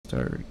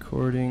Start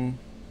recording.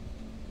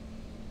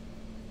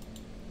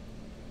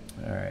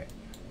 All right.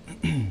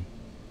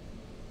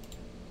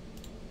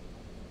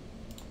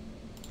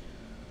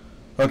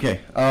 Okay,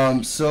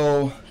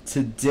 so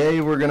today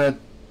we're gonna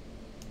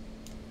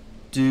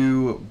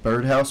do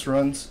Birdhouse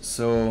runs.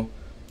 So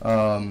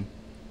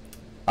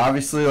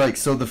obviously,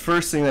 so the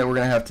first thing that we're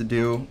gonna have to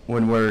do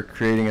when we're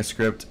creating a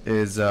script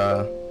is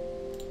let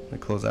me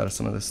close out of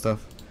some of this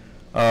stuff.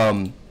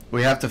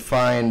 We have to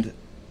find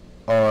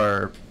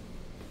our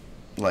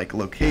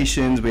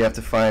locations. We have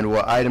to find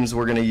what items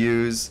we're gonna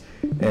use,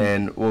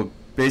 and we'll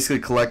basically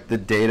collect the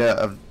data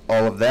of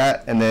all of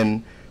that, and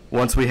then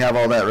once we have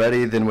all that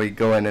ready, then we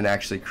go in and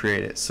actually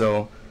create it.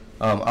 So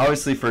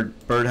obviously for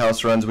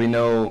Birdhouse runs, we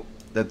know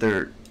that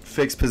they're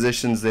fixed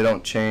positions, they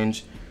don't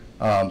change.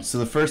 So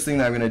the first thing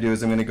that I'm going to do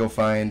is I'm going to go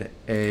find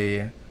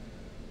the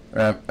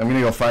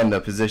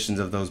positions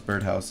of those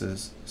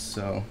birdhouses.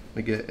 So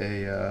we get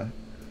a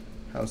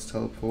house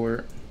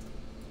teleport.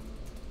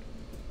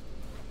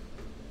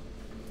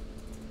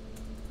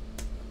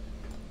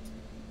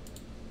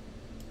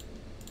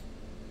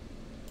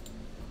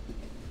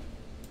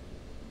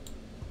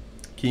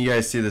 Can you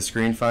guys see the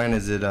screen fine?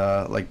 Is it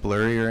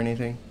blurry or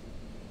anything?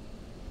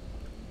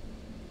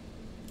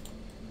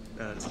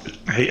 That's good.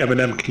 Hey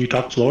Eminem, can you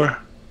talk slower?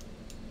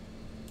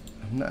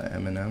 I'm not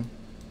Eminem.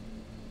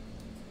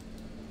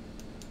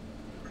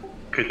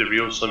 Could the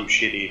real Slim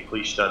Shady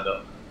please stand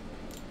up?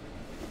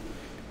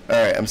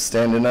 Alright, I'm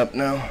standing up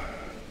now.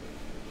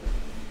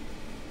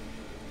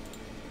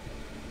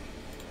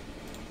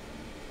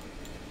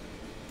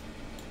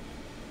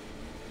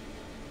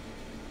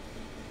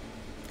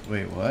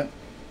 Wait, what?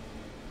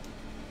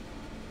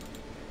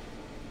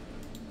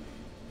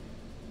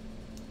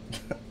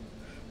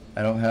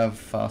 I don't have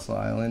Fossil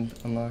Island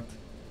unlocked.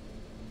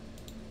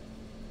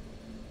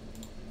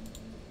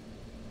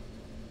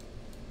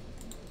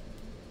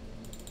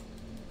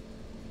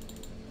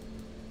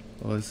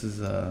 Well, this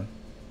is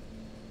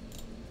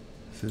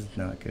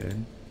not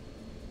good.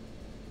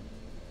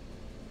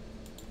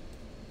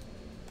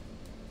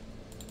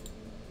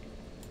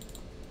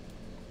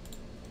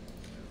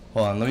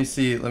 Hold on, let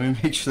me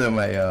make sure that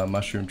my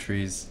mushroom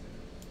trees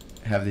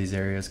have these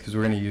areas, because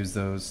we're going to use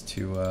those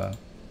to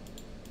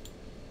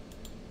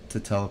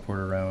teleport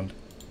around.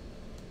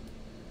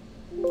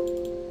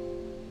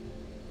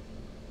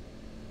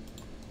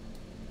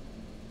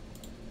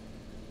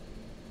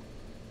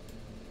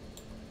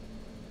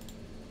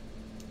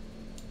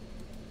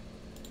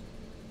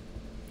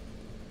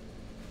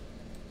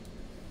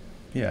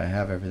 Yeah, I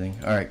have everything.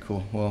 Alright,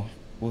 cool. Well,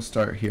 we'll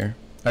start here.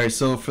 Alright,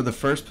 so for the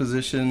first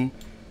position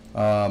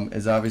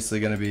is obviously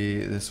going to be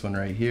this one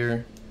right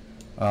here.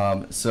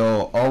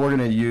 So all we're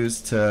going to use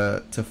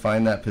to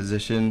find that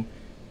position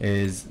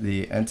is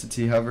the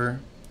entity hover,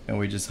 and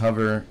we just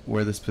hover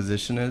where this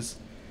position is,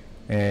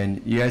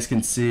 and you guys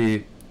can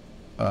see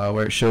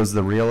where it shows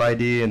the real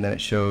ID, and then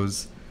it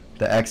shows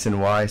the X and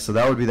Y, so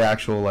that would be the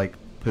actual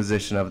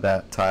position of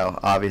that tile,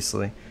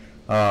 obviously.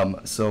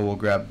 So we'll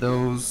grab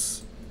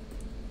those,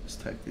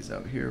 just type these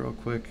out here real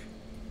quick,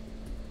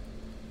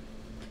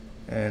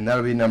 and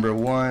that'll be number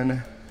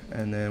 1,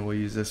 and then we'll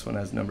use this one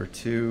as number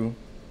 2.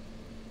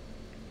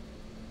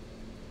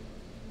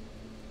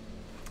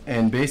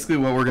 And basically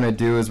what we're going to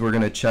do is we're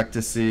going to check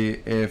to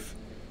see if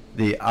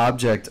the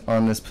object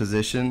on this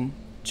position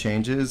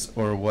changes,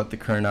 or what the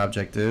current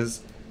object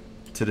is,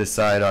 to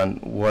decide on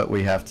what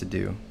we have to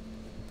do.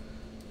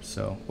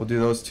 So we'll do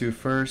those two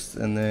first,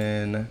 and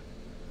then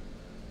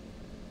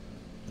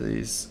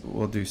these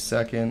we'll do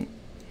second.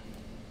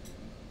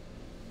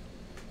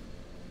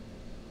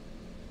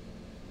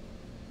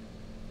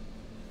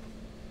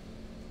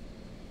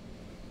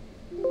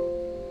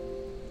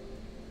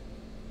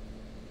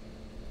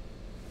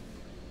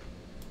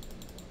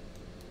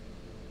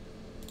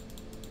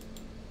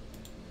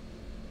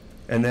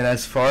 And then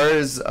as far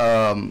as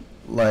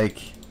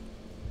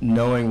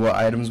knowing what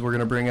items we're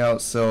gonna bring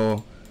out,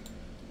 so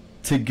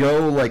to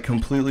go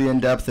completely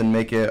in depth and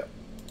make it,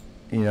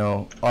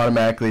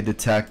 automatically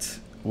detect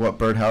what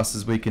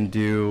birdhouses we can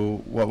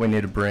do, what we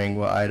need to bring,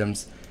 what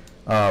items.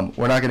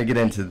 We're not gonna get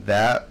into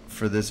that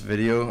for this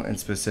video in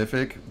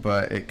specific,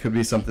 but it could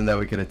be something that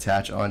we could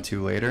attach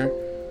onto later.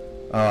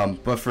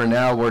 But for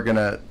now, we're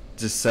gonna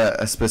just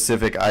set a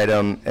specific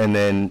item, and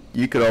then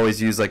you could always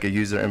use a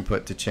user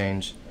input to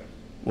change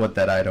what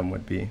that item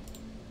would be.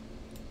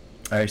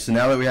 Alright, so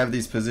now that we have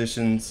these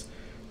positions,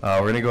 we're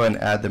going to go ahead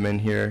and add them in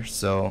here.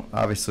 So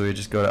obviously we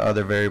just go to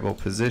other variable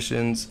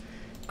positions,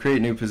 create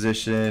new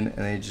position, and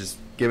then you just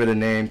give it a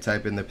name,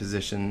 type in the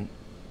position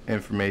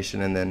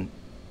information, and then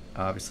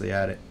obviously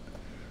add it.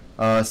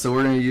 So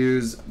we're going to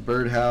use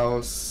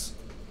birdhouse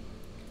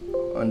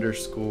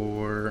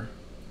 _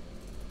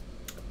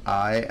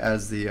 I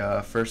as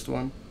the first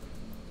one.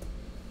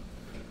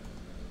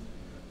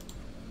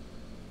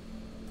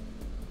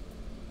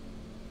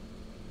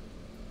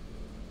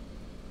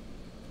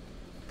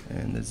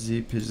 And the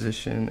Z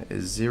position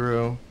is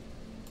 0.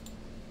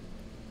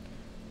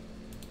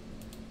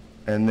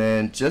 And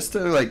then just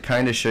to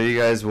kind of show you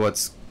guys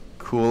what's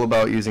cool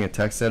about using a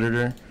text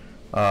editor,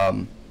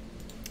 I'm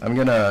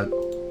gonna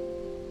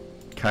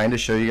kind of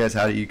show you guys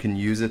how you can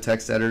use a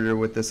text editor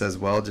with this as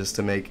well, just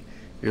to make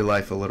your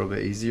life a little bit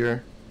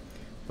easier.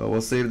 But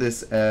we'll save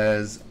this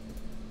as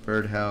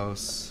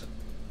Birdhouse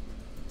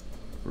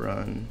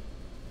run.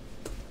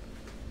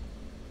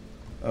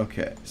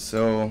 Okay,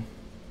 so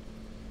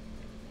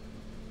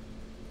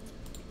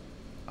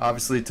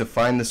obviously to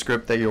find the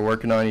script that you're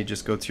working on, you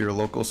just go to your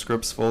local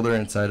scripts folder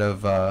inside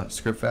of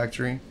Script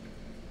Factory,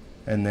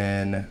 and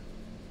then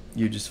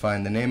you just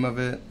find the name of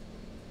it.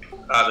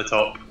 At the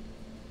top.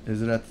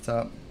 Is it at the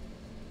top?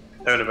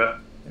 Down a bit.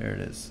 There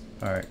it is.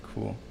 Alright,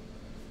 cool.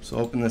 So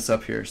open this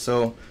up here.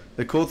 So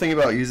the cool thing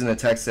about using a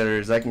text editor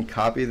is I can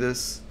copy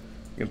this,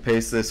 you can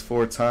paste this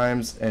 4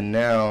 times, and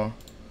now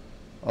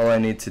all I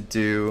need to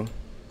do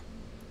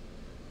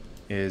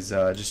is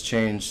just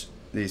change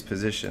these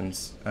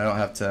positions. I don't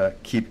have to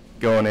keep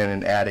going in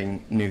and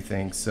adding new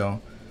things.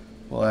 So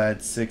we'll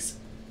add 6,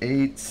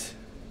 8,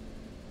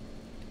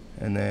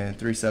 and then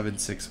 3, 7,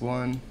 6,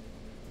 1,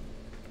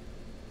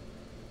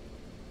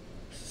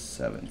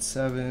 7,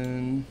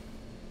 7,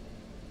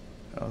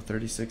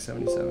 36,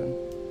 77,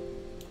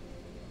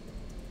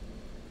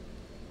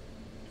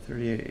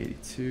 38,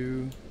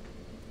 82,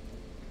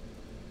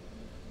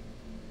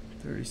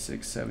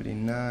 36,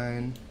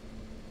 79,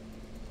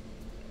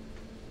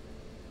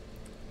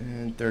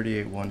 and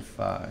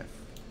 3815.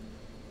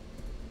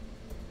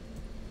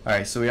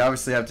 Alright, so we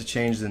obviously have to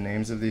change the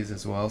names of these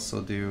as well,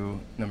 so do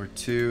number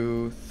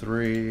 2,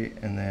 3,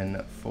 and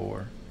then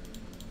 4.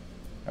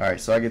 Alright,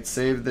 so I could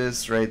save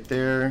this right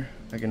there.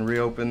 I can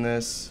reopen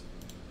this.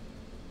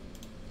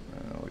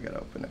 We gotta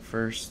open it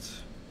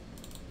first.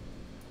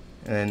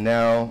 And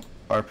now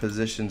our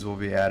positions will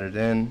be added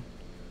in.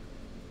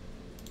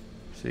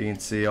 So you can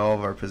see all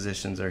of our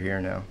positions are here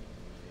now.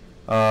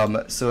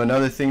 So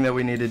another thing that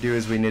we need to do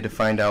is we need to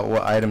find out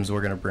what items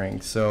we're going to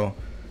bring. So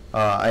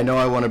I know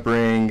I want to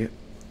bring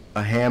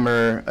a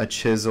hammer, a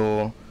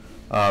chisel,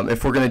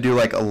 if we're going to do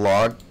like a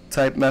log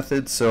type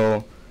method.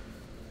 So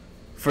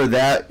for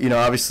that, you know,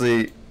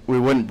 obviously we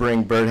wouldn't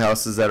bring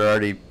birdhouses that are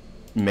already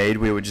made.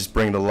 We would just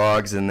bring the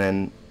logs, and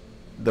then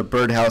the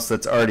birdhouse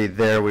that's already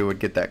there we would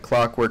get that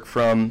clockwork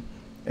from,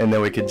 and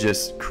then we could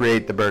just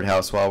create the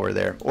birdhouse while we're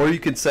there. Or you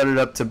could set it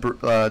up to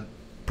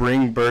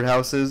bring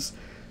birdhouses,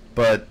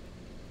 but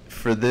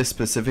for this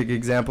specific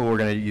example we're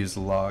going to use the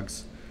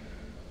logs.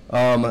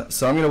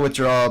 So I'm going to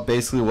withdraw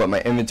basically what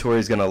my inventory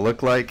is going to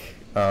look like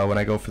when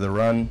I go for the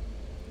run,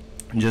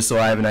 just so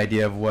I have an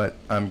idea of what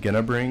I'm going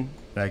to bring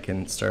and I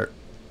can start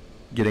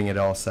getting it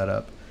all set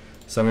up.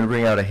 So I'm going to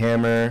bring out a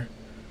hammer,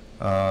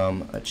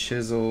 a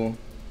chisel,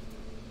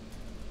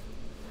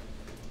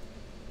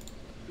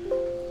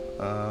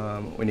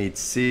 we need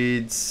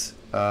seeds,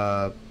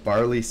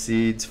 barley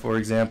seeds for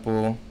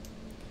example.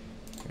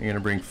 You're going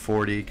to bring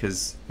 40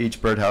 because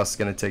each birdhouse is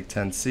going to take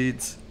 10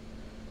 seeds.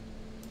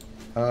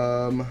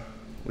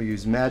 We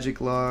use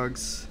magic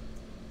logs.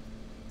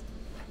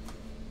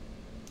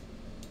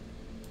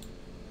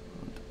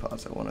 I'll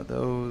deposit one of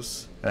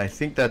those. And I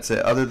think that's it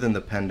other than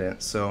the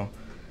pendant. So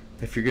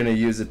if you're going to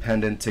use a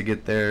pendant to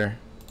get there,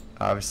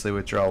 obviously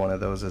withdraw one of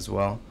those as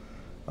well.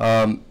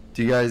 Do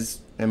you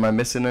guys, am I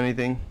missing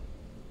anything?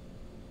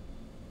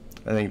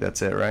 I think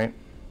that's it, right?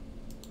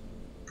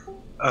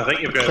 I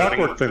think you've got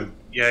clockwork thing.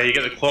 Yeah, you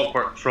get the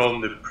clockwork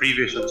from the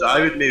previous ones. I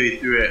would maybe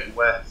do it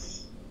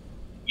with,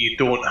 you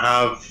don't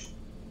have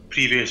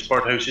previous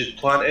birdhouses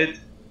planted.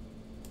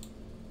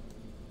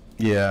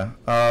 Yeah.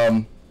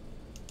 I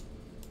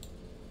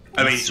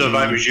mean, so if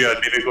I was you,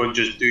 I'd maybe go and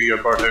just do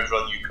your birdhouse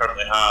run you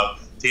currently have,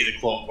 take the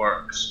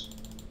clockworks.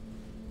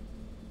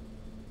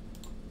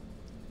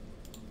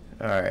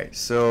 Alright,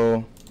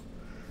 so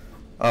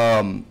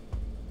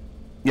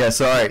yeah,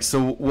 so alright,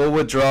 so we'll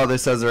withdraw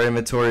this as our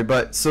inventory,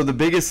 but so the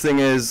biggest thing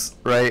is,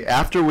 right,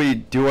 after we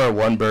do our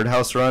one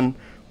birdhouse run,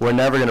 we're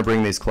never going to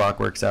bring these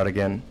clockworks out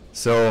again.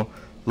 So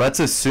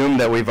let's assume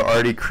that we've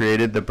already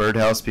created the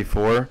birdhouse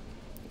before,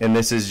 and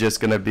this is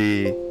just going to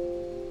be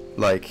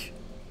like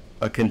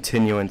a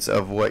continuance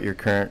of what your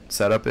current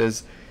setup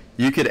is.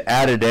 You could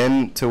add it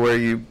in to where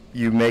you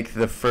make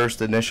the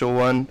first initial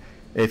one.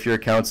 If your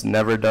account's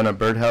never done a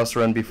birdhouse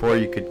run before,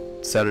 you could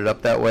set it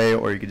up that way,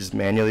 or you could just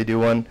manually do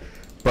one.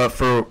 But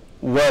for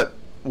what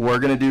we're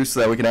going to do,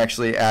 so that we can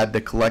actually add the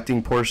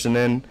collecting portion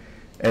in,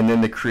 and then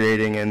the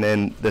creating, and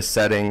then the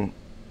setting,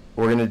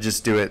 we're going to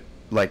just do it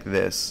like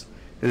this.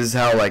 This is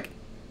how like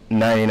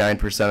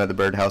 99% of the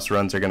birdhouse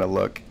runs are going to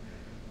look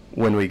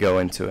when we go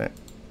into it.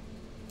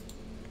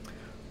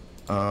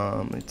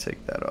 Let me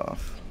take that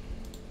off.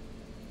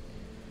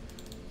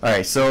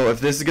 Alright, so if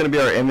this is going to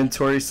be our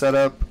inventory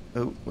setup,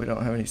 oh, we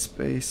don't have any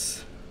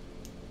space.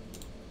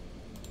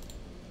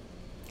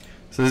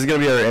 So this is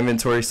going to be our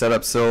inventory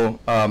setup. So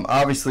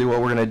obviously what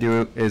we're going to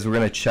do is we're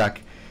going to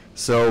check.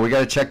 So we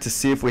got to check to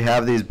see if we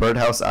have these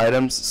birdhouse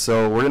items.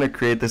 So we're going to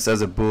create this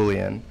as a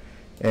Boolean.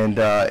 And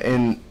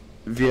in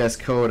VS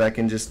Code I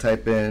can just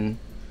type in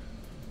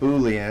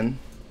Boolean,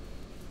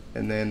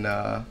 and then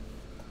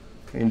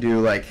we can do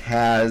like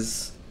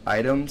has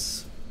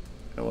items,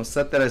 and we'll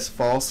set that as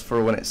false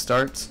for when it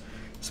starts.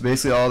 So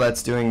basically all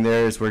that's doing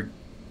there is we're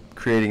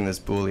creating this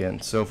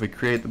Boolean. So if we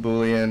create the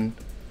Boolean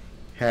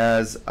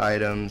has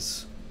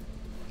items,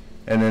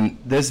 and then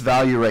this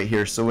value right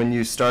here, so when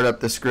you start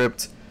up the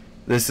script,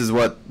 this is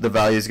what the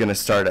value is going to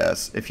start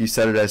as. If you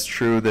set it as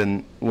true,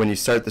 then when you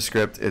start the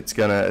script, it's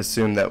going to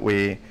assume that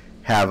we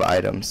have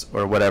items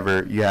or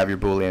whatever you have your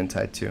Boolean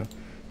tied to.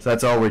 So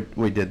that's all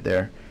we did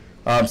there.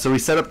 So we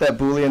set up that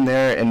Boolean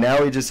there, and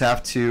now we just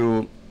have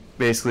to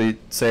basically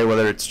say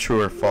whether it's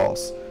true or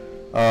false.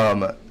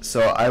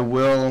 So I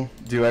will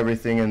do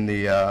everything in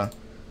the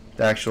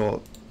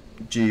actual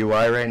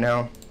GUI right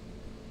now,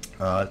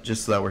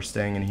 just so that we're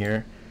staying in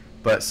here.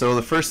 But so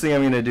the first thing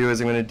I'm going to do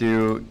is I'm going to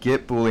do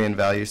get Boolean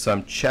value. So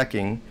I'm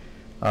checking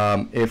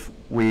if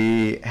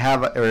we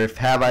have, or if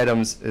have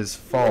items is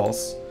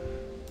false.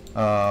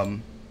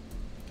 Hold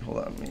on,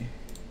 let me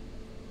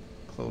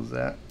close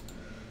that.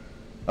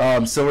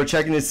 So we're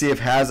checking to see if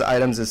has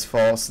items is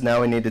false.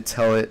 Now we need to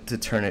tell it to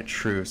turn it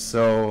true.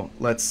 So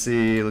let's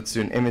see, let's do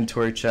an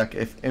inventory check.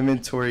 If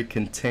inventory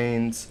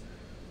contains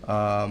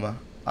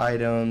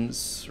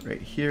items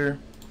right here,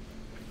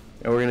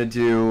 and we're going to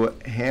do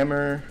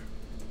hammer,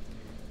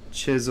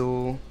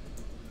 chisel,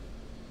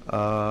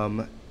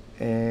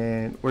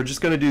 and we're just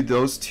going to do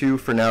those two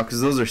for now because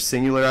those are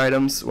singular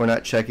items. We're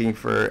not checking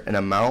for an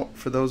amount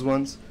for those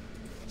ones.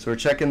 So we're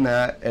checking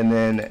that, and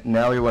then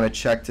now we want to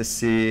check to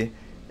see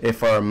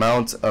if our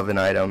amount of an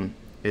item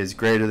is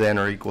greater than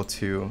or equal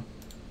to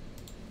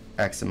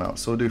X amount.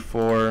 So we'll do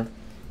 4,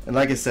 and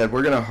like I said,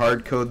 we're going to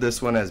hard code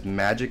this one as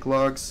magic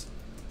logs.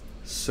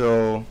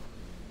 So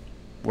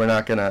we're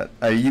not going to,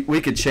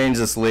 we could change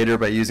this later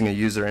by using a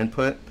user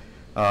input,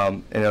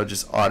 and it'll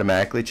just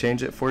automatically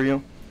change it for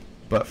you.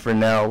 But for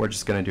now, we're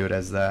just going to do it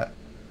as that.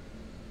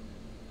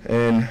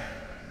 And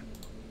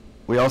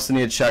we also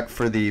need to check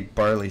for the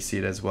barley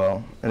seed as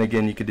well. And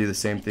again, you could do the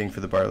same thing for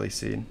the barley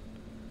seed.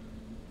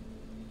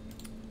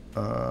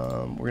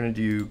 We're going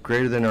to do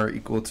greater than or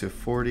equal to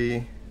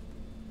 40.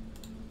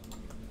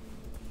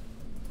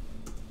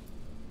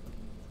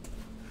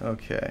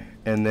 Okay,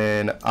 and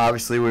then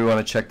obviously we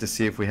want to check to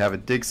see if we have a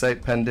dig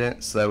site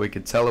pendant so that we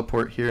could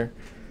teleport here.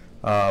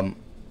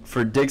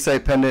 For dig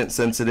site pendant,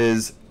 since it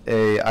is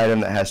a item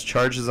that has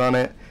charges on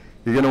it,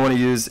 you're going to want to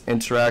use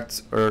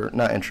interact, or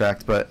not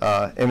interact, but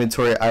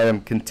inventory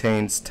item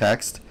contains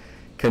text.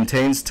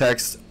 Contains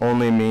text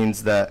only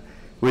means that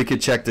we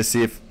could check to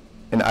see if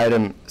an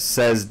item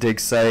says dig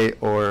site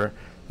or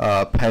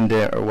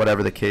pendant or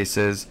whatever the case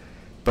is.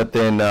 But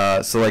then,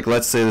 so like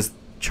let's say this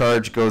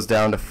charge goes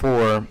down to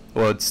 4,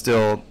 well, it'd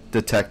still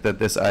detect that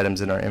this item's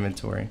in our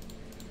inventory.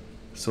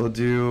 So we'll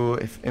do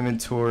if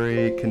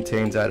inventory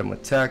contains item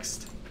with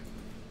text,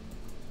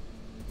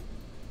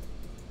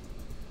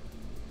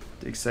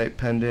 dig site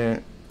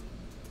pendant,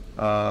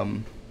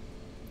 doesn't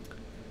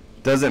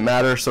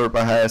matter sort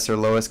by highest or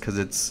lowest because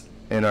it's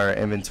in our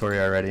inventory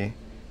already.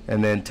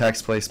 And then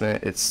text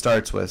placement, it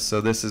starts with, so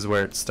this is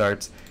where it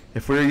starts.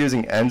 If we were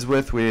using ends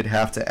with, we'd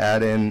have to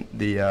add in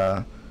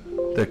the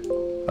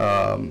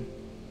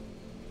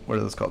what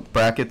are those called,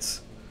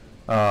 brackets,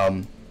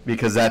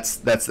 because that's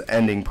the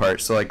ending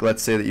part. So like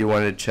let's say that you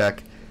wanted to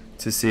check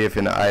to see if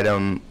an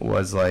item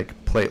was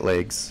like plate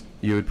legs,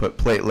 you would put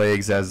plate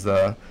legs as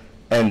the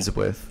ends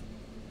with.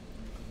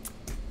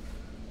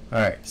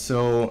 Alright,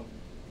 so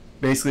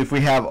basically if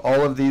we have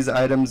all of these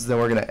items, then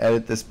we're going to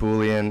edit this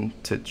Boolean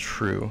to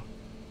true.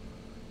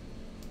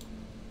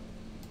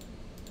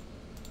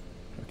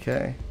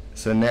 Okay,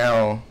 so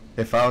now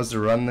if I was to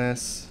run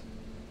this,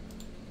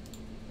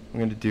 I'm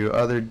going to do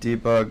other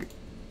debug,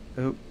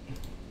 hold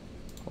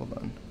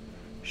on,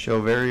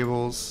 show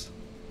variables.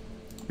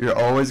 You're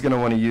always going to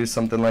want to use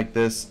something like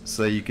this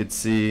so you could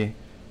see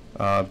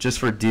just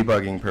for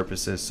debugging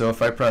purposes. So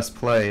if I press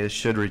play, it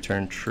should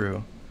return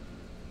true.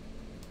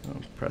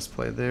 I'll press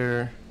play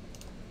there,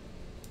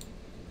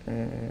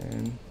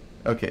 and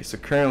okay, so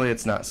currently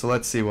it's not, so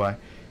let's see why.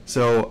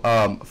 So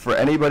for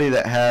anybody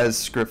that has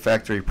Script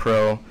Factory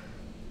Pro,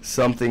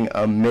 something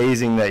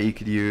amazing that you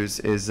could use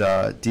is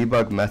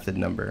debug method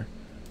number.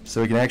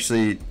 So we can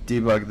actually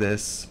debug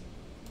this,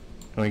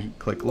 and we can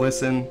click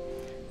listen,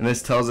 and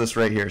this tells us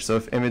right here. So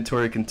if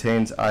inventory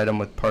contains item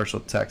with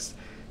partial text,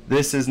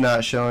 this is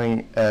not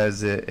showing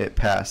as it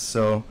passed.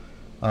 So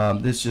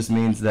this just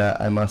means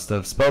that I must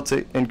have spelt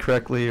it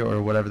incorrectly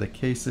or whatever the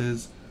case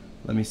is.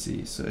 Let me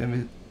see. So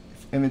if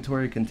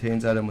inventory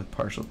contains item with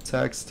partial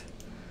text,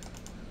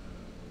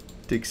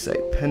 dig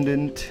site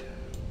pendant.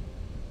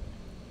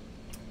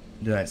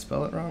 Did I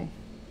spell it wrong?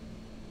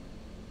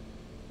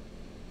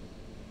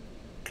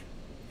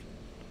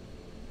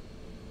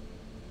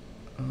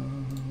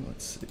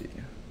 Let's see.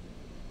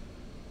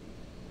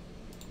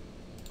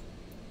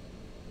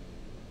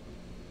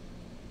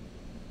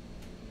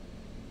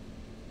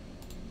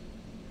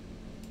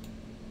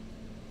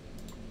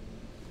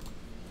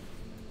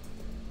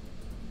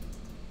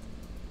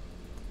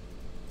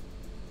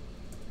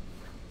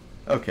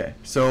 Okay,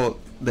 so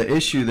the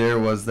issue there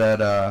was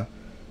that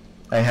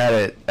I had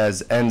it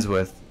as ends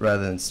with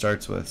rather than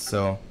starts with,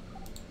 so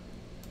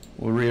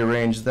we'll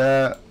rearrange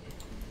that.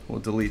 We'll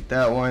delete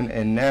that one,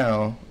 and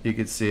now you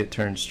can see it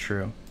turns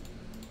true.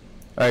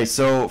 Alright,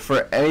 so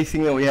for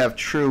anything that we have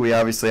true, we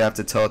obviously have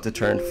to tell it to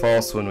turn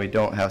false when we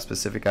don't have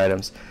specific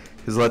items.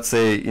 Because let's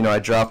say, you know, I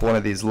drop one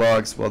of these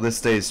logs, well, this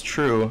stays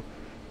true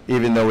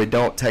even though we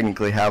don't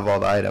technically have all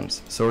the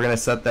items. So we're going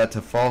to set that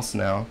to false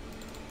now.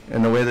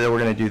 And the way that we're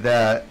going to do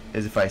that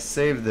is if I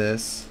save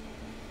this,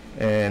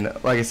 and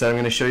like I said, I'm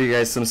going to show you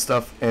guys some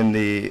stuff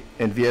in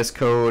VS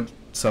Code,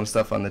 some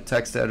stuff on the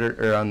text editor,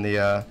 or on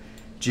the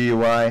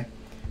GUI.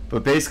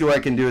 But basically what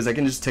I can do is I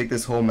can just take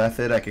this whole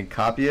method, I can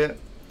copy it,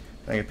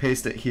 I can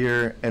paste it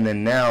here, and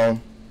then now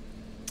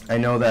I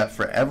know that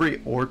for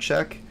every OR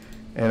check,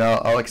 and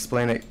I'll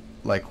explain it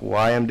like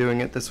why I'm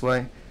doing it this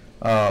way.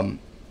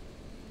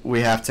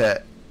 We have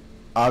to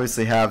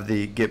obviously have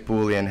the get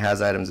boolean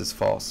has items as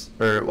false,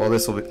 or well,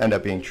 this will end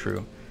up being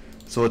true.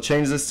 So we'll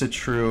change this to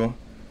true,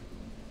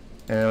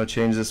 and we'll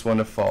change this one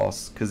to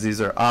false because these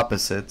are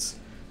opposites.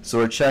 So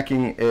we're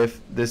checking if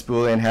this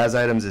boolean has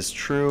items is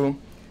true,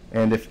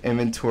 and if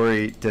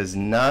inventory does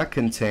not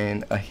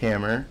contain a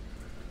hammer,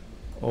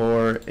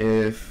 or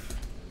if,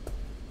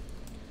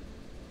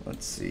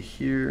 let's see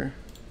here,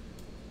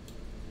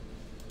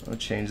 I'll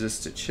change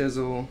this to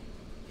chisel.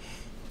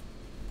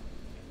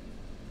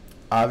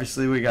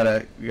 Obviously we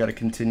gotta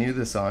continue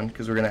this on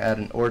because we're gonna add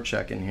an OR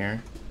check in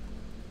here.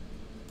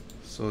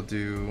 So we'll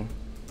do,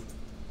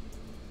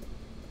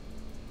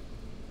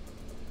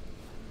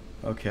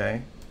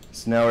 okay,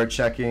 so now we're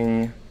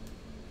checking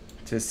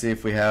to see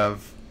if we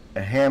have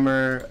a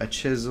hammer, a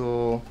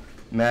chisel,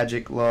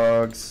 magic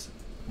logs,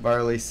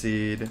 barley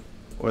seed,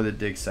 or the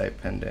dig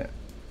site pendant.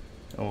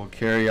 And we'll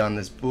carry on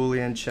this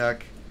boolean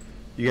check.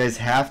 You guys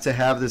have to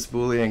have this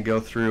boolean go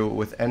through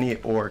with any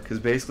OR, because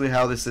basically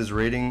how this is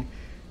rating,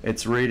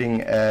 it's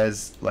rating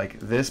as like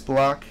this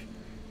block,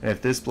 and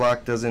if this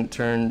block doesn't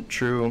turn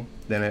true,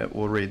 then it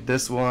will read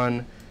this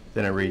one,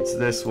 then it reads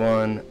this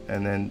one,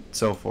 and then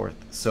so forth.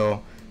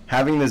 So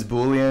having this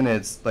boolean,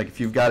 it's like if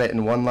you've got it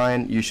in one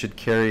line, you should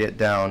carry it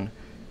down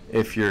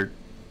if you're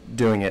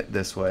doing it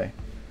this way.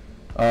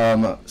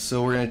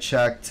 So we're going to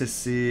check to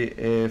see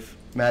if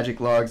magic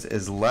logs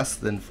is less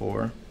than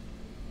 4.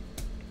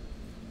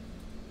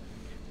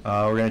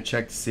 We're going to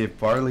check to see if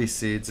barley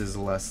seeds is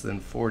less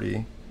than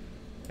 40.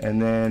 And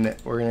then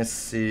we're going to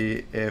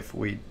see if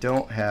we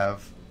don't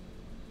have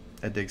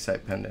a dig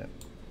site pendant.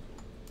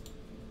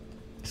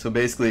 So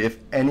basically if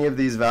any of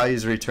these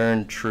values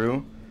return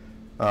true,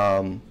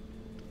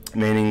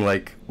 meaning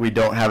like we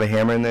don't have a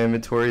hammer in the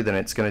inventory, then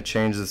it's going to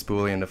change this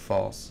boolean to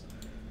false.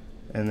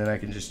 And then I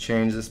can just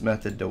change this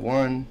method to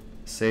 1,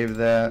 save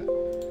that,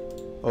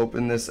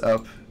 open this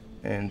up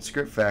in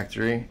Script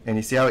Factory, and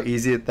you see how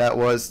easy that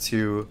was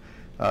to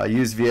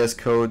use VS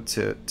Code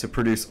to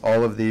produce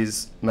all of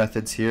these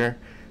methods here.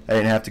 I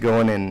didn't have to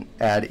go in and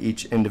add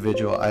each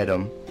individual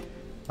item.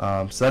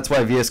 So that's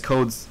why VS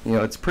Code's, you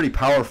know, it's pretty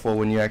powerful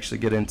when you actually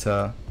get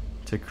into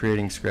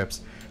creating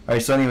scripts.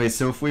 Alright, so anyway,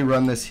 so if we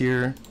run this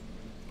here,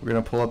 we're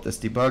going to pull up this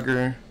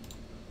debugger,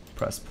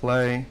 press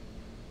play.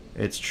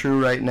 It's true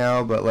right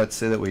now, but let's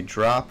say that we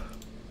drop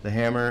the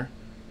hammer,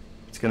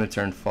 it's going to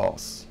turn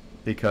false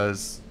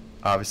because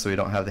obviously we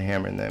don't have the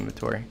hammer in the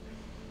inventory.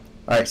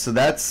 Alright, so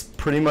that's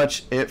pretty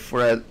much it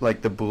for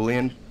like the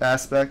Boolean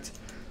aspect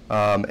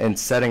and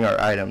setting our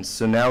items.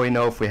 So now we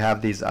know if we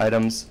have these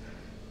items,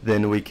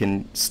 then we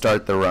can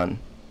start the run.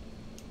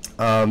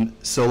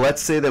 So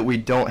let's say that we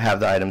don't have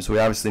the items. We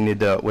obviously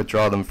need to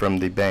withdraw them from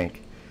the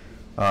bank.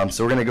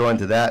 So we're going to go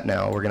into that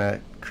now. We're going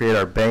to create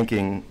our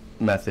banking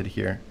method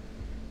here.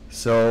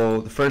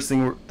 So the first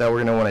thing that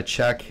we're going to want to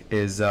check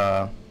is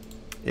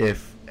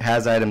if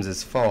has items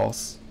is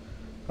false,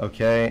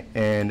 okay,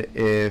 and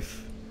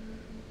if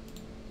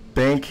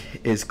bank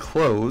is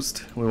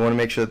closed, we want to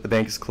make sure that the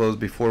bank is closed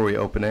before we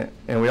open it,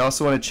 and we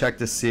also want to check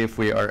to see if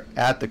we are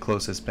at the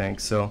closest bank.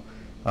 So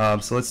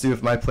let's do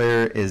if my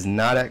player is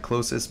not at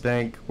closest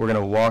bank, we're going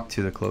to walk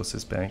to the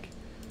closest bank.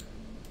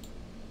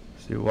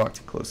 So you walk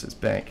to closest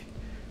bank.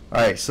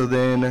 Alright, so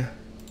then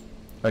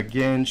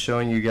again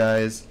showing you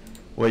guys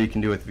what you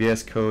can do with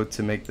VS Code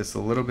to make this a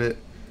little bit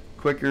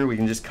quicker. We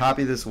can just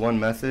copy this one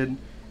method,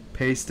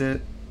 paste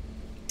it.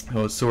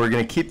 So we're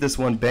going to keep this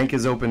one, bank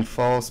is open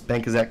false,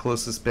 bank is at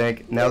closest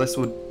bank. Now this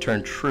would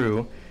turn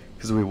true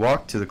because we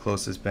walked to the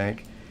closest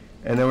bank.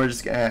 And then we're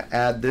just going to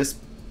add this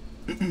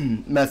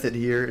method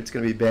here. It's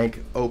going to be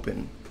bank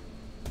open.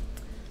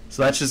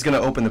 So that's just going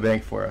to open the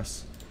bank for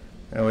us.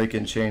 And we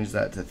can change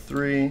that to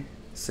 3,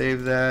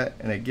 save that,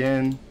 and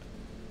again,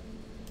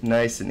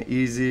 nice and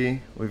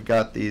easy, we've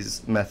got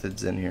these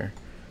methods in here.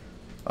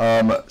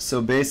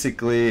 So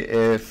basically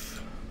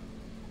if,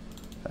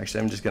 actually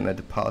I'm just going to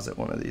deposit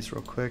one of these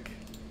real quick.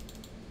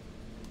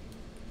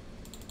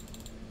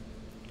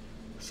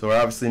 So we're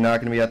obviously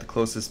not going to be at the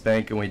closest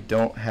bank and we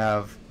don't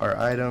have our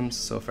items,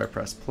 so if I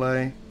press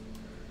play,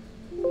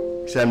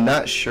 actually I'm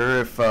not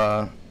sure if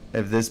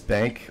this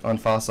bank on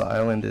Fossil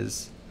Island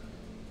is,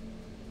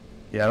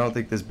 yeah, I don't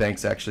think this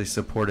bank's actually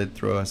supported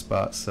through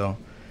OSBot, so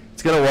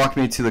it's going to walk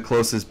me to the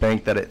closest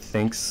bank that it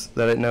thinks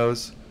that it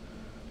knows.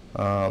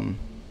 So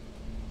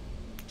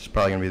It's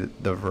probably going to be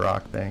the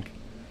Varrock bank.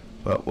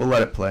 But we'll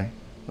let it play.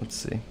 Let's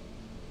see.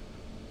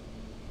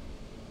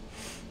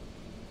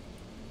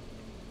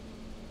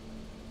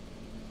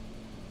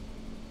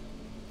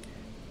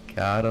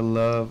 Gotta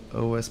love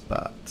OS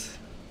bot.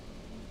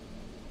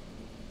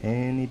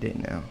 Any day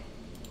now.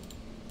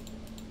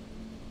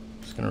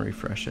 Just gonna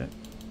refresh it.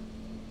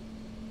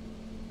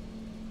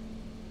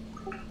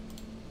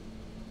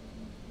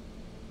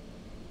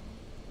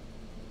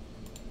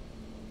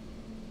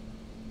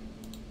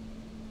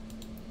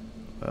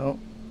 Well,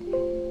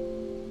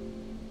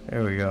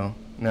 there we go.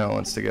 Now it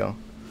wants to go.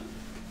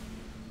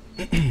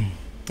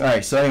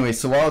 Alright, so anyway,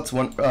 so while it's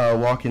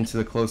walk into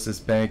the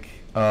closest bank,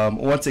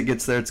 once it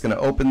gets there, it's going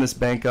to open this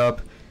bank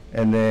up,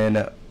 and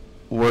then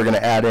we're going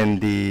to add in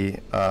the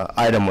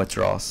item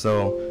withdrawal.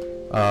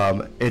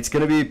 So it's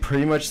going to be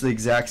pretty much the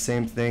exact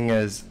same thing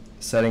as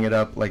setting it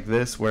up like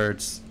this, where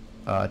it's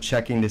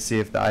checking to see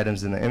if the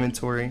item's in the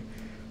inventory.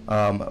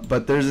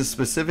 But there's a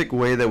specific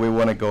way that we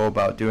want to go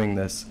about doing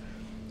this.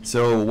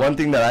 So one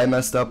thing that I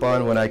messed up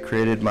on when I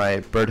created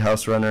my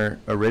Birdhouse runner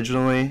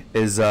originally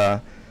is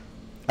I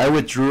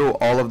withdrew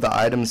all of the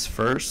items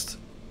first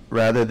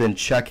rather than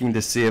checking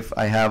to see if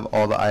I have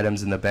all the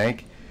items in the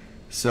bank.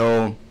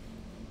 So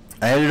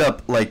I ended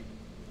up like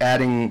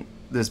adding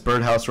this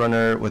Birdhouse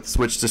runner with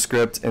switch to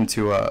script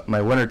into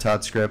my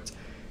Wintertodt script,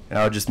 and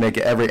I would just make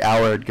it every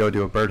hour I'd go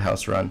do a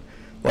Birdhouse run.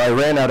 Well, I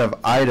ran out of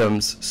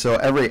items, so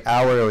every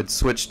hour I would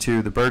switch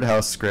to the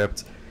Birdhouse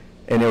script,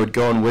 and it would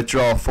go and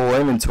withdraw full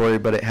inventory,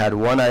 but it had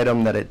one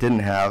item that it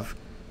didn't have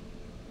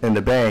in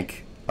the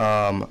bank,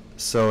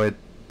 so it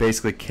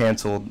basically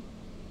canceled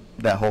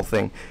that whole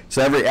thing.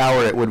 So every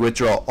hour it would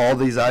withdraw all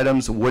these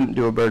items, wouldn't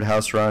do a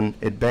Birdhouse run,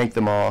 it'd bank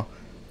them all,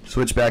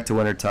 switch back to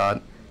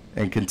Wintertodt,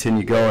 and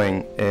continue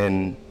going,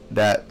 and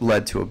that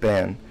led to a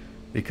ban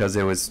because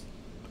it was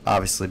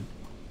obviously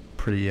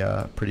pretty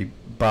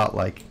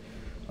bot-like.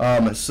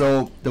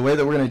 So the way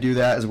that we're going to do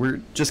that is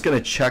we're just going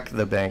to check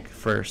the bank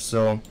first.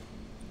 So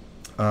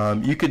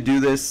you could do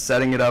this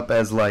setting it up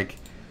as like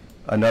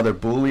another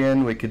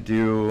Boolean. We could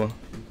do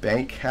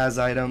bank has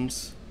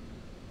items.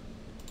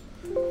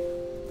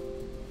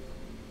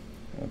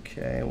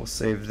 Okay, we'll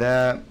save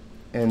that.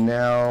 And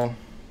now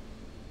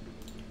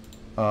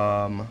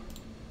so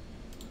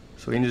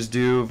we can just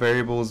do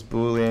variables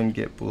Boolean,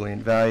 get Boolean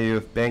value.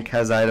 If bank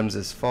has items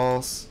is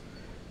false,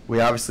 we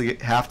obviously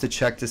have to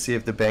check to see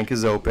if the bank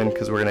is open,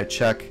 because we're going to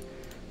check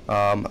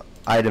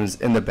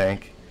items in the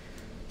bank.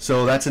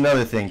 So that's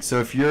another thing. So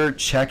if you're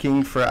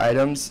checking for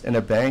items in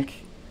a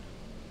bank,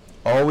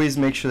 always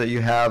make sure that you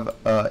have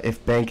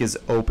if bank is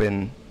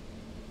open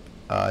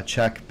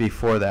check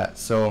before that.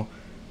 So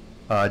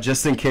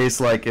just in case,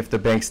 like if the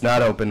bank's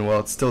not open, well,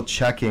 it's still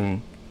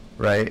checking,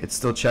 right? It's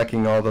still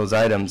checking all those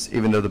items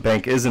even though the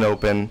bank isn't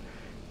open,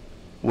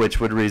 which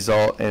would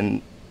result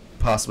in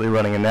possibly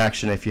running an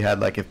action if you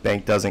had like if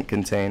bank doesn't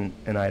contain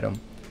an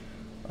item.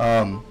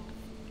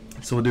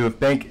 So we'll do if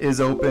bank is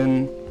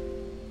open,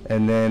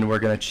 and then we're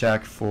going to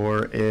check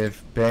for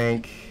if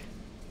bank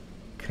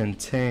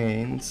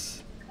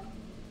contains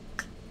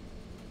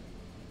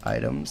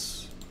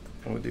items,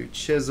 and we'll do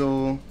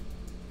chisel,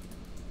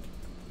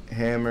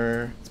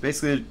 hammer. It's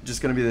basically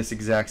just going to be this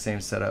exact same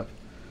setup.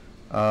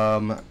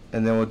 And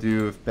then we'll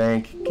do if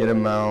bank get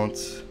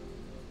amount,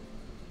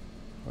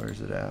 where is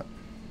it at?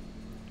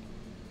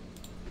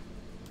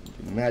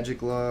 Do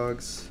magic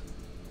logs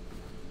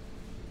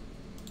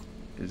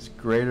is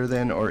greater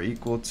than or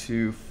equal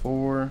to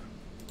 4.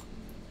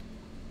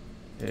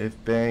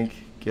 If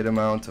bank get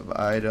amount of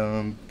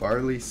item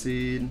barley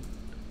seed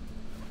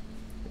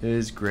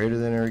is greater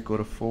than or equal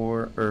to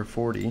 4 or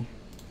 40.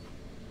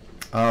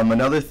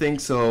 Another thing,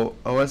 so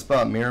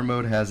OSBot mirror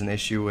mode has an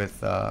issue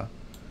with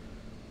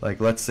like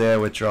let's say I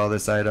withdraw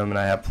this item and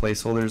I have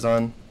placeholders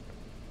on.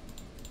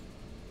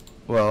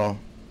 Well,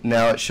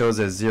 now it shows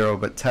as 0,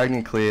 but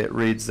technically it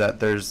reads that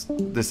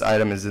this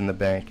item is in the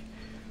bank.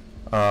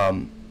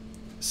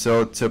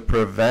 So to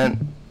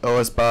prevent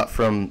OSBot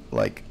from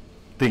like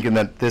thinking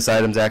that this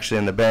item's actually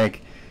in the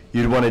bank,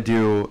 you'd want to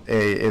do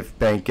a if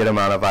bank get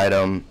amount of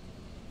item,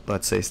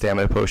 let's say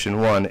stamina potion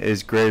 1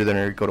 is greater than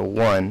or equal to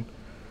 1,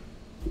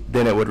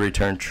 then it would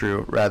return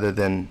true rather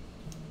than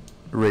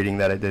reading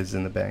that it is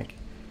in the bank.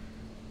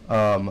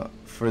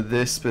 For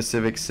this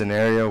specific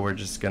scenario, we're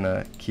just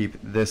gonna keep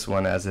this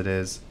one as it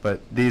is,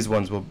 but these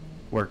ones will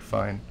work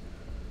fine.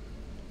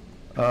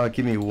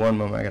 Give me one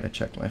moment, I gotta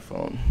check my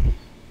phone.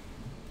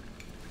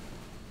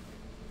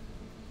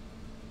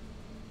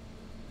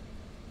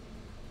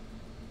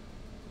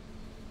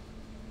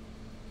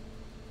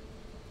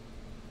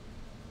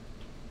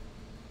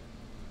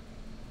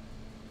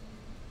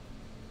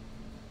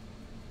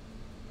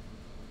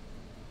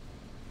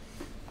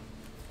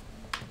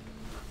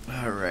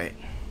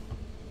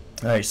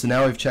 Alright, so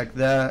now we've checked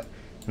that,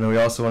 and then we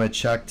also want to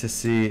check to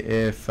see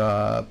if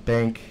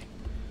bank,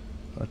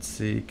 let's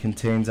see,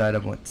 contains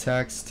item with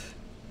text.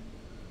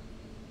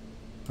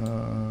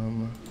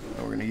 And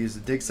we're going to use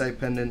the dig site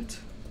pendant.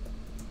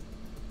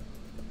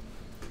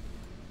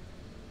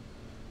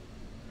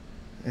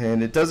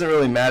 And it doesn't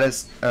really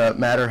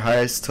matter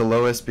highest to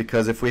lowest,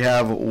 because if we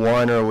have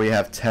 1 or we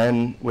have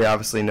 10, we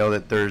obviously know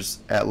that there's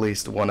at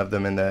least one of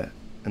them in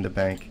the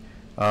bank.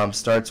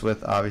 Starts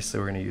with, obviously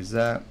we're going to use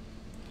that.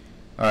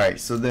 Alright,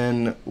 so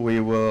then we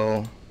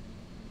will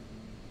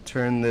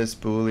turn this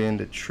Boolean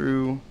to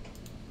true.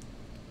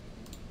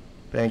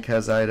 Bank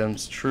has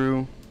items,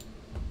 true.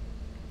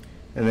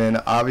 And then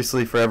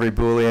obviously for every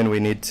Boolean we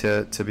need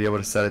to be able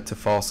to set it to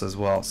false as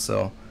well.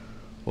 So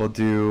we'll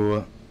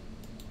do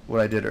what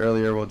I did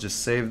earlier. We'll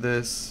just save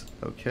this.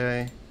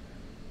 Okay.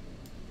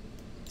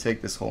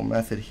 Take this whole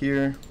method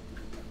here.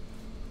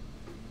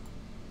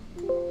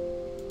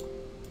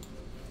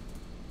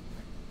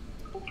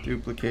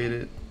 Duplicate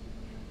it.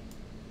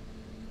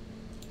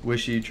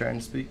 Wishy, you trying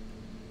to speak?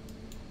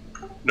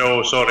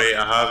 No, sorry,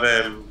 I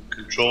have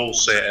control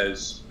set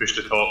as push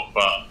to talk,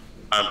 but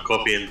I'm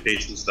copying and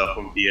pasting stuff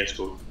from VS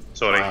Code.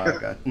 Sorry.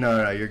 God.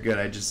 No, you're good.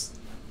 I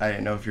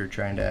didn't know if you were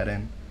trying to add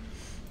in.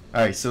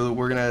 Alright, so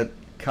we're gonna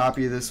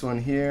copy this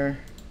one here,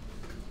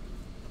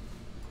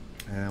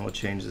 and we'll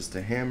change this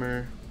to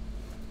hammer.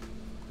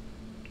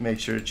 Make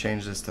sure to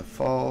change this to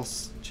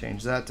false,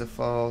 change that to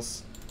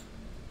false,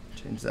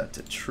 change that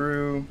to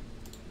true.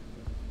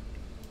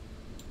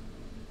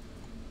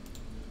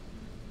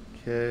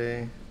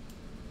 Okay.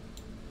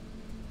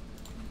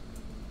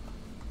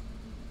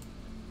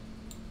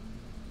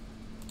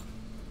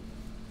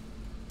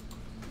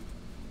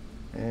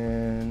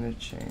 And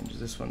change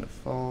this one to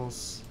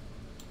false.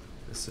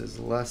 This is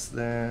less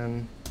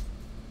than.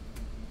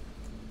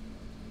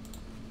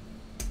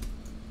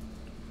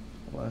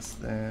 Less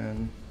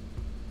than.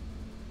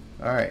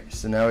 Alright,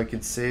 so now we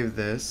can save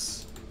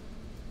this.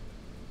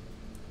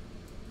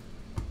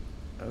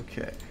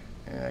 Okay,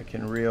 and I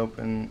can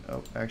reopen.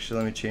 Oh, actually,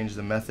 let me change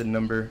the method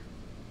number.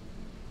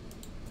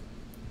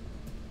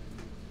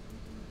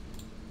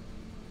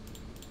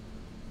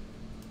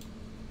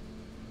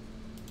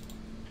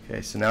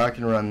 Okay, so now I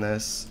can run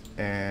this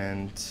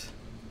and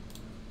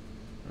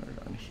run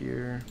it on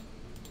here.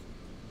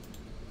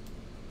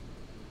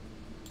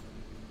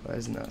 Why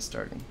is it not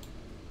starting?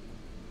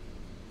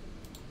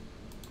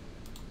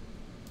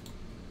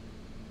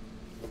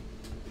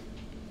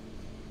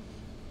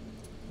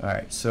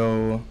 Alright,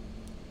 so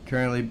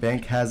currently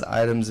bank has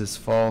items is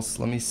false.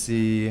 Let me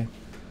see.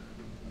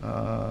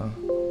 We're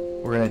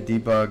going to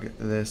debug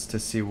this to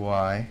see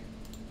why.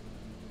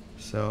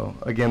 So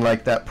again,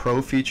 like that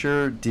pro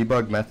feature,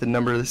 debug method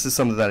number, this is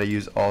something that I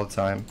use all the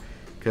time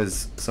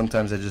because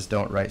sometimes I just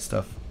don't write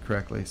stuff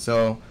correctly.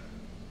 So,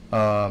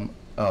 oh,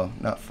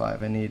 not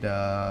 5. I need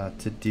to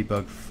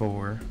debug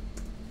 4.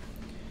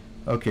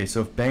 Okay,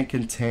 so if bank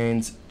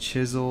contains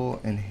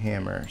chisel and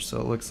hammer, so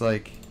it looks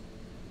like,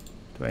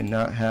 do I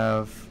not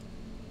have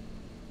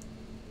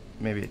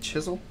maybe a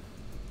chisel?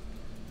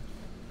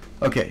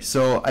 Okay,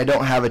 so I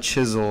don't have a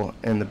chisel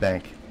in the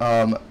bank.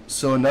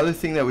 So another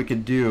thing that we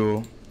could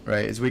do,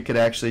 right, is we could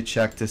actually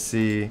check to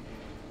see,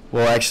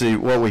 well, actually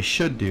what we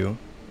should do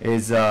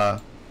is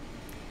the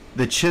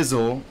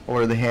chisel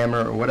or the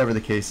hammer or whatever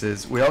the case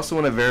is, we also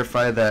want to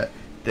verify that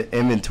the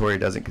inventory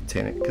doesn't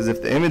contain it, because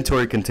if the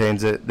inventory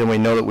contains it, then we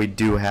know that we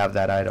do have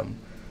that item.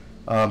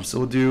 So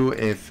we'll do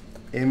if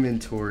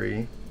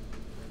inventory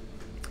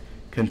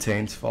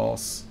contains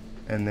false,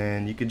 and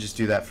then you could just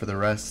do that for the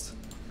rest.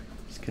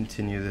 Just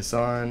continue this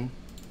on,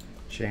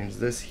 change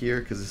this here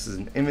because this is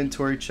an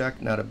inventory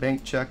check, not a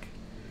bank check.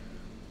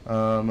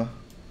 We'll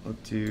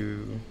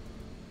do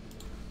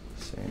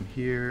same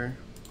here.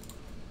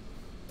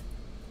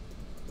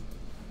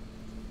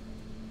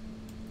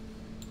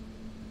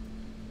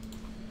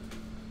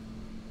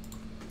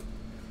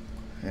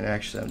 And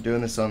actually I'm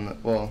doing this on the,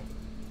 well,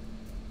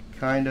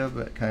 kind of,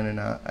 but kind of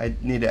not. I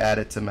need to add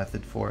it to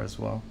method 4 as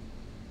well.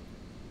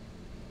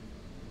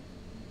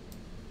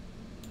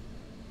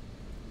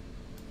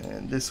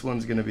 And this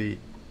one's going to be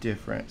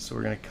different, so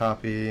we're going to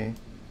copy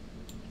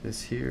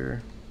this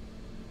here.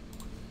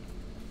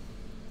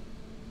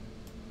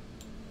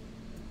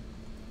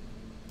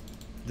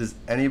 Does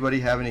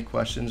anybody have any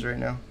questions right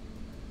now?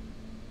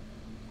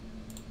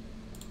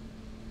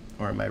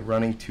 Or am I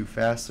running too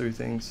fast through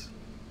things?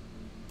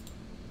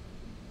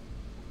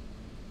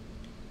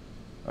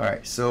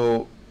 Alright,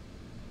 so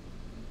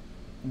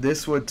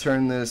this would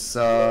turn this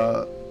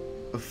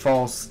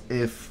false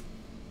if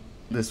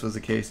this was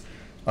the case.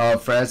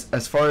 For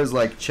as far as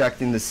like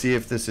checking to see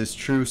if this is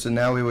true, so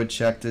now we would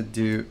check to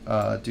do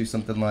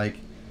something like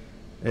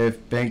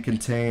if bank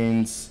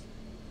contains,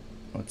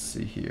 let's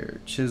see here,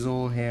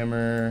 chisel,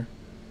 hammer,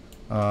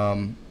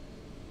 I'm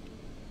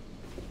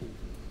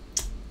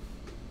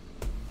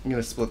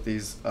gonna split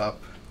these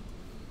up,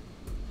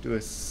 do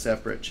a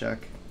separate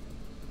check.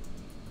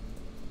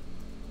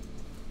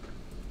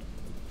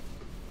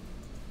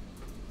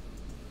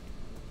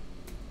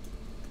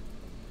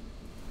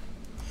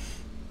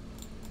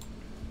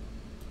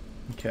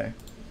 Okay,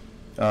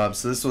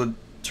 so this would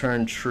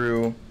turn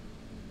true.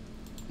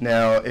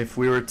 Now if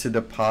we were to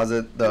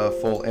deposit the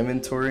full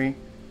inventory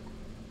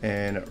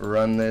and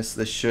run this,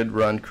 this should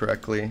run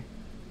correctly.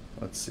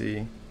 Let's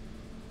see,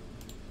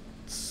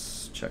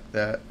 let's check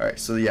that. All right,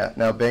 so yeah,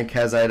 now bank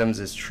has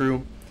items is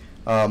true.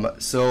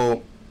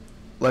 So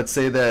let's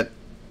say that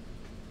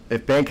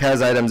if bank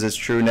has items is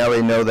true, now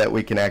we know that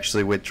we can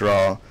actually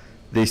withdraw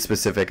these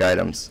specific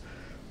items.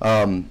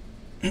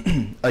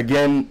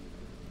 Again,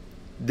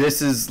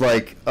 this is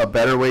like a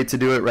better way to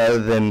do it rather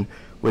than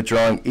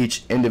withdrawing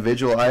each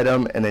individual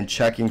item and then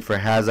checking for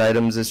has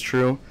items is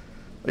true.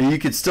 You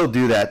could still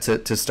do that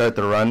to start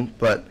the run,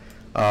 but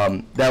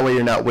that way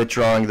you're not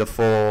withdrawing the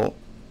full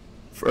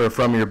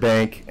from your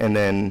bank and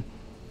then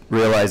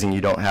realizing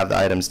you don't have the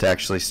items to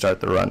actually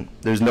start the run.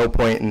 There's no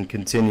point in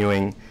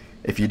continuing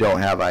if you don't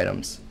have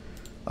items.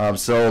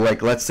 So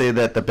like let's say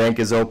that the bank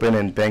is open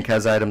and bank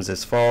has items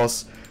is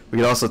false. We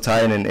could also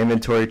tie in an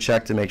inventory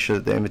check to make sure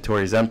that the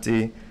inventory is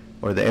empty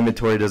or the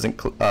inventory doesn't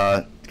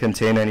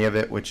contain any of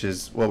it, which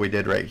is what we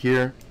did right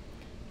here.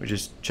 We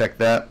just check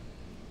that.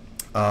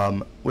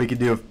 We could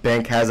do if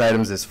bank has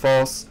items is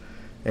false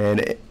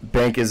and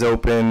bank is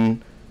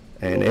open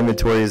and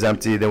inventory is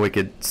empty, then we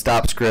could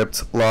stop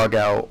script, log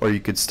out, or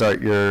you could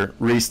start your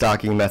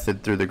restocking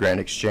method through the Grand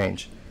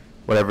Exchange,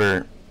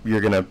 whatever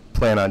you're going to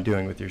plan on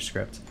doing with your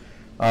script.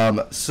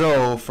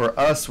 So for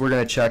us, we're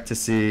going to check to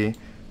see,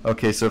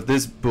 okay, so if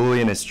this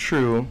Boolean is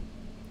true,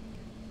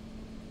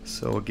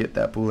 so we'll get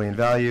that Boolean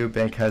value,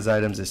 bank has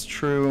items is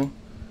true.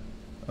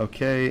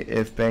 Okay,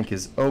 if bank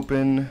is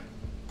open,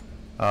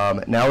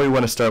 now we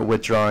want to start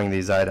withdrawing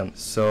these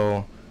items.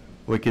 So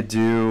we could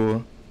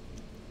do,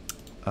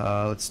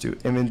 let's do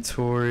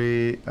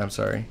inventory,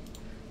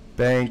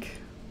 bank,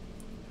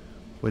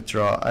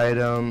 withdraw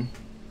item,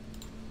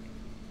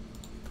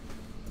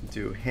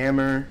 do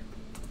hammer.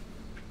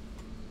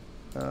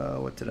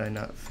 What did I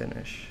not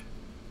finish?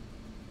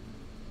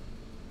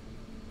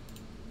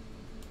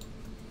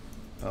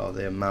 Oh,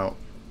 the amount.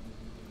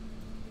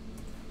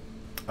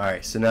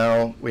 Alright, so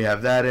now we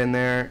have that in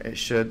there. It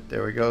should,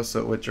 there we go, so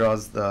it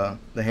withdraws the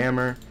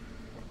hammer.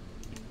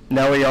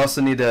 Now we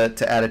also need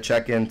to add a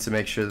check-in to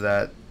make sure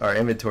that our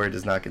inventory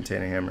does not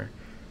contain a hammer.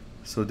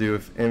 So we'll do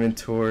if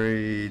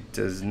inventory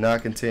does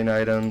not contain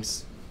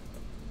items,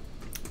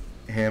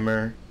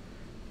 hammer,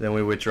 then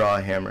we withdraw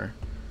a hammer.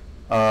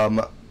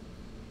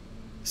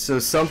 So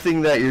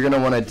something that you're going to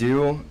want to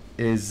do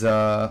is,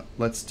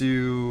 let's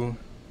do,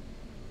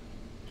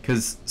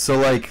 so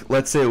like,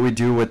 let's say we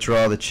do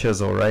withdraw the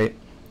chisel, right?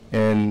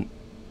 And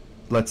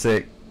let's say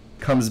it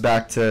comes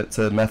back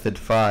to method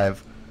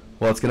 5.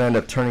 Well, it's going to end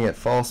up turning it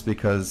false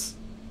because,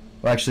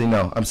 well, actually,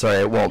 no, I'm sorry,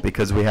 it won't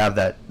because we have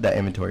that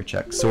inventory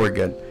check, so we're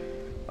good.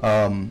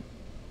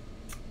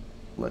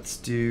 Let's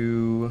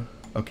do,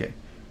 okay.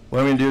 What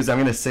I'm going to do is I'm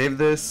going to save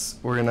this.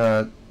 We're going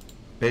to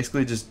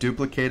basically just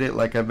duplicate it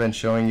like I've been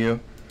showing you.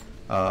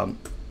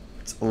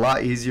 It's a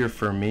lot easier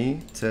for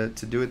me to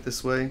do it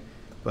this way,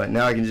 but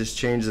now I can just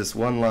change this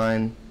one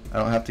line. I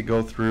don't have to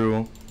go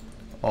through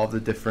all the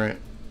different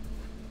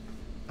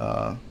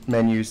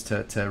menus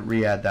to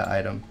re-add that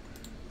item.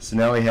 So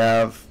now we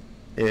have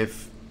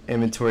if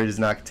inventory does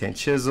not contain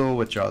chisel,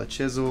 withdraw the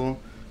chisel.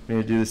 We're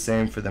going to do the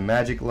same for the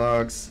magic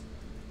logs.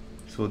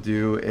 So we'll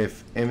do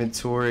if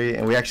inventory,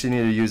 and we actually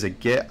need to use a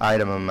get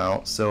item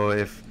amount. So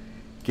if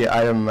get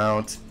item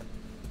amount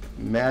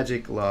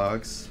magic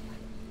logs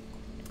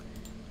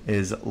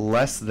is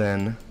less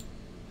than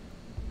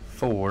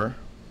 4,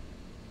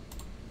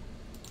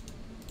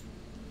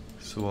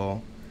 so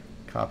we'll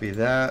copy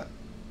that,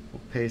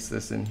 we'll paste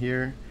this in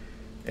here.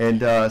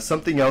 And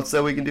something else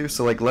that we can do,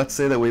 so like let's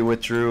say that we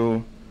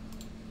withdrew,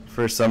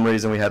 for some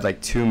reason we had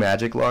like 2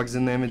 magic logs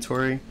in the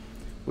inventory.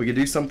 We could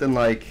do something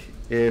like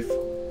if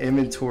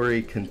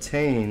inventory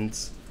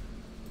contains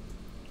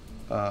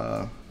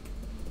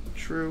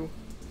true,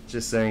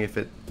 just saying if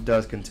it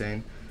does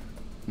contain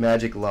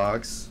magic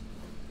logs,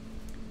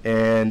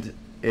 and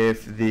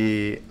if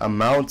the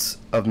amount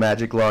of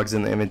magic logs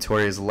in the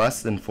inventory is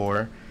less than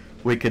 4,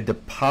 we could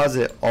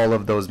deposit all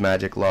of those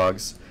magic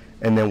logs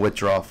and then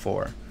withdraw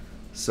 4.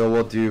 So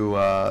we'll do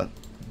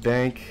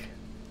bank,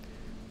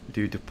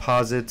 do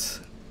deposit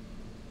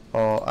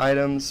all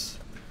items,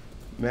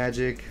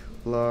 magic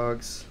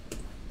logs,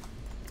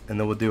 and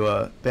then we'll do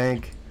a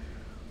bank,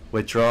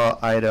 withdraw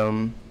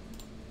item,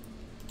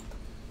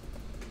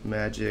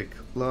 magic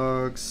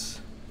logs,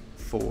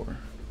 4.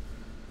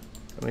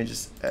 Let me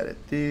just edit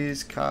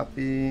these,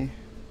 copy,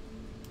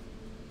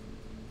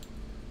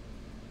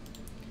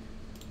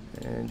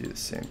 and do the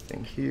same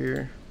thing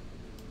here.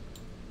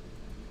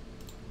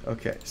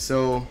 Okay,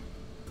 so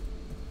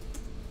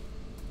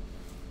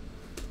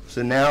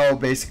now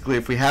basically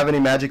if we have any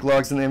magic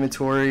logs in the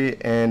inventory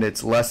and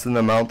it's less than the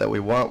amount that we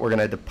want, we're going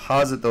to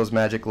deposit those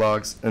magic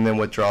logs and then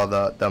withdraw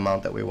the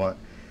amount that we want.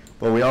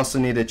 But we also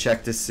need to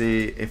check to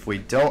see if we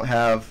don't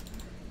have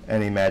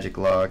any magic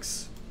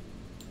logs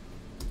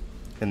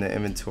in the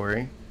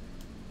inventory,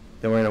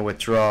 then we're going to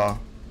withdraw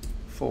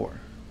 4.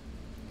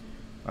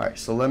 Alright,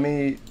 so let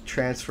me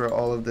transfer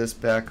all of this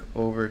back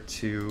over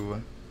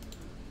to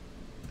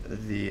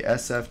the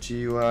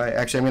SFGUI.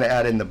 Actually, I'm going to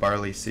add in the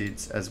barley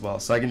seeds as well.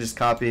 So I can just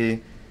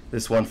copy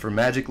this one for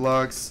magic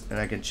logs, and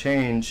I can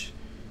change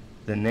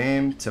the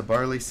name to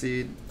barley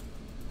seed.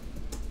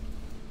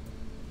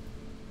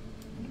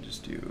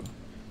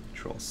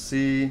 Control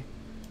C,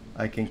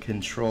 I can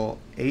Control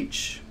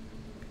H,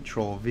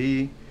 Control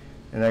V,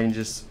 and I can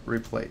just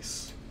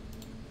replace.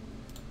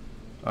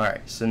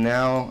 Alright, so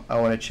now I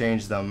want to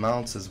change the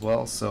amounts as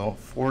well, so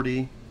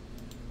 40,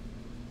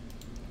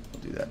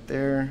 we'll do that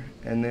there,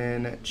 and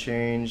then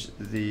change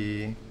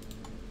the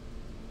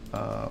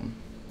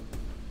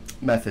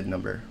method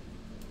number.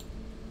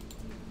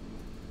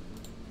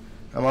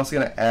 I'm also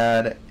going to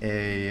add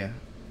a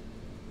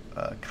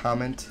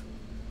comment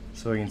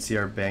so we can see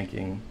our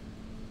banking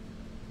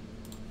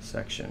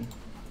section.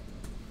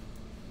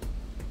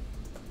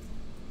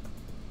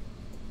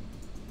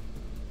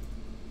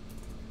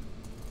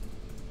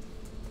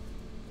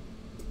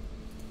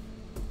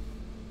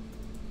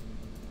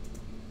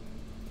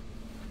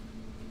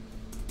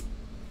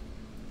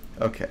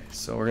 Okay,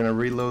 so we're going to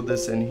reload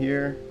this in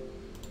here,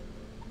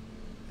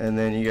 and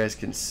then you guys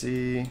can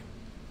see.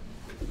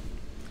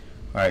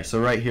 Alright, so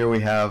right here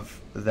we have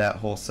that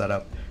whole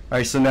setup.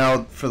 Alright, so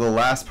now for the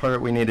last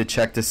part we need to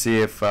check to see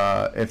if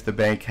the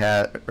bank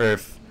had, or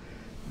if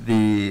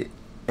the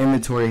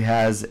inventory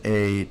has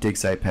a dig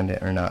site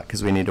pendant or not,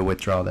 because we need to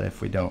withdraw that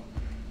if we don't.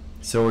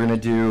 So we're going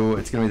to do,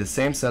 it's going to be the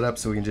same setup,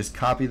 so we can just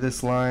copy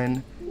this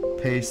line,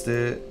 paste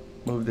it,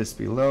 move this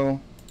below.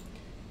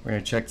 We're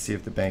going to check to see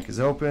if the bank is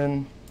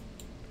open.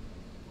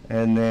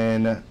 And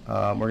then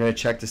we're going to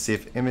check to see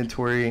if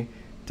inventory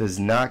does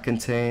not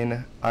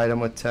contain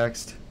item with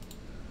text.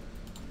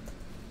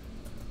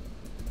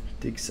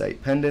 Dig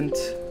site pendant.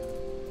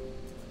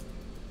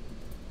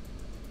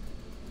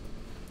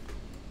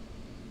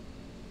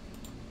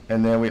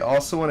 And then we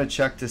also want to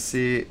check to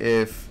see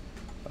if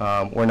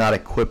we're not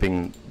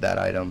equipping that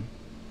item.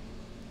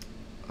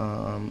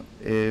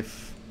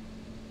 If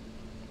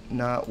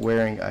not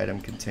wearing item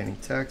containing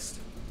text.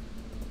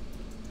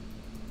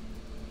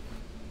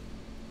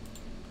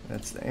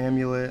 That's the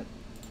amulet.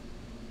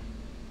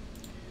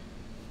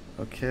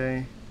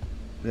 Okay.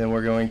 Then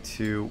we're going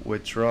to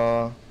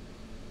withdraw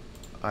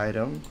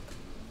item.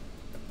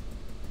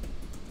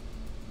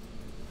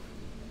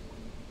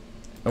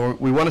 And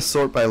we want to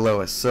sort by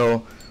lowest.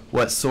 So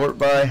what sort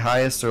by,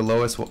 highest or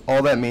lowest, well,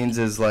 all that means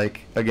is,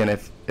 like, again,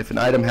 if an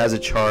item has a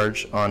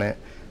charge on it,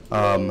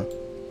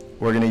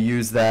 we're going to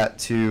use that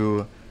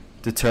to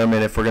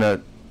determine if we're going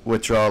to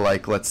withdraw,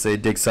 like, let's say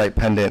dig site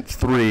pendant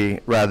 3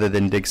 rather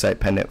than dig site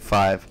pendant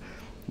 5.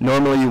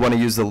 Normally you want to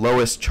use the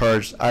lowest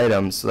charged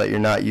items so that you're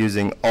not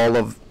using all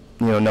of,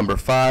 number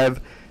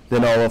 5,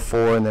 then all of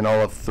 4, and then all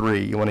of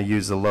 3. You want to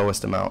use the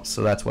lowest amount,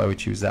 so that's why we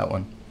choose that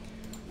one.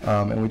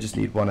 And we just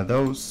need one of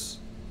those.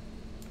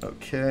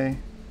 Okay.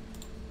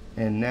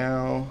 And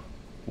now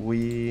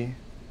we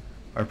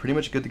are pretty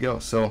much good to go.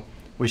 So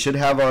we should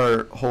have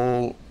our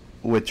whole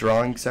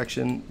withdrawing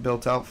section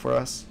built out for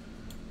us.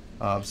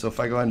 So if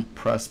I go ahead and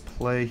press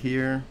play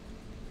here,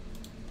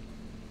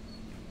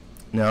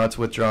 now it's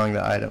withdrawing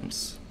the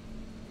items.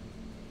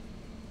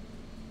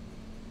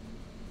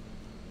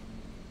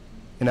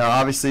 And now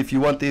obviously if you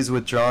want these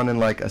withdrawn in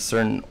like a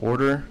certain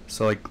order,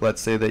 so like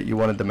let's say that you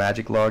wanted the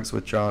magic logs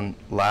withdrawn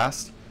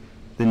last,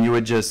 then you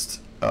would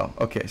just, oh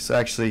okay, so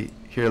actually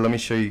here let me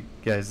show you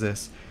guys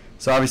this.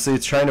 So obviously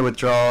it's trying to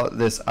withdraw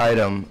this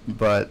item,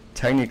 but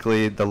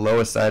technically the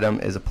lowest item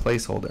is a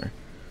placeholder,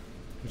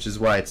 which is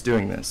why it's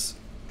doing this.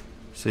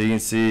 So you can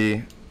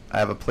see I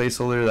have a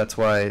placeholder, that's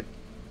why I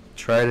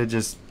try to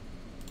just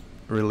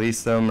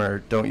release them or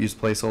don't use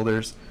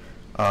placeholders.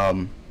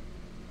 But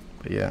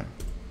yeah.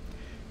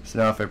 So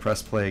now if I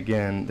press play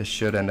again, this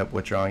should end up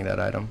withdrawing that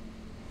item.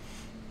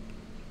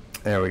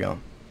 There we go.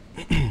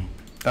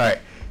 Alright,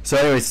 so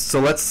anyways, so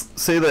let's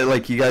say that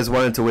like you guys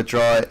wanted to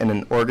withdraw it in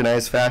an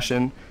organized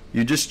fashion.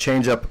 You just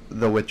change up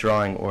the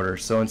withdrawing order.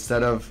 So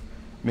instead of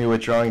me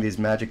withdrawing these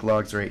magic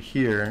logs right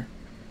here,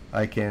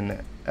 I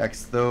can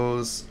X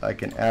those, I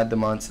can add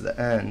them onto the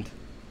end,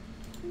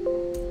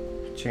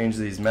 change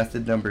these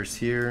method numbers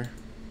here.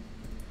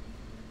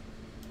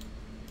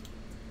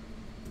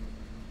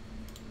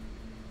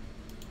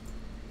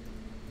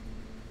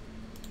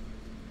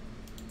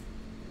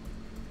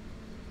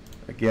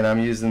 Again, I'm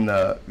using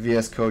the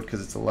VS Code because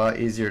it's a lot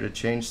easier to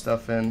change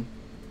stuff in.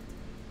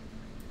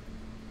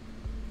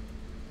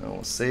 And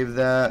we'll save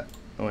that.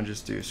 And we'll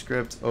just do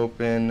script,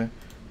 open,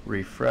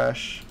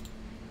 refresh.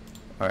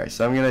 Alright,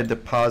 so I'm going to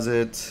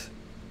deposit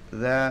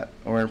that.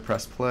 We're going to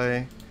press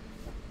play.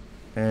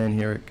 And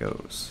here it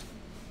goes.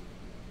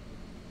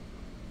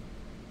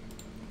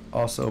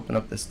 Also open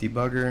up this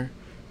debugger.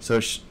 So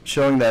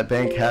showing that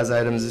bank has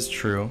items is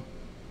true.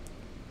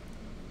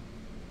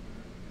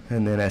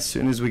 And then as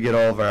soon as we get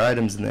all of our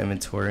items in the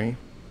inventory,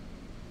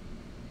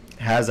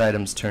 has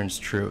items turns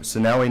true. So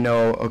now we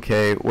know,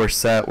 okay, we're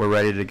set, we're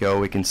ready to go,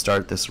 we can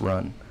start this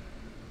run.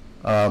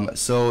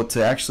 So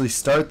to actually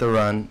start the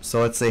run,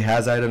 so let's say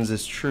has items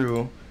is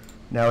true,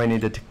 now we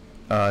need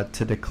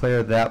to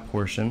declare that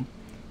portion.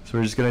 So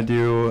we're just going to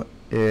do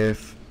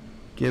if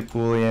get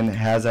boolean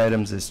has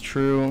items is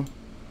true.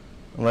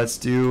 Let's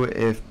do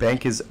if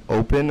bank is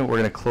open, we're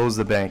going to close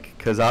the bank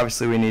because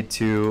obviously we need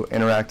to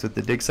interact with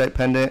the dig site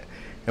pendant.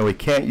 And we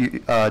can't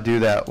do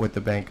that with the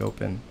bank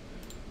open.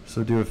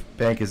 So do if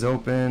bank is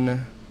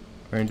open,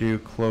 We're going to do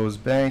close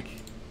bank.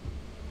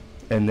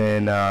 And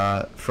then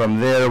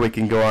from there we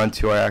can go on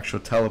to our actual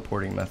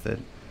teleporting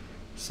method.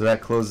 So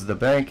that closes the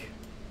bank.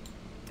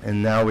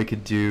 And now we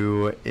could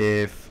do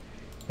if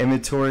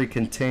inventory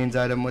contains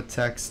item with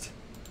text.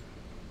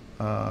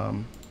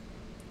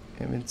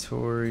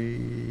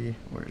 Inventory,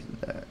 where's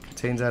that?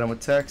 Contains item with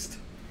text.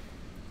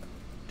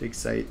 Dig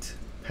site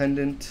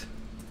pendant.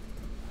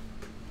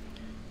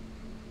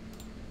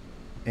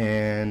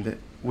 And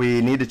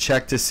we need to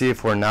check to see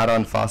if we're not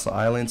on Fossil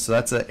Island. So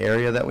that's an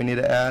area that we need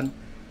to add.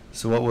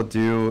 So what we'll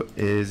do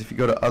is if you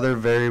go to other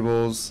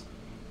variables,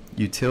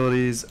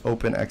 utilities,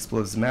 open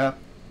Explv's map,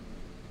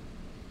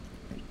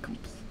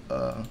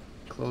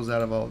 close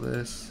out of all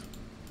this.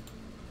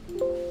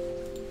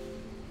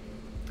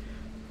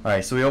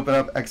 Alright, so we open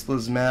up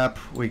Explv's map.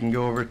 We can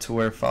go over to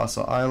where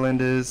Fossil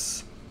Island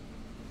is.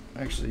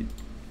 Actually,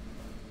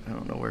 I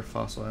don't know where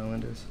Fossil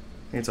Island is.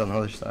 I think it's on the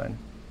other side.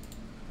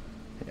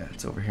 Yeah,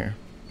 it's over here.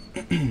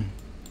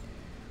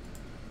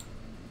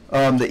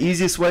 The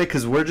easiest way,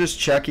 because we're just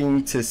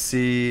checking to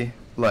see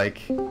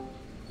like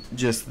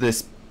just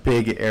this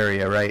big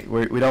area, right?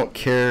 We don't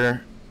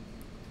care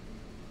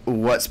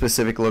what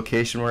specific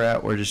location we're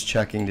at. We're just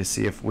checking to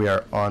see if we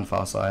are on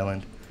Fossil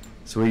Island.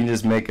 So we can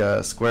just make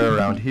a square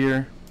around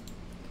here,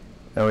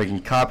 and we can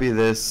copy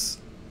this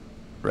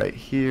right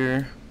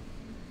here.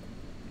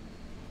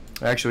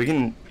 Actually, we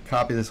can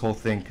copy this whole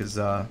thing because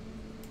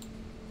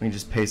we can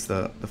just paste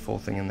the full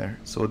thing in there.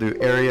 So we'll do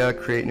area,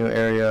 create new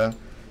area,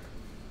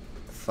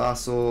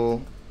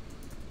 Fossil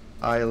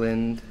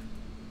Island.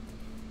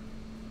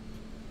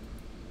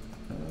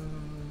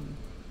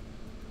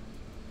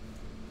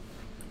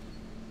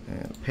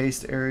 And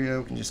paste area,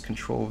 we can just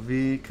Control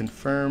V,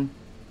 confirm.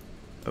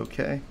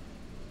 Okay.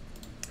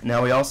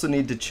 Now we also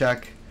need to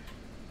check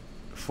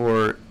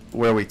for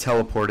where we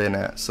teleport in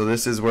at. So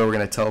this is where we're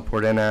going to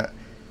teleport in at.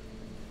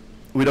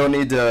 We don't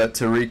need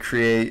to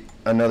recreate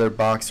another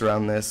box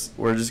around this.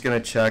 We're just going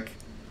to check,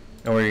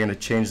 and we're going to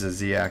change the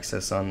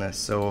z-axis on this.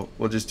 So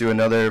we'll just do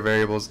another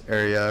variables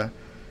area,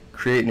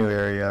 create new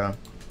area.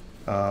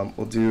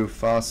 We'll do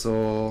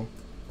Fossil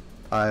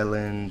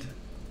Island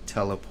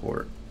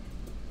teleport.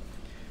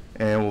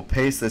 And we'll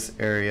paste this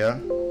area,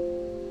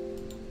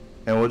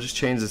 and we'll just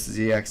change this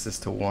z-axis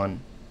to 1.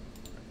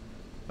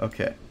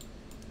 Okay.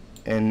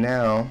 And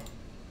now,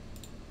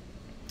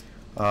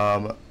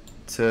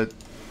 to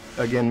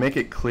again make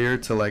it clear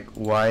to like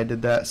why I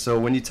did that. So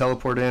when you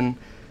teleport in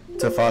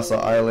to Fossil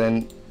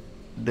Island,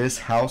 this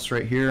house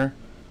right here,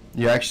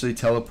 you actually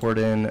teleport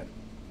in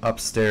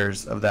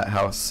upstairs of that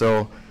house.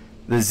 So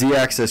the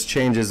z-axis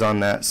changes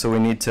on that. So we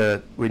need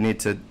to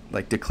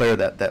like declare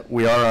that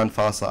we are on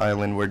Fossil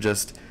Island. We're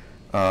just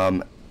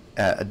at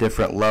a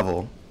different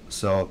level.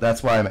 So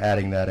that's why I'm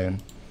adding that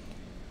in.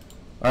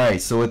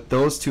 Alright, so with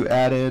those two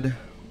added,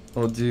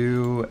 we'll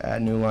do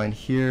add new line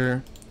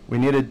here. We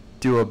need to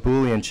do a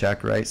Boolean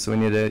check, right? So we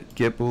need to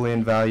get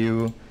Boolean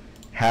value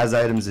has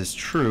items is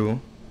true.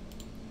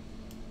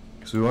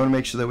 So we want to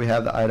make sure that we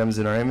have the items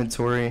in our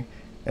inventory,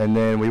 and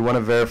then we want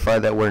to verify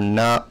that we're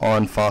not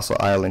on Fossil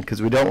Island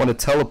because we don't want to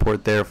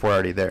teleport there if we're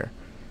already there.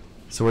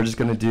 So we're just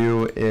going to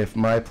do if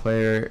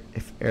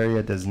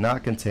area does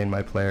not contain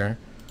my player,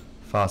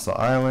 Fossil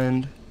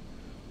Island.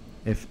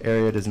 If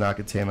area does not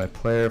contain my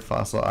player,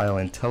 Fossil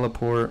Island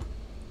teleport.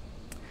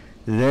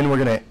 Then we're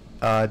going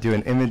to do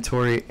an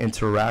inventory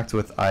interact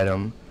with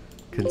item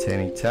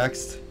containing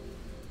text.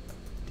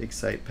 Dig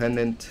site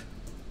pendant.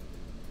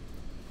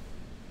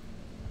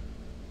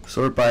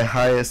 Sort by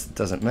highest,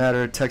 doesn't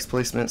matter. Text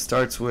placement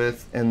starts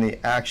with, and the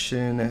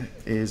action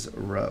is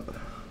rub.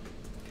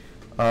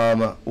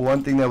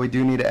 One thing that we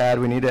do need to add,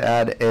 we need to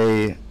add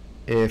a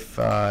if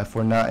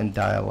we're not in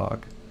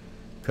dialogue,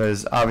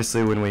 because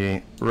obviously when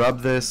we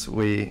rub this,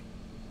 we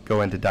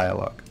go into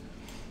dialogue.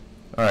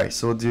 All right,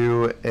 so we'll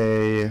do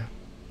a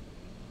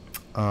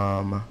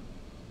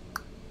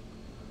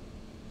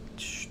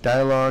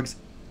dialogues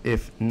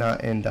if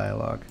not in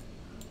dialogue.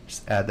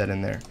 Just add that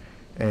in there.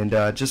 And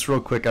just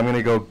real quick, I'm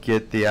gonna go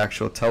get the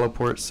actual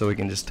teleport so we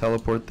can just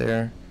teleport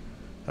there.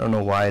 I don't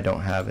know why I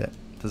don't have it.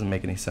 It doesn't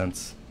make any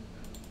sense.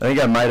 I think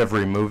I might have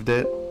removed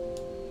it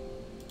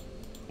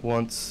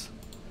once.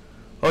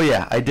 Oh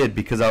yeah, I did,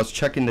 because I was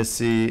checking to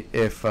see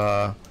if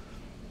the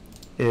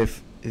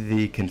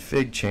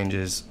config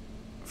changes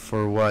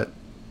for what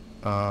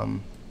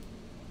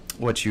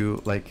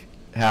you like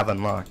have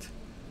unlocked.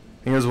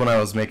 I think it was when I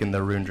was making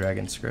the Rune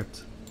Dragon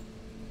script.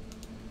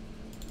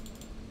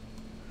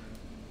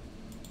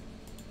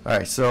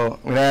 Alright, so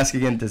I'm going to ask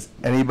again, does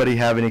anybody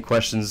have any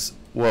questions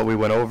what we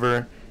went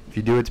over? If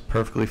you do, it's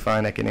perfectly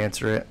fine, I can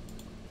answer it.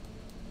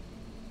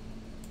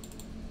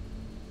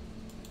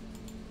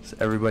 So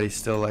everybody's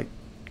still like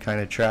kind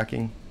of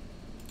tracking?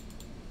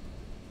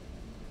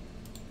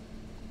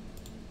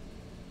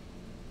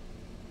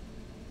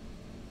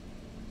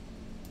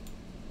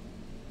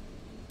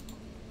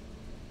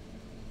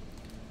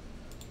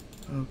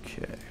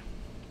 Okay.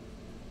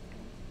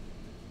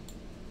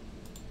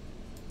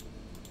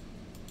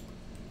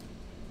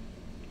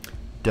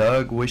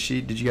 Doug,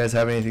 Wishy, did you guys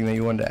have anything that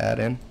you wanted to add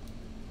in?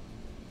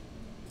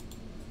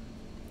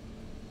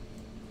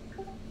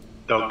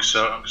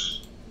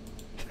 sucks.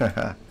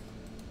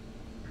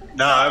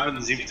 Nah,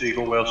 everything seems to be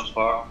going well so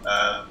far.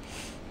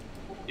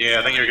 Yeah,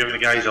 I think you're giving the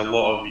guys a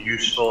lot of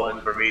useful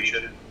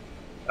information.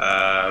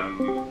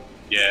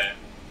 Yeah,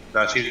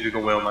 that seems to be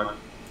going well, man.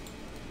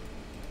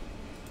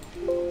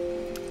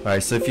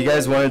 Alright, so if you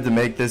guys wanted to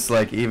make this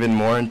like even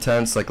more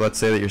intense, like let's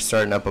say that you're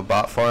starting up a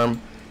bot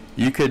farm,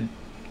 you could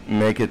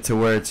make it to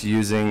where it's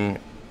using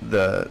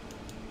the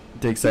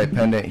dig site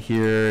pendant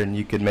here, and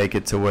you could make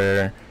it to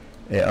where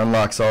it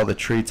unlocks all the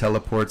tree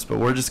teleports, but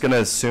we're just going to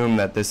assume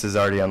that this is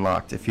already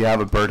unlocked. If you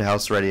have a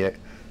Birdhouse ready,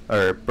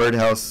 or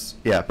Birdhouse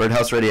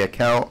ready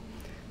account,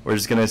 we're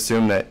just going to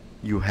assume that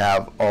you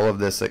have all of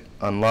this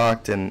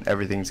unlocked and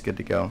everything's good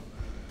to go.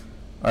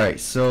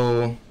 Alright,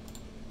 so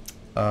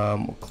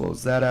we'll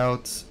close that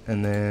out,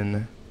 and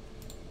then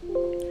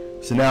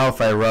so now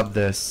if I rub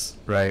this,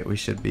 right, we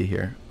should be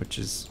here, which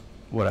is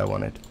what I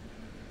wanted.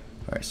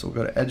 Alright, so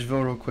we'll go to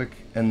Edgeville real quick,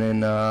 and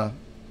then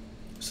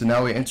so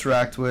now we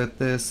interact with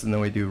this, and then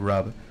we do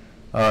rub.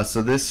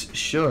 So this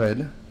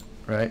should,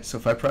 right, so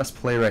if I press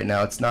play right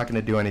now, it's not going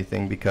to do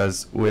anything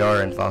because we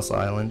are in Fossil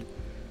Island.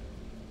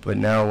 But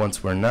now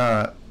once we're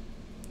not,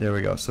 there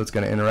we go. So it's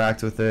going to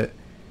interact with it,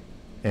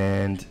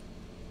 and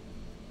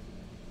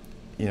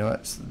you know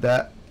what, so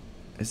that,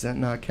 is that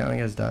not counting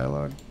as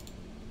dialogue?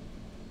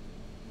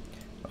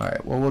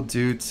 Alright, what we'll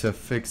do to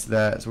fix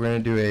that is we're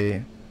going to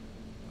do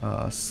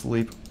a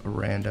sleep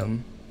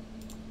random.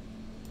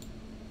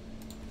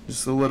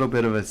 Just a little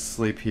bit of a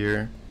sleep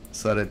here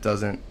so that it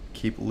doesn't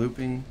keep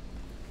looping.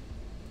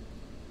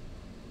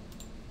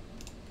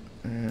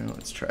 And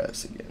let's try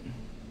this again.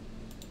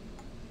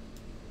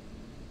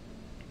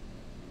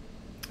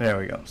 There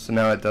we go. So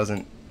now it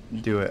doesn't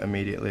do it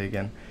immediately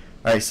again.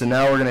 Alright, so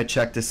now we're going to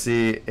check to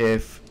see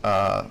if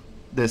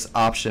this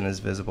option is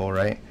visible,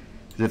 right?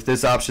 If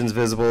this option is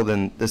visible,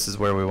 then this is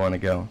where we want to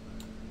go.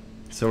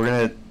 So we're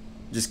going to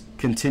just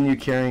continue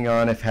carrying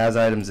on if has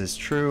items is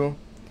true.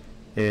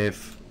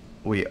 If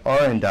we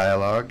are in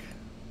dialogue,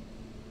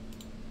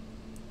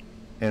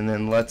 and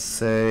then let's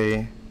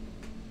say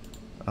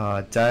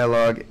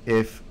dialogue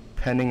if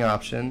pending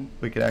option,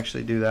 we could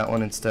actually do that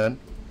one instead.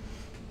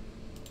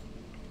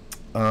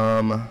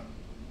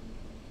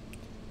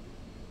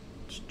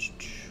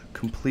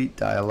 Complete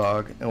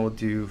dialogue, and we'll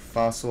do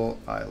Fossil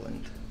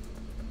Island.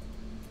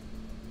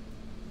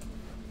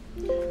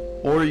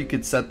 Or you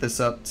could set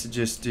this up to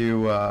just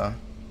do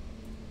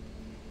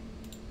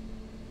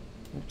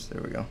oops,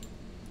 there we go.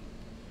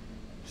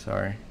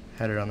 Sorry,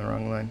 had it on the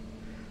wrong line.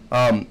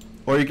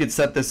 Or you could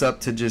set this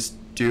up to just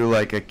do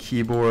like a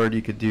keyboard.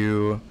 You could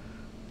do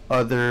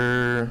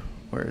other,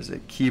 where is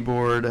it,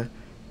 keyboard,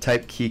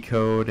 type key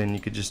code, and you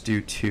could just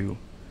do 2.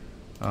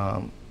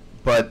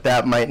 But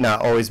that might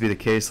not always be the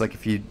case, like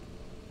if you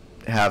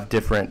have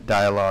different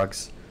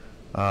dialogues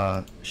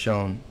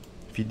shown,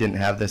 if you didn't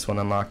have this one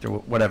unlocked or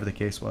whatever the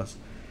case was.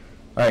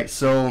 Alright,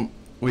 so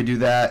we do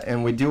that,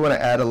 and we do want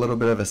to add a little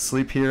bit of a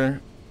sleep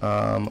here.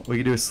 We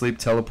could do a sleep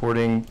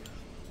teleporting.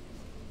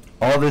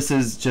 All this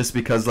is just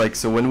because, like,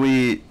 so when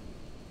we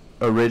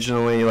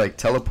originally like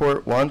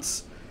teleport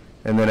once,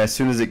 and then as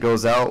soon as it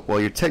goes out, well,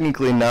 you're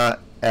technically not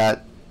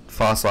at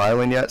Fossil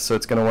Island yet, so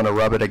it's going to want to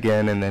rub it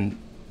again and then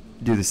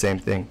do the same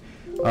thing.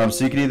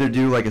 So you could either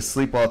do like a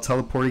sleep while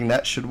teleporting,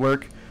 that should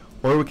work,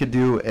 or we could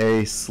do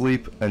a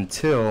sleep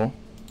until,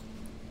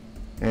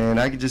 and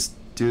I could just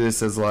do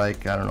this as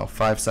like, I don't know,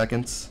 5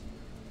 seconds,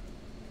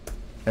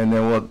 and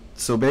then we'll,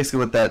 so basically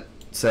what that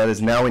said is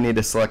now we need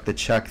to select the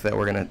check that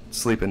we're going to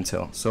sleep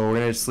until. So we're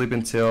going to sleep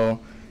until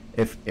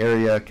if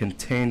area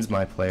contains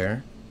my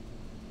player,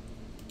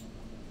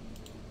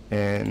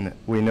 and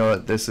we know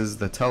that this is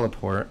the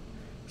teleport,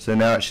 so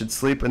now it should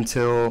sleep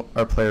until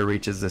our player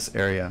reaches this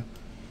area.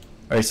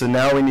 Alright, so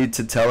now we need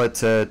to tell it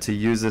to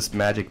use this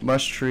magic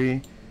mush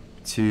tree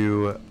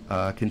to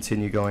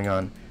continue going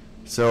on.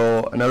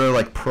 So another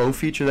like pro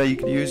feature that you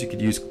could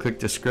use click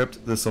to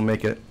script. This will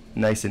make it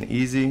nice and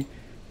easy.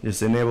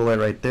 Just enable it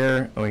right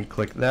there, and we can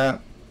click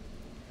that.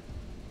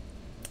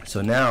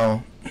 So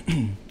now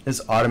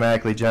it's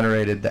automatically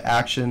generated the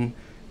action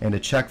and a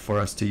check for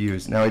us to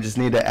use. Now we just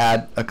need to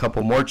add a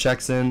couple more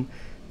checks in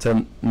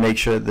to make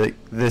sure that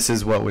this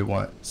is what we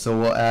want. So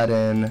we'll add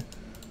in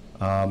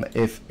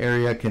if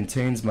area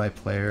contains my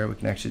player. We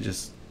can actually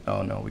just,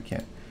 oh no, we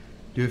can't.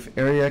 Do if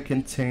area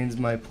contains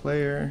my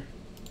player,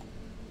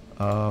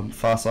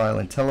 Fossil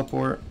Island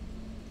teleport.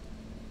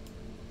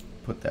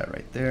 Put that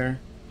right there.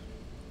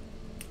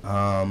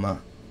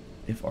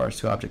 If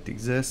RS2 object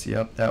exists,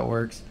 yep, that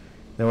works.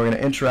 Then we're going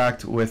to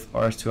interact with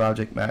RS2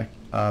 object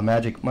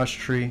magic mush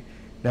tree.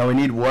 Now we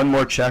need one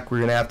more check. We're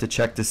going to have to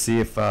check to see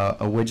if a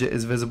widget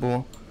is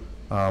visible,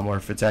 or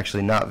if it's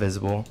actually not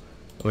visible,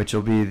 which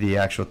will be the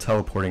actual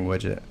teleporting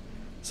widget.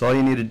 So all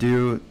you need to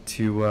do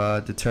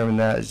to determine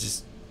that is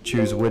just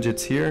choose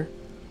widgets here,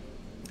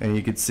 and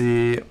you can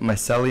see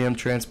mycelium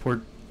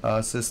transport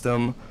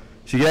system.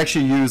 So you can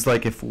actually use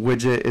like if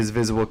widget is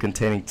visible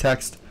containing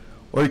text,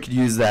 or you could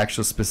use the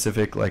actual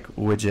specific like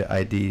widget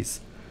IDs.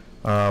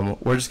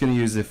 We're just going to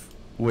use if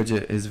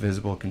widget is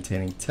visible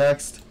containing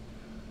text.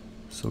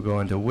 So we'll go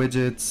into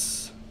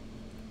widgets.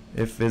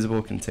 If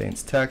visible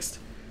contains text,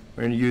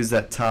 we're going to use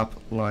that top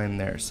line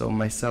there. So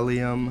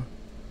mycelium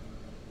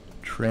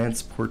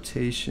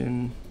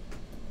transportation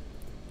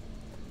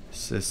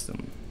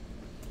system.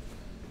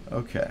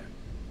 Okay.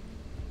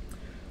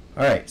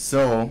 Alright,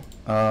 so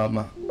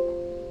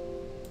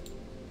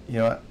you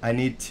know what I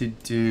need to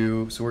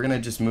do, so we're gonna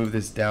just move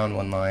this down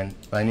one line,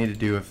 but I need to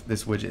do if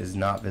this widget is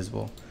not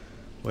visible,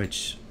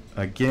 which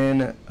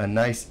again, a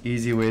nice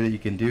easy way that you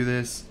can do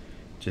this,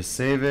 just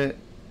save it,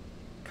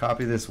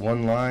 copy this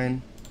one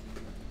line,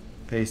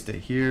 paste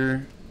it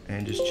here,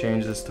 and just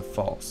change this to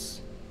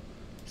false.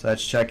 So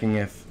that's checking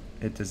if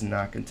it does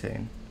not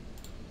contain.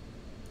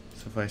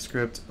 So if I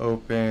script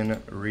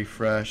open,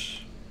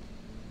 refresh,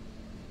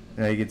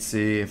 now you can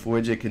see if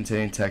widget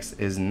containing text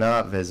is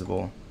not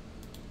visible.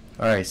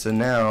 Alright, so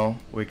now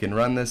we can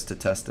run this to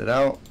test it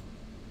out.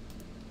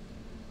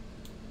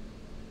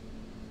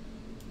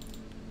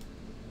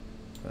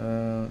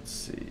 Let's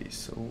see,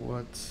 so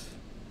what?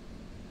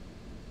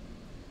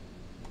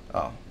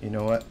 Oh, you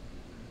know what?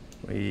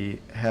 We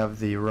have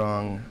the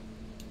wrong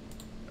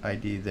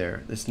ID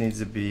there. This needs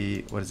to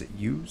be, what is it,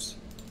 use?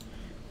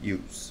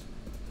 Use.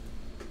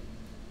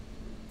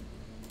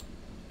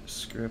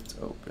 Script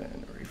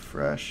open,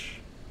 refresh,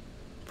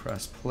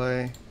 press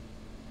play,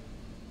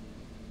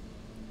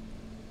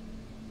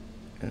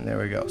 and there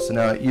we go. So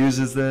now it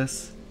uses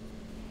this.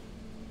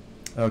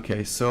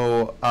 Okay,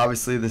 so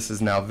obviously this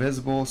is now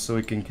visible, so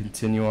we can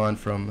continue on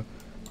from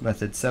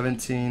method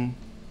 17.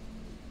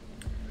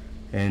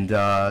 And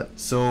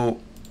so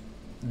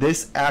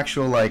this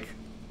actual like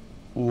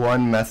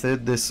one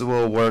method, this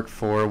will work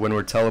for when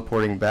we're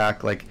teleporting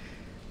back. Like,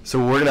 so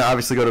we're gonna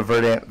obviously go to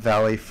Verdant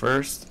Valley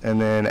first,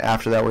 and then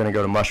after that we're gonna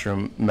go to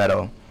Mushroom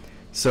Meadow.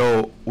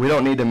 So we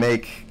don't need to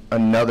make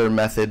another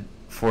method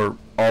for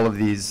all of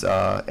these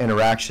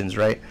interactions,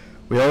 right?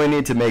 We only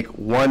need to make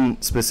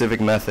one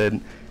specific method,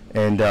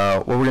 and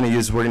what we're gonna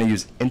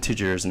use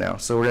integers now.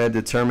 So we're gonna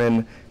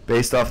determine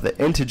based off the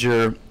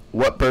integer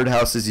what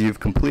birdhouses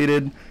you've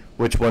completed,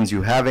 which ones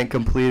you haven't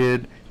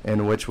completed,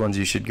 and which ones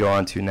you should go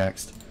on to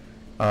next.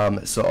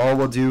 So all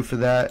we'll do for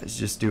that is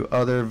just do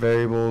other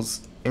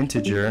variables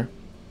integer,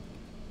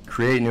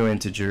 create new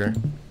integer.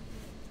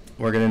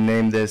 We're going to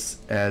name this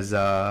as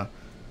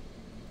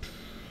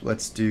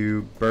let's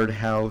do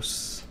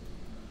birdhouse,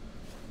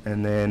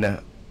 and then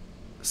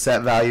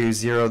set value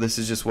 0. This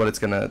is just what it's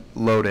going to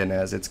load in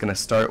as. It's going to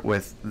start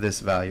with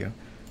this value,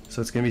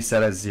 so it's going to be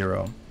set as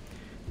 0.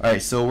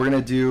 Alright, so we're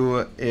going to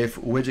do if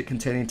widget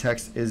containing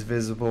text is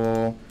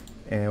visible,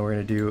 and we're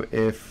going to do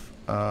if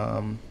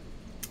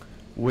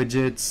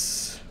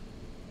widgets,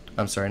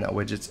 I'm sorry, not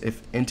widgets,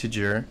 if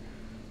integer,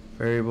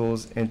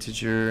 variables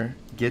integer,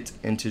 get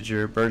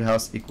integer,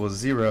 birdhouse equals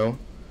 0.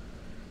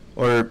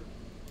 Or,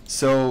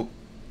 so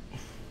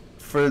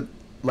for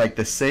like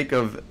the sake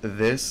of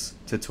this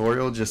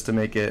tutorial, just to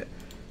make it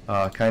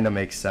kind of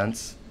make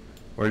sense,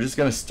 we're just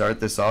going to start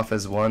this off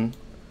as 1.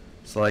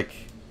 So like,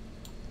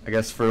 I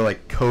guess for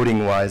like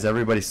coding wise,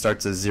 everybody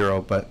starts as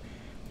 0, but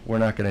we're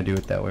not going to do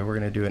it that way. We're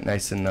going to do it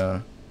nice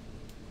and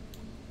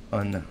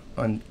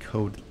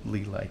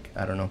uncodely like,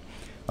 I don't know.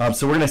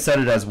 So we're going to set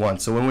it as 1.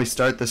 So when we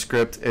start the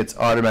script, it's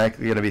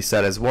automatically going to be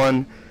set as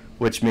 1,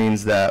 which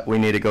means that we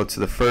need to go to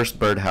the first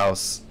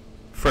birdhouse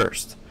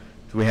first.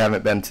 So we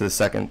haven't been to the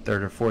second,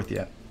 third, or fourth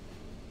yet.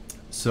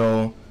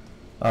 So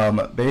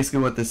basically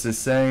what this is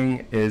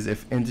saying is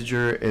if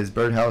integer is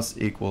birdhouse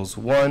equals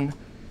 1,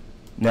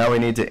 now we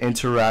need to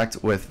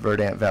interact with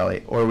Verdant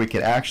Valley. Or we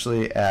could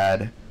actually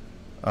add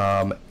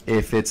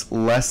if it's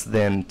less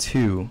than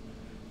 2.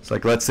 So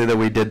like let's say that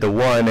we did the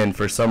 1 and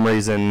for some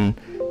reason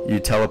you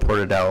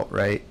teleported out,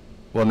 right?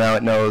 Well, now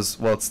it knows,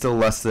 well, it's still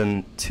less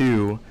than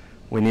 2.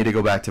 We need to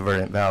go back to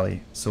Verdant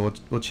Valley. So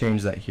we'll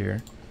change that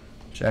here.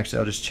 Which actually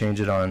I'll just change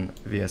it on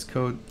VS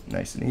Code,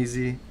 nice and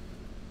easy.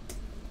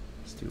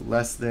 Let's do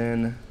less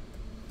than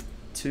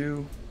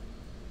 2.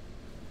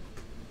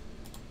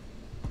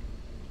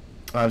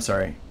 Oh, I'm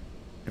sorry.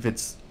 If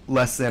it's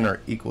less than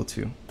or equal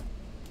to.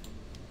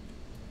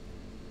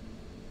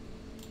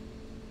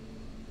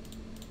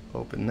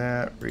 Open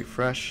that,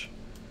 refresh.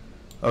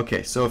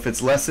 Okay, so if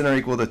it's less than or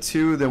equal to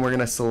 2, then we're going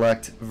to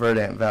select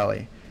Verdant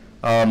Valley.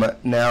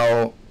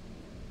 Now,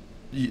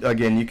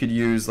 again, you could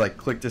use like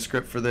click to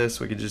script for this.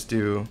 We could just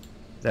do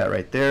that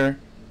right there.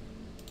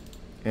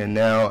 And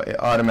now it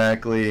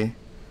automatically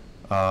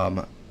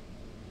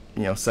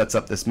sets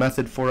up this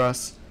method for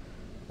us.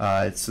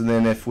 So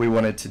then if we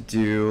wanted to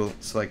do,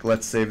 so like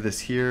let's save this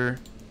here,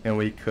 and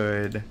we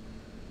could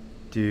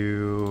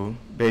do,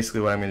 basically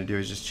what I'm going to do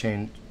is just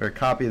change or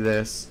copy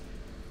this,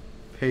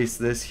 paste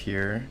this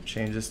here,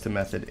 change this to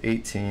method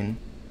 18.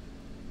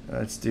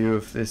 Let's do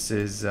if this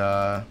is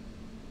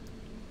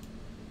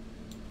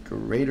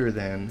greater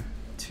than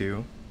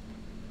 2.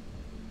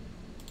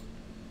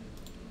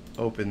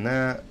 Open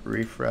that,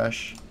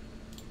 refresh.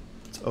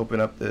 Let's open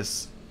up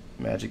this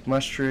magic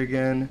mush tree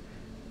again,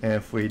 and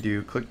if we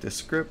do click to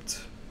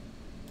script,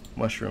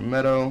 Mushroom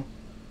Meadow,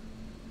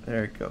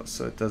 there it goes.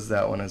 So it does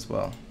that one as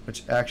well.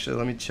 Which actually,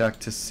 let me check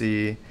to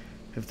see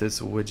if this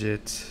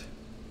widget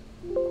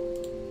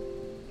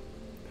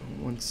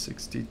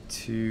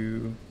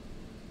 162,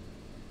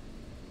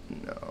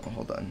 no,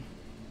 hold on.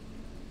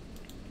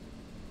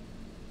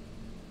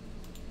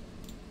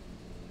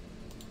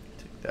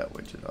 Take that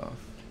widget off.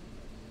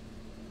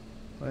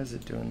 Why is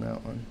it doing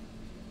that one?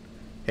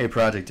 Hey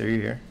project, are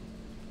you here?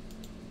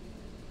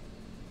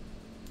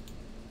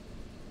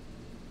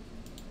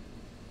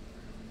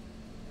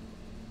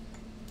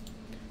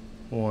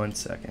 One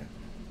second.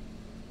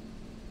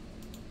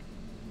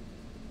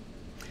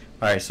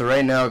 Alright, so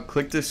right now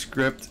click to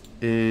script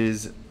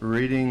is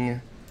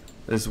reading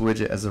this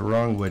widget as the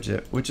wrong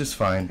widget, which is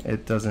fine.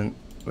 It doesn't,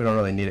 we don't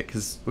really need it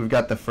because we've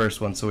got the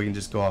first one, so we can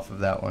just go off of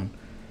that one.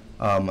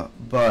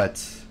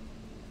 But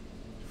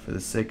for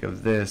the sake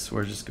of this,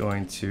 we're just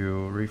going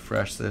to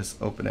refresh this,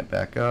 open it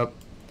back up,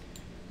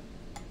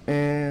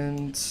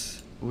 and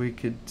we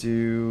could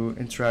do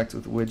interact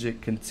with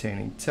widget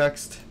containing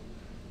text.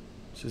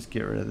 Just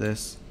get rid of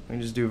this. We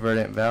can just do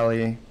Verdant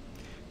Valley.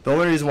 The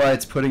only reason why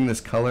it's putting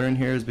this color in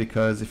here is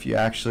because if you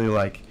actually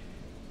like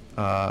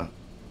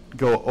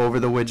go over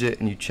the widget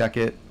and you check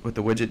it with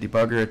the widget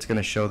debugger, it's going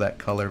to show that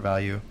color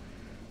value.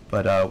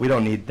 But we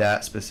don't need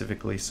that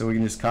specifically, so we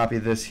can just copy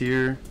this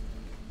here,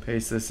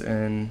 paste this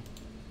in.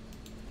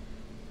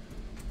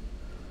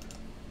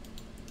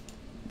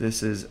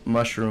 This is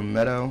Mushroom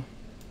Meadow,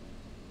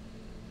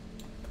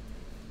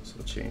 so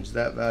we'll change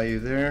that value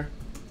there.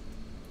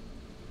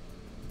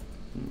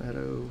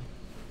 Meadow.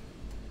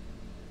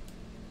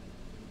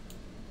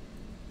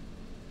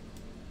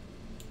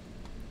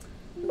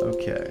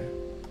 Okay.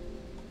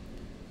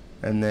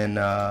 And then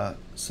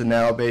so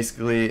now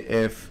basically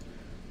if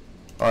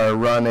our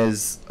run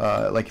is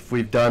like if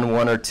we've done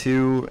 1 or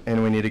 2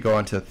 and we need to go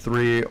on to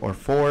 3 or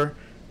 4,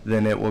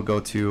 then it will go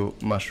to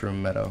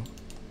Mushroom Meadow.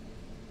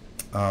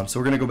 So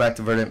we're gonna go back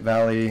to Verdant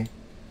Valley,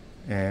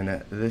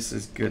 and this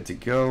is good to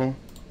go.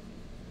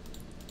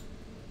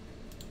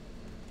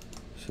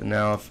 So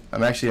now if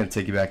I'm actually going to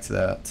take you back to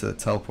the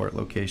teleport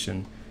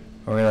location.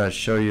 I'm going to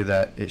show you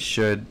that it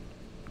should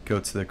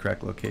go to the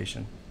correct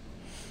location.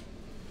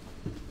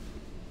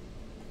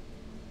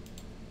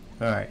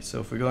 Alright,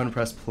 so if we go ahead and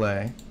press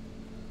play,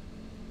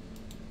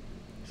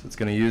 so it's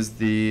going to use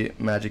the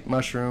magic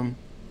mushroom,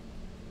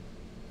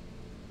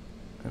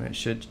 and it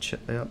should,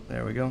 yep,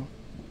 there we go.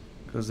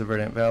 Goes to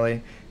Verdant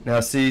Valley. Now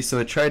see, so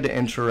it tried to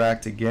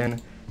interact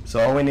again. So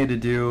all we need to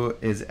do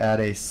is add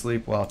a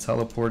sleep while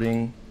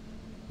teleporting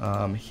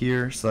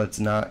here, so it's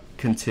not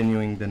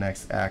continuing the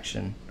next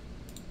action.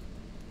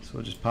 So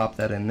we'll just pop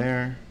that in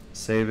there,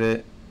 save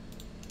it,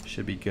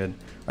 should be good.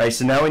 Alright,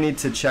 so now we need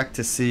to check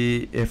to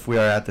see if we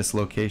are at this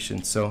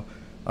location. So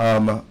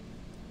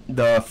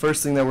the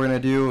first thing that we're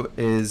going to do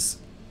is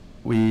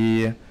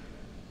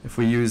if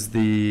we use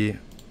the,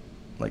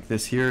 like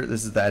this here,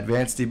 this is the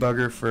advanced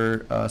debugger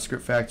for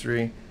Script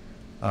Factory,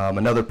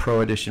 another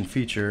Pro Edition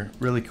feature,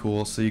 really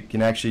cool. So you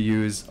can actually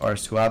use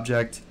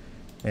RS2Object,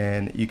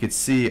 and you could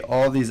see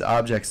all these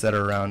objects that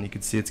are around. You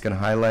can see it's going to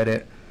highlight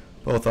it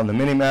both on the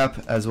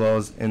minimap as well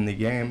as in the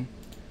game,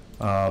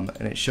 and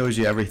it shows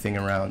you everything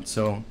around.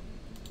 So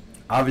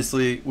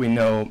obviously we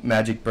know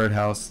Magic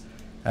Birdhouse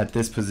at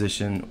this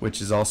position,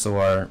 which is also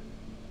our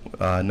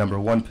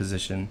 #1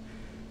 position.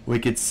 We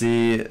could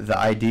see the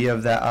ID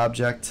of that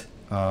object,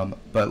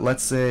 but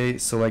let's say,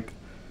 so like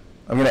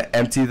I'm going to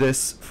empty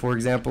this, for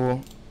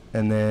example,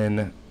 and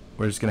then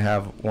we're just going to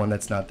have one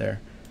that's not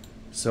there.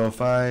 So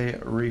if I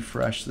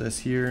refresh this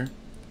here,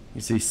 you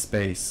see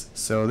space.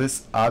 So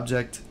this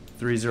object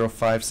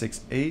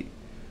 30568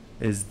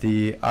 is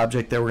the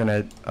object that we're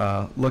going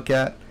to look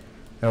at,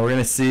 and we're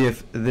going to see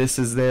if this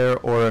is there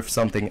or if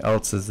something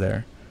else is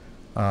there.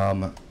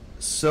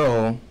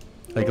 So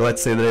like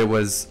let's say that it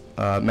was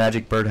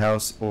Magic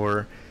Birdhouse,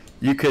 or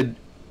you could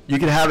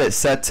have it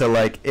set to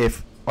like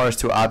if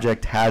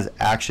RS2Object has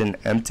action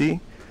empty,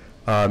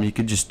 you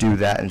could just do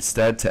that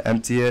instead to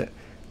empty it.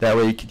 That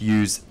way you could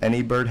use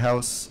any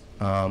birdhouse,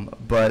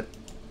 but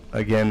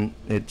again,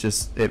 it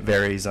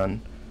varies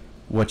on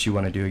what you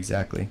want to do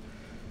exactly.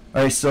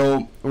 Alright,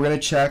 so we're going to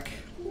check.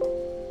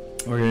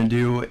 We're going to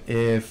do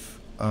if,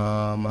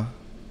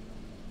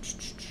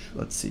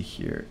 let's see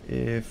here,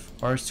 if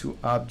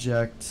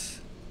RS2Object,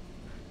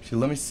 actually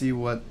let me see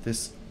what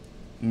this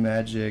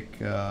Magic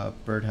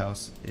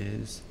Birdhouse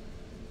is.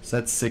 So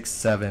that's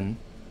 6.7.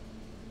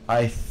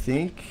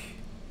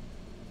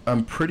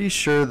 I'm pretty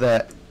sure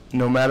that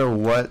no matter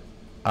what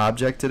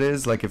object it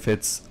is, like if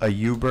it's a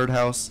U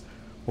birdhouse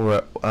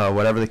or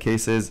whatever the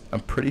case is, I'm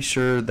pretty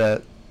sure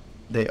that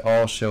they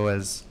all show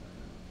as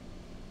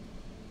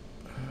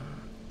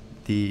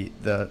the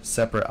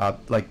separate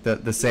like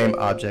the same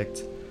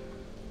object.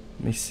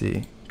 Let me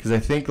see, because I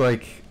think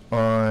like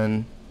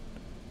on,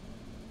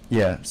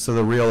 yeah, so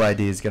the real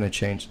ID is going to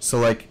change. So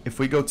like if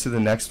we go to the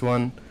next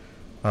one,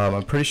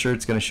 I'm pretty sure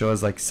it's going to show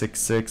as like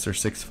 6.6 or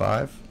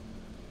 6.5.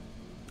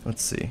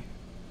 Let's see.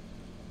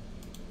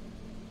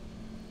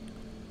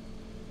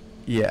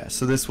 Yeah,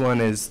 so this one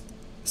is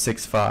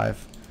 6.5.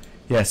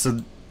 Yeah,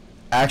 so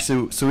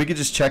actually, so we could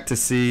just check to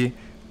see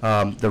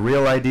the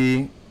real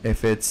ID,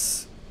 if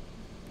it's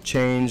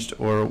changed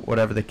or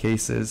whatever the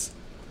case is.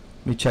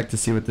 Let me check to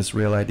see what this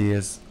real ID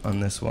is on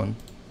this one.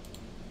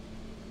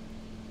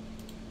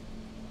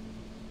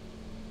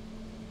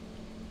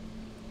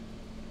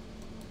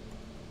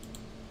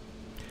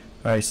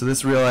 Alright, so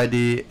this real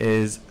ID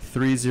is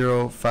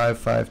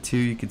 30552.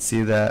 You can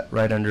see that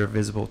right under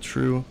visible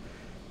true.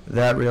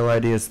 That real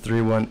ID is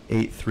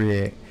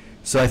 31838.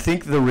 So I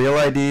think the real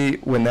ID,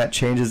 when that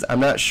changes, I'm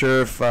not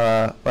sure if,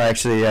 well,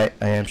 actually I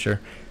am sure.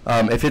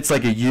 If it's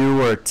like a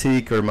U or a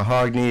teak or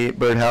mahogany,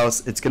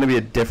 birdhouse, it's going to be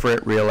a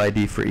different real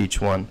ID for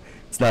each one.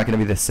 It's not going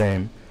to be the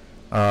same.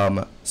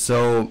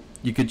 So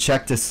you could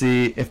check to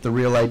see if the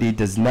real ID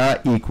does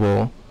not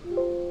equal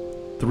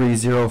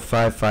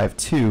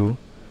 30552.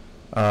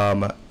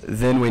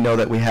 Then we know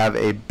that we have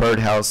a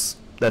birdhouse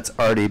that's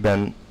already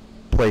been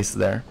placed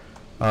there.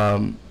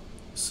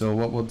 So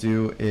what we'll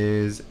do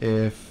is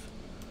if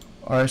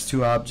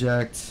rs2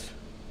 object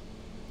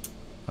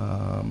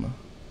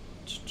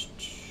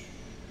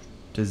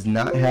does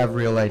not have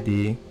real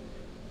ID,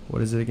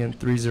 what is it again?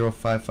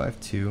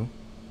 30552.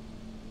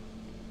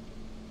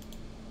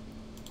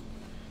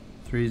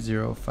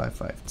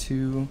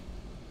 30552.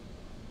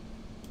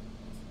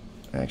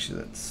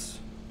 Actually,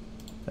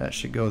 that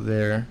should go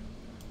there.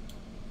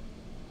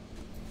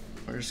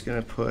 We're just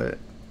gonna put,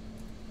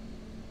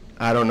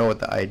 I don't know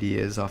what the ID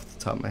is off the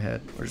top of my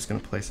head. We're just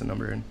gonna place a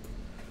number in.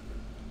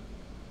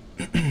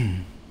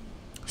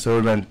 So it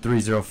would have been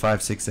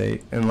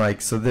 30568, and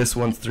like, so this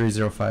one's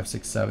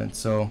 30567.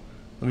 So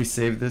let me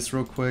save this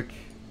real quick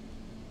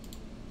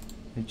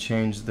and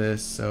change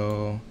this.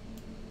 So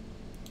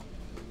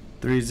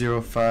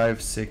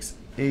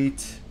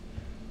 30568.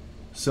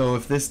 So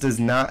if this does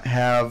not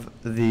have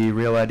the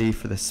real ID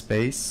for the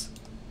space,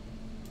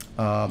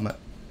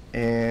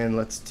 and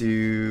let's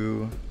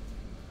do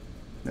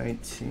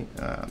 19.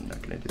 I'm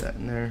not gonna do that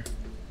in there.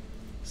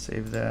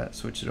 Save that,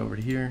 switch it over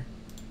to here.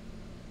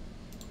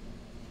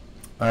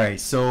 Alright,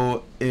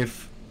 so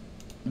if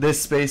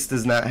this space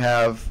does not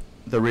have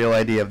the real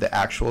ID of the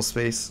actual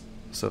space,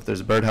 so if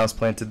there's a birdhouse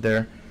planted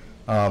there,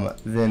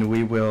 then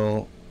we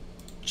will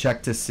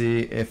check to see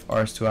if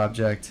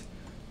rs2object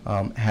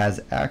has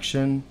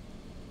action,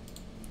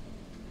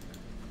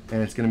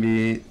 and it's going to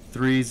be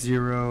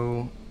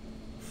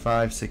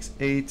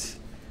 30568,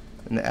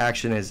 and the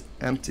action is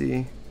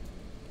empty,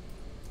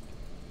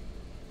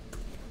 I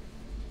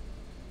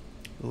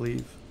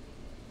believe.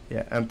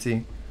 Yeah,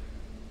 empty.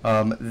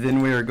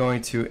 Then we are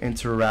going to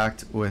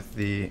interact with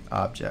the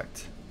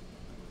object.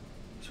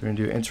 So we're going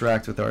to do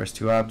interact with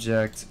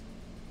rs2object,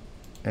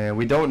 and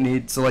we don't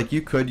need, so like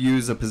you could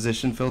use a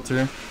position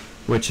filter,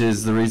 which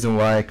is the reason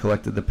why I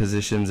collected the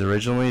positions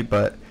originally,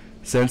 but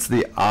since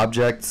the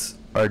objects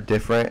are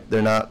different,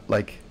 they're not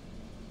like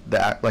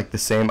the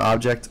same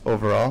object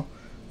overall,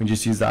 we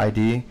just use the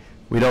ID.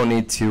 We don't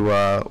need to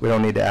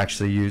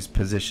actually use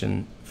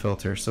position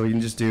filter, so we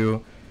can just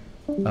do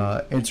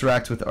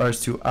interact with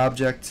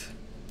rs2object.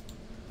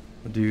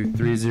 We'll do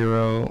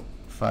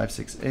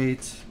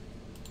 30568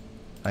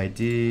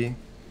 ID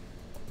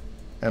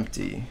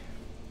empty.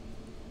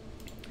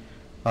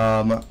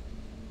 So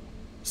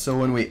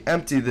when we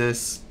empty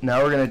this,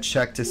 now we're going to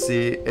check to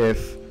see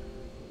if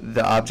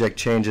the object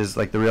changes,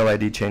 like the real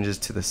ID changes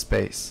to the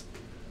space.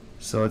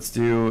 So let's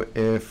do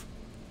if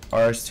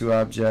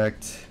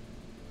rs2object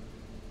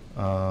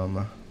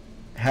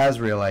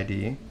has real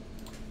ID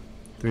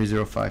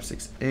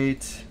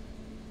 30568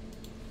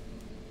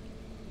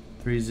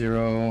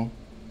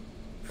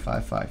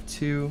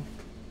 30552,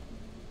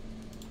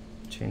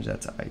 change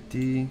that to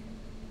ID,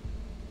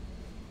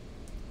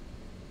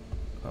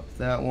 up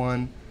that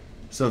one.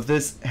 So if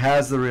this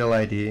has the real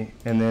ID,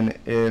 and then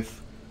if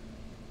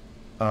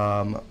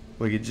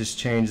we could just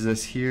change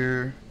this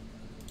here,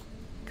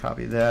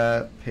 copy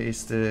that,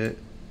 paste it,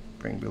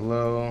 bring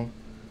below.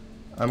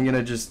 I'm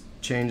gonna just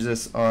change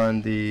this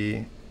on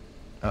the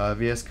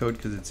VS Code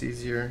because it's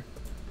easier.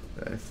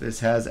 If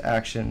this has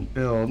action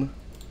build,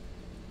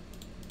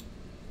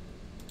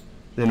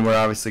 then we're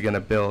obviously going to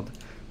build.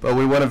 But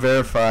we want to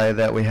verify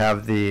that we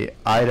have the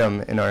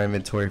item in our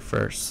inventory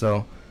first.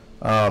 So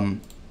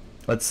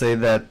let's say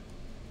that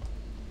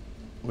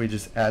we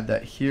just add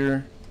that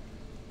here,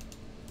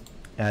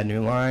 add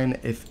new line.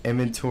 If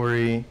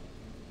inventory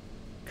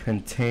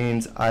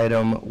contains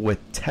item with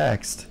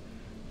text,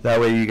 that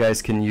way you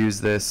guys can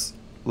use this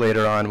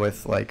later on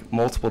with like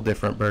multiple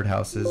different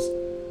birdhouses.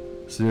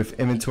 So if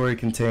inventory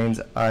contains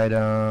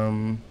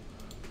item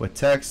with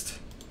text,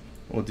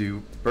 we'll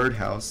do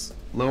birdhouse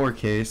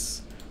lowercase.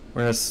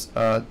 We're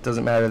gonna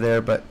doesn't matter there,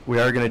 but we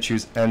are going to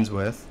choose ends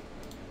with.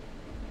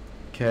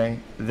 Okay,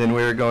 then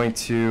we're going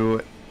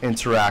to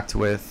interact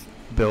with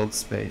build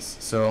space.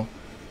 So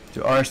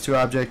do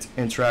rs2object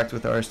interact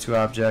with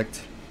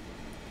rs2object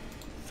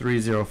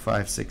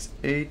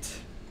 30568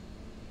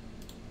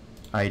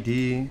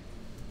 ID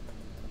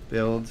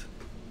build,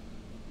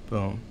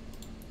 boom.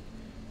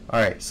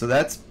 Alright, so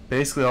that's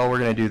basically all we're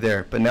going to do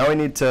there. But now we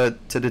need to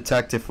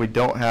detect if we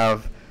don't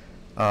have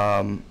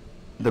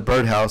the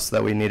birdhouse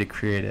that we need to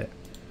create it,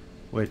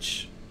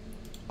 which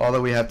all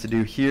that we have to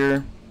do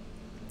here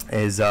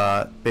is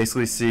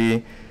basically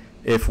see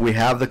if we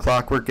have the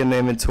clockwork in the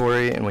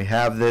inventory and we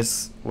have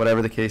this,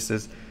 whatever the case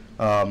is,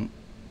 then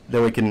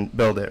we can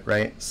build it,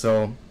 right?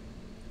 So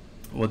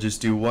we'll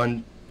just do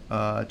one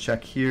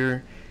check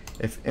here.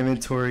 If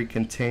inventory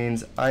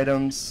contains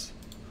items,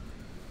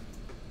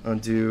 I'll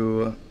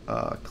do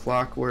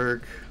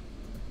clockwork.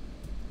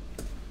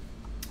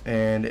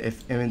 And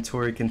if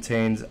inventory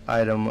contains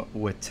item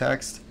with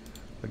text,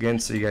 again,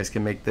 so you guys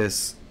can make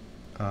this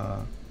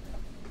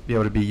be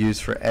able to be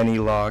used for any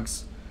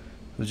logs.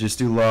 We'll just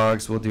do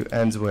logs. We'll do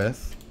ends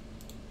with,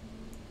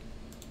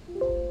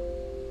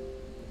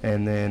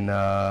 and then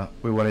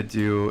we want to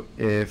do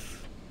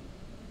if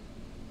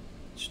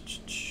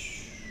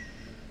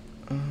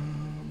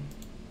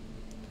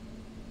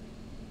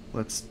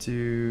let's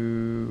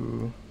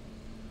do.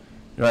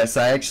 Right,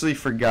 so I actually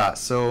forgot.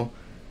 So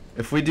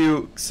if we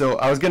do, so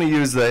I was going to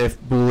use the if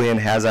Boolean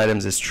has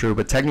items is true,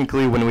 but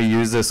technically when we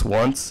use this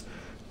once,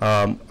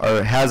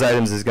 our has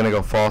items is going to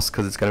go false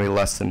because it's going to be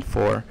less than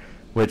 4,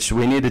 which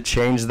we need to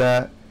change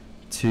that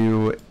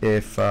to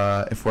if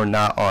we're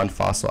not on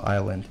Fossil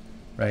Island,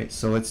 right?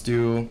 So let's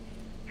do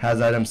has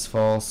items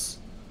false.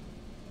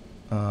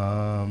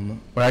 Or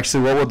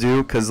actually what we'll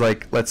do, because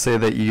like let's say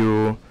that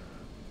you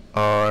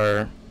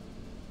are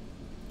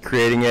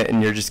creating it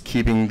and you're just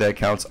keeping the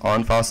accounts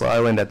on Fossil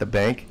Island at the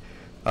bank,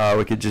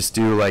 we could just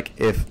do like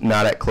if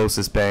not at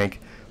closest bank,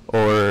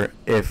 or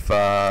if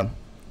I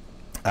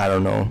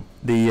don't know,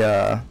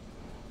 the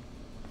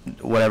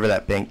whatever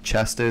that bank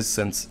chest is,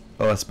 since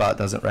OSBot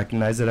doesn't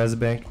recognize it as a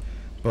bank.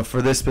 But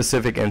for this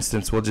specific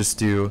instance, we'll just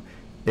do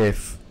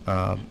if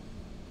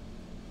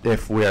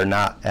we are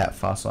not at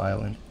Fossil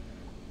Island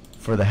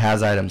for the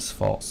has items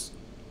false.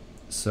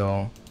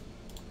 So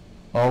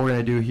all we're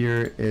going to do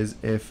here is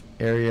if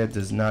area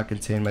does not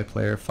contain my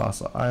player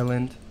Fossil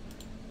Island,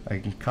 I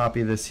can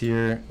copy this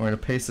here. We're going to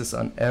paste this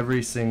on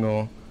every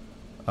single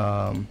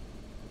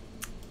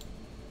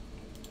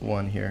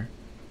one here.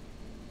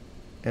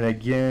 And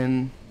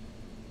again,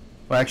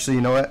 well actually,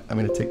 you know what? I'm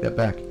going to take that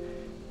back.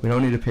 We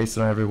don't need to paste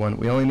it on every one.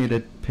 We only need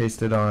to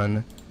paste it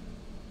on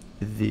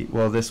the,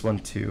 well, this one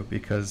too,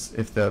 because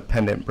if the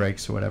pendant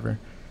breaks or whatever.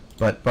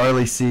 But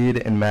barley seed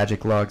and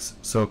magic logs.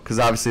 So, because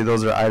obviously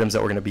those are items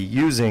that we're going to be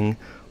using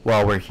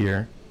while we're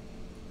here.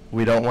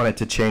 We don't want it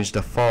to change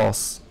to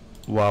false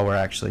while we're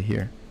actually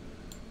here.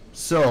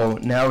 So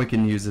now we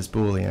can use this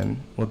Boolean.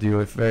 We'll do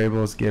if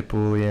variables get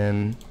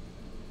Boolean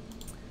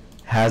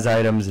has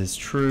items is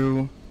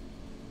true.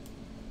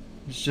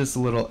 It's just a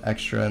little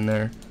extra in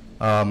there.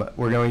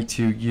 We're going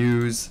to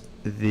use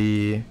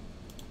the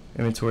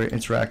inventory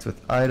interact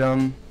with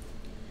item.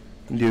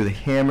 And do the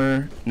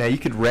hammer. Now you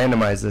could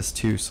randomize this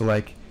too. So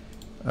like,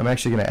 I'm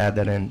actually going to add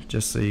that in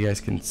just so you guys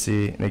can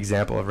see an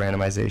example of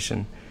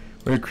randomization.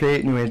 We're going to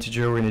create a new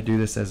integer. We're going to do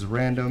this as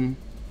random.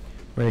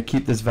 We're going to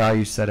keep this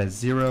value set as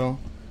 0.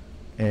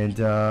 And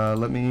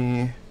let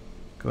me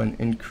go ahead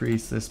and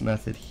increase this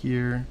method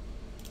here.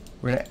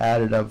 We're going to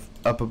add it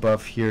up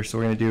above here. So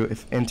we're going to do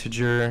if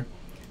integer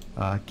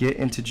get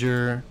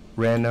integer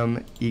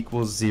random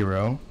equals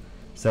 0.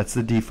 So that's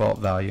the default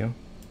value.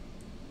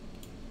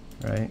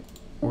 Right?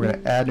 We're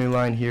going to add a new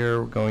line here.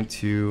 We're going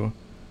to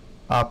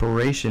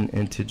operation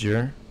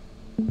integer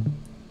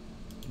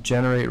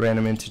generate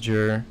random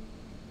integer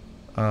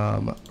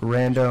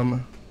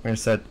random. We're going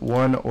to set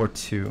 1 or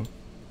 2.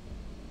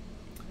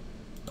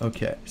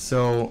 Okay,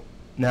 so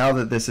now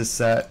that this is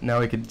set,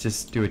 now we could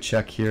just do a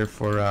check here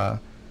for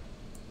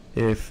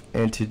if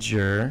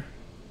integer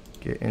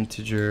get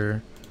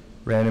integer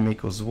random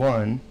equals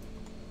 1.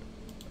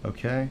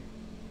 Okay.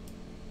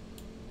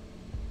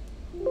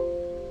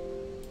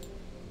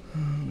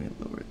 Let me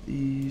lower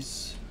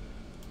these.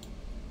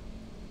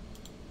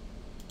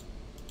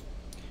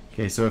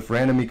 Okay, so if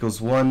random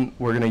equals 1,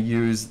 we're going to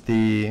use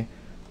the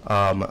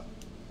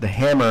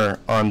hammer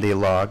on the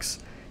logs.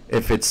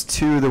 If it's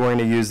 2, then we're going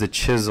to use the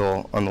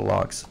chisel on the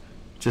logs,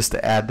 just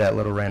to add that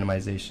little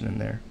randomization in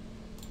there.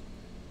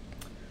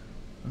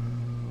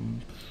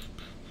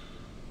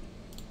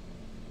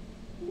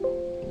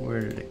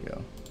 Where did it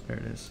go? There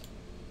it is.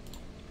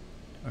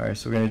 Alright,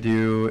 so we're going to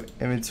do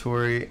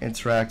inventory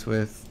interact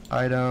with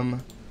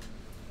item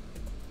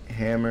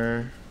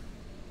hammer.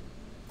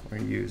 We're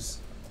going to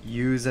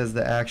use as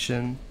the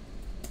action.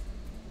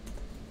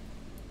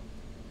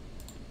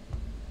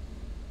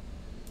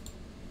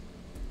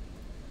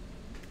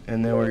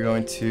 And then we're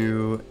going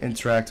to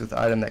interact with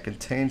item that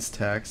contains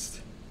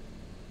text.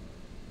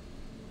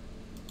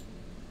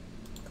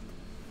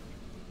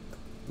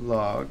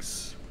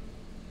 Logs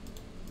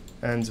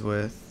ends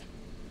with,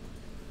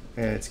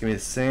 and it's going to be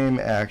the same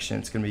action.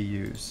 It's going to be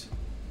use.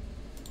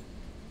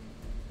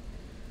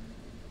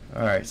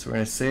 Alright, so we're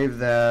going to save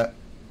that.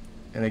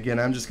 And again,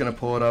 I'm just going to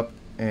pull it up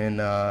in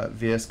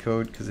VS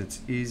Code because it's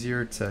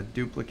easier to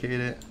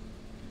duplicate it.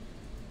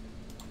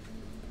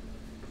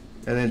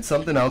 And then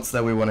something else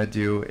that we want to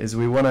do is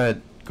we want to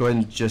go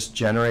ahead and just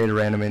generate a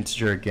random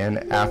integer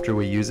again after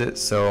we use it.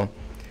 So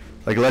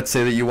like let's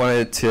say that you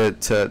wanted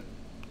to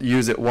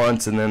use it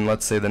once, and then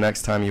let's say the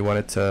next time you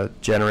wanted to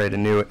generate a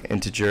new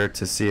integer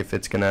to see if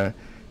it's going to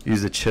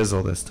use a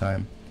chisel this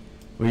time.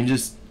 We can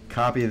just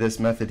copy this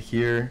method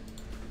here.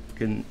 We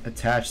can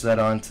attach that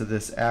onto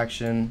this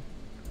action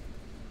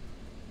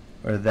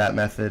or that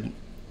method,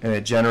 and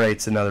it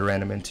generates another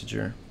random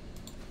integer.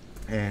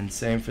 And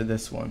same for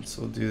this one.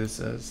 So we'll do this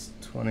as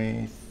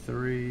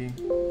 23.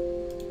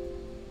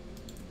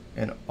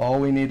 And all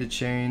we need to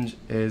change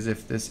is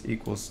if this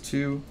equals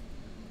 2,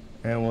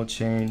 and we'll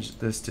change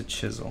this to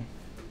chisel.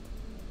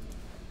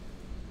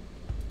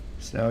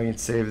 So now we can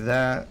save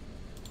that,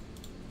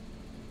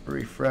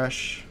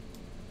 refresh.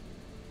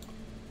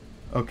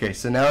 Okay,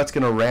 so now it's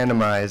going to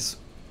randomize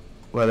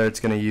whether it's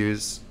going to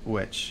use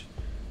which.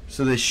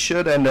 So they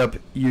should end up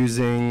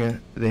using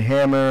the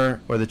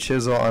hammer or the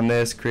chisel on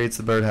this, creates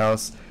the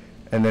birdhouse,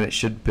 and then it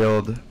should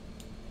build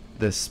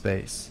this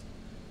space.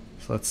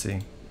 So let's see.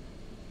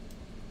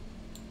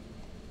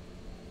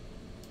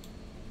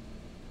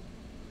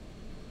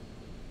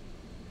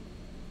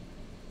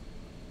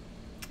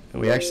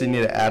 And we actually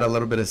need to add a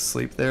little bit of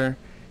sleep there.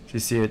 You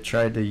see it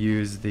tried to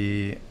use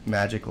the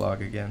magic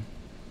log again.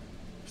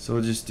 So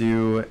we'll just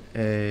do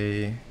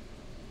a,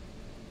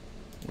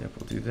 yep,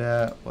 we'll do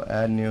that. We'll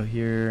add new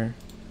here,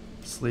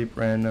 sleep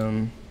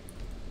random,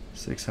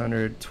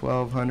 600,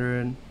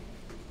 1200. And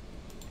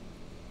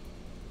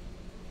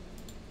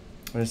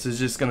this is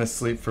just gonna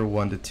sleep for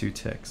 1 to 2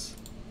 ticks.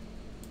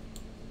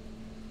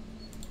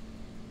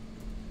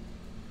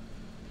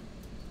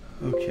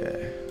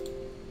 Okay.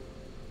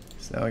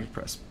 So now I can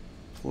press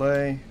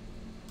play.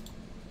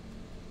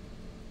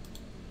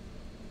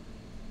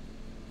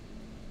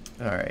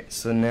 Alright,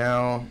 so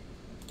now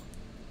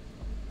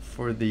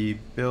for the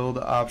build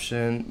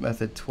option,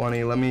 method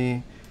 20, let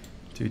me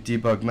do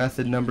debug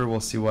method number. We'll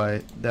see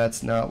why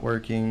that's not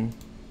working.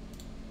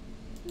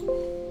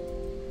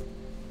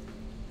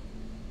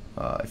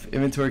 If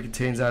inventory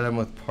contains item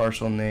with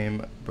partial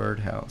name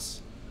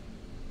birdhouse.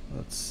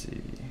 Let's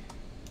see.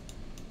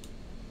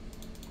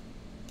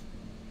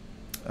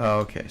 Oh,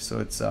 okay, so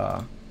it's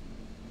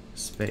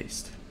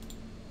spaced.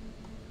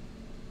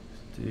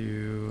 Let's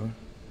do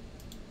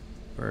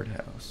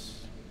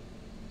birdhouse.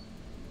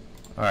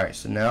 Alright,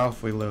 so now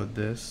if we load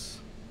this,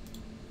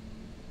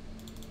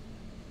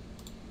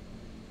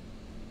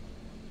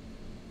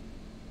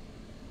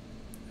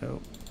 oh,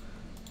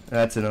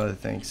 that's another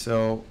thing.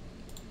 So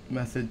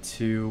method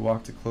 2,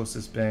 walk to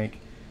closest bank,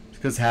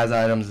 because has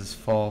items is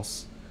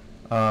false.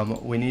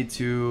 We need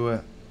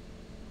to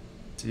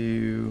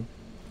do,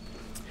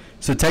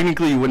 so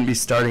technically you wouldn't be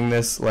starting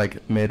this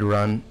like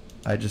mid-run.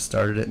 I just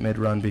started it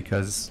mid-run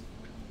because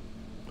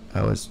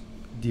I was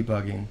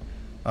debugging.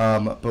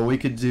 But we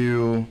could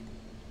do,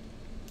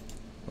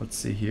 let's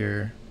see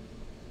here.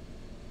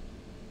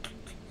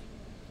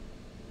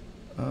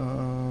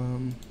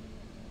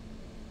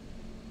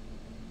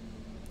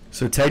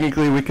 So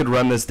technically we could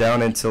run this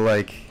down into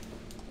like,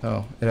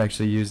 oh, it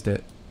actually used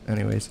it.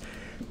 Anyways,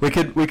 we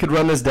could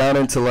run this down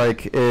into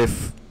like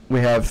if we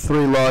have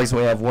 3 logs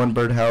and we have 1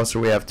 birdhouse, or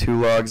we have 2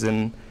 logs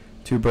and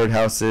 2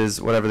 birdhouses,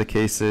 whatever the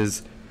case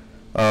is.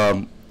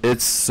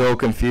 It's so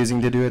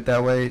confusing to do it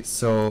that way.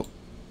 So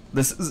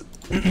this is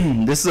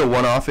this is a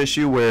one-off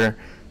issue where,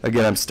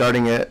 again, I'm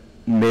starting it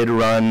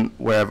mid-run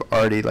where I've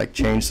already like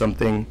changed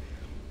something.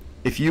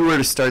 If you were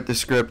to start the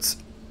script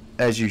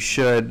as you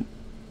should,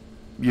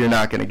 you're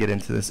not going to get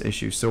into this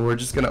issue. So we're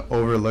just going to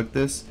overlook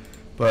this.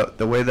 But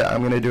the way that I'm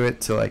going to do it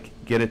to like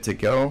get it to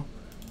go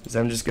is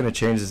I'm just going to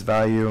change this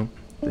value,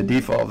 the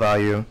default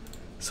value,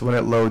 so when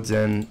it loads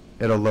in,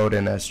 it'll load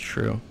in as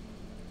true.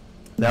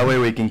 That way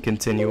we can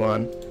continue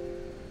on.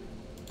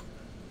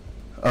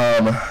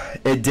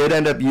 It did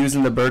end up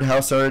using the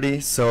birdhouse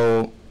already,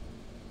 so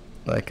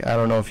like I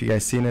don't know if you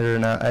guys seen it or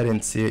not. I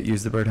didn't see it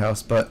use the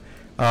birdhouse, but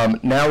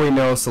now we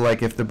know. So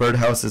like if the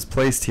birdhouse is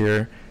placed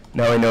here,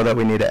 now we know that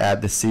we need to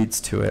add the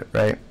seeds to it,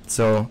 right?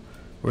 So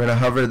we're gonna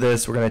hover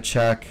this, we're gonna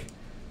check.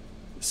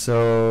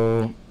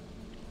 So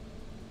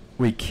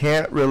we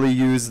can't really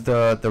use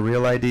the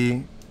real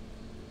ID,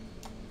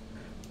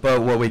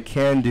 but what we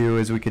can do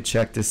is we could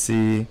check to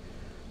see,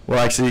 well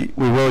actually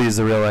we will use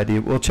the real ID.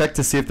 We'll check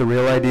to see if the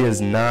real ID is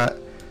not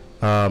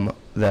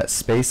that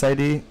space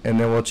ID, and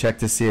then we'll check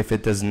to see if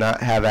it does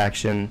not have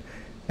action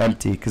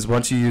empty, because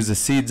once you use the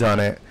seeds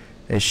on it,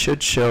 it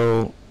should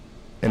show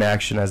an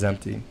action as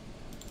empty.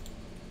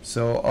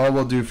 So all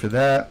we'll do for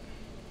that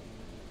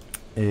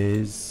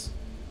is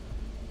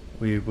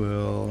we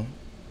will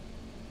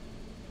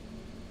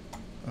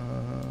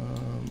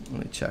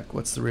let me check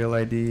what's the real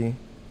ID,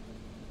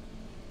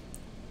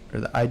 or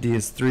the ID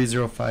is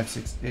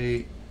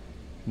 30568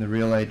 and the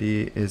real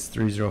ID is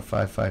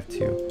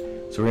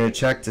 30552. So we're going to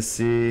check to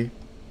see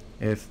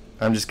if,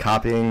 I'm just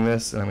copying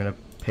this and I'm going to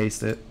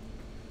paste it.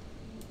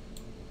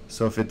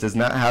 So if it does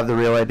not have the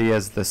real ID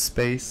as the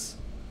space,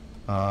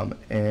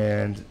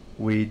 and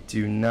we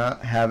do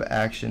not have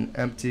action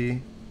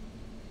empty,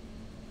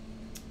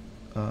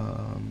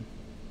 I'm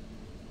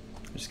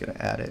just going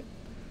to add it.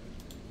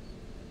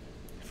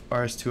 If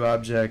rs2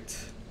 object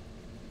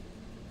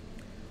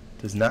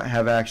does not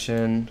have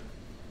action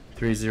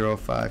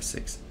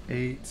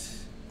 30568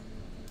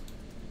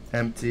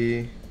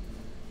 empty,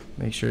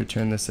 Make sure to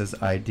turn this as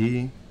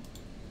ID.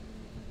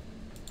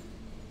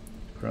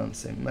 Put on the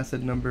same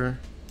method number.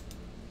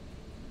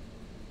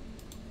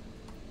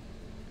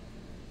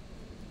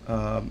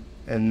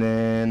 And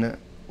then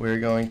we're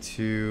going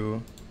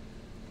to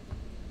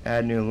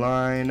add new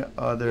line,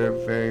 other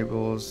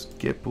variables,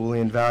 get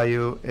Boolean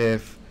value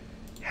if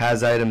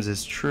has items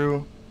is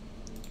true,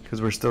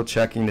 because we're still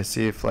checking to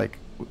see if like,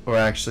 or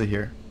actually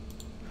here.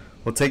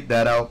 We'll take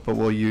that out, but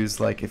we'll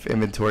use like if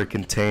inventory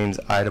contains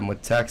item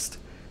with text,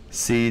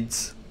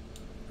 seeds,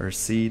 or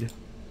seed.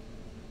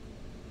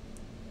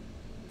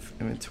 If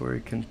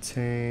inventory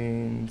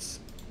contains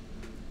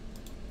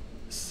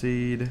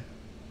seed,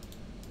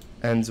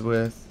 ends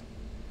with,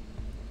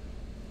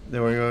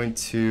 then we're going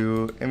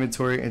to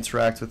inventory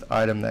interact with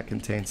item that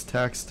contains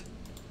text,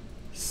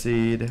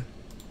 seed.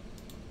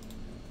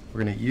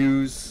 We're going to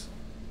use,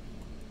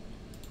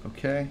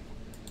 okay,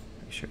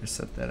 make sure to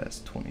set that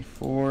as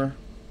 24. And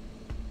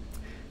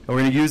we're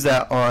going to use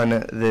that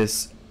on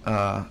this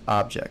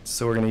object.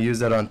 So we're going to use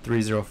that on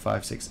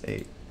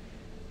 30568.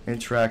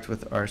 Interact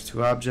with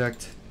rs2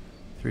 object,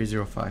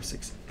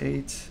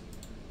 30568,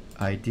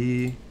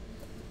 ID,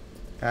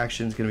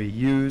 action is going to be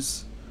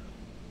use,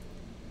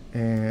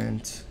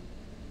 and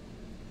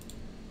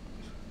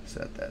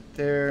set that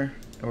there.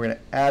 And we're going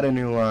to add a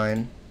new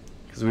line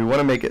because we want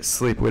to make it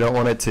sleep. We don't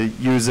want it to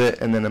use it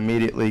and then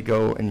immediately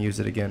go and use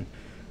it again.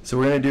 So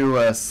we're going to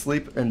do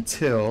sleep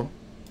until.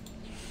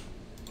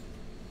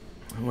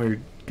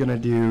 We're going to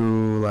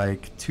do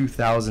like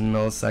 2000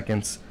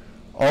 milliseconds.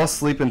 All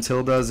sleep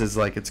until does is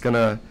like it's going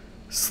to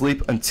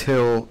sleep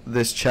until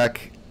this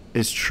check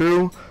is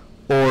true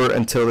or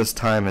until this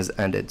time has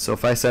ended. So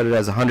if I set it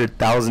as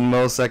 100,000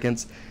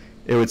 milliseconds,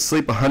 it would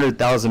sleep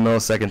 100,000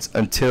 milliseconds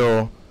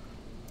until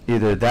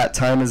either that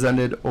time is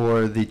ended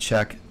or the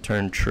check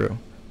turned true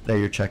that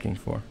you're checking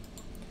for.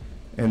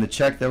 And the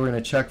check that we're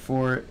going to check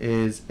for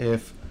is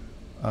if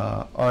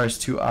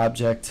rs2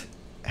 object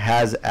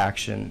has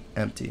action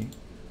empty.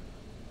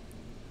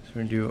 So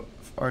we're going to do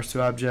if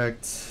rs2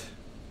 object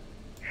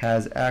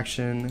has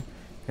action,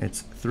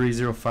 it's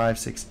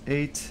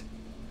 30568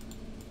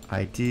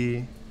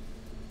 ID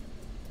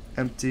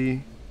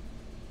empty.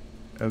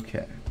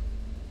 Okay.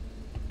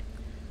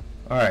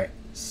 Alright,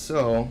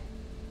 so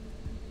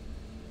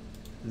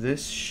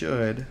this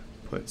should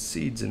put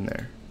seeds in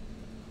there.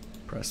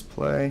 Press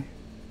play.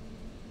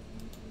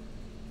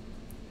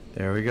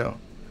 There we go.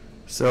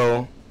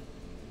 So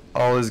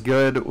all is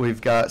good.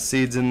 We've got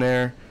seeds in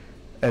there.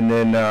 And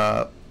then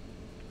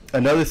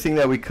another thing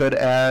that we could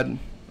add,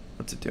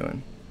 what's it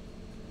doing?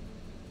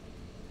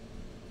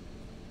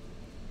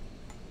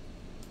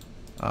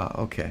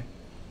 Okay.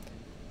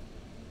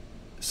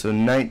 So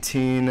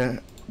 19,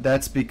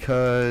 that's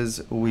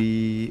because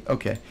we,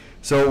 okay.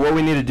 So what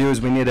we need to do is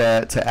we need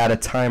to add a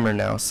timer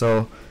now.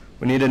 So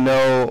we need to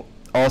know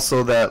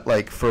also that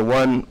like for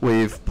one,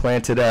 we've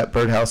planted at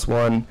Birdhouse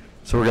 1.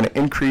 So we're going to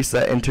increase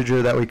that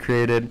integer that we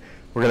created.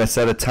 We're going to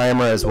set a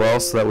timer as well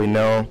so that we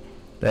know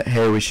that,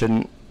 hey, we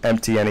shouldn't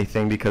empty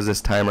anything because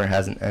this timer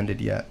hasn't ended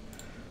yet.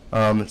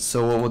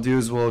 So what we'll do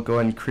is we'll go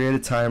ahead and create a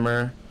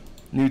timer,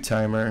 new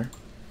timer,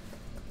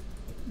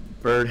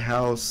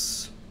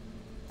 Birdhouse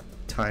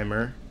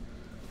timer.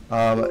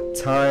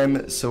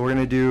 Time, so we're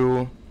going to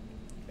do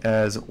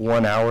as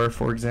 1 hour,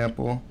 for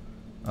example.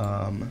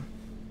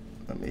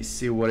 Let me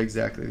see what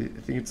exactly,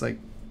 I think it's like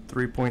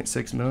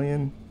 3.6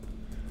 million.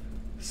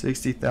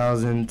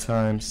 60,000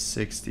 times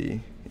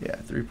 60. Yeah,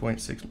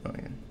 3.6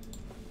 million.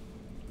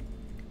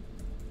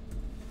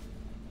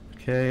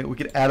 Okay, we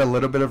could add a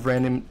little bit of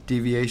random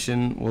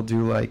deviation. We'll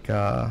do like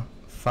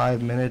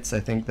 5 minutes. I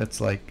think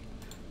that's like,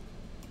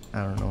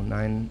 I don't know,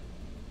 9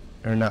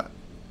 or not.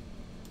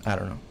 I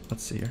don't know.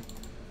 Let's see here.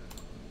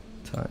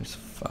 Times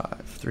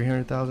 5.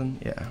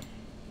 300,000? Yeah.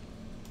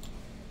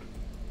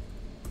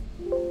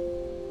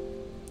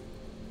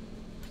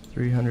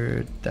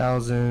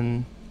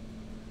 $300,000.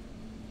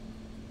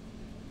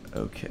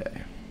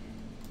 Okay.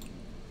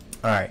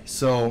 Alright,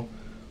 so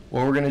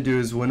what we're going to do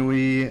is when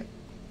we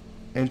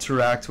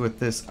interact with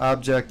this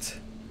object,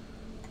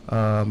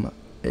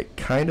 it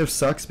kind of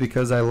sucks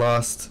because I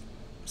lost,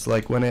 it's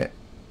like when it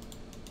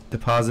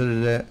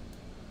deposited it,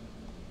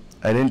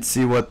 I didn't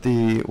see what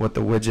the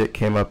widget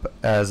came up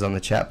as on the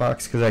chat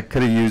box because I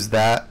could have used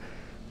that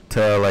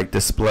to like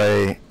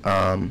display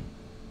to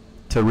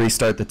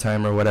restart the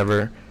timer or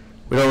whatever.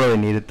 We don't really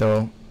need it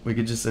though. We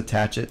could just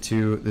attach it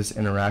to this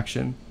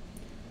interaction.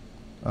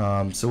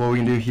 So what we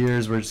can do here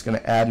is we're just going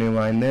to add new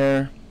line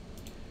there.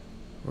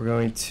 We're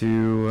going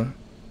to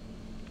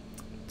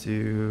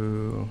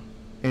do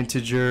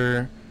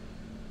integer,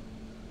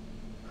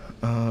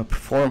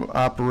 perform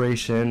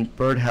operation,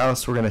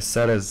 Birdhouse we're going to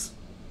set as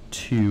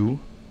 2.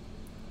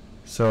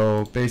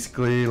 So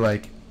basically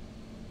like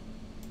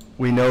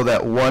we know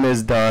that 1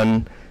 is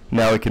done,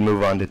 now we can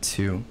move on to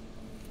 2.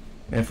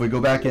 And if we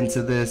go back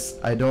into this,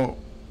 I don't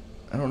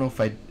know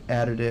if I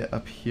added it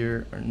up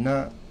here or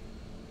not.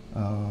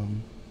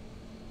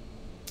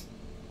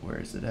 Where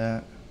is it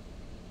at?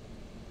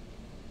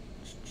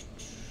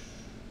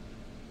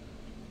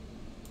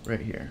 Right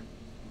here.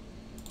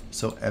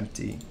 So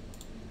empty.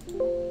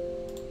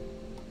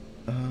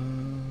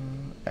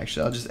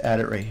 Actually, I'll just add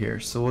it right here.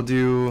 So we'll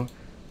do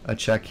a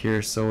check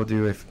here. So we'll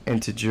do if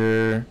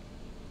integer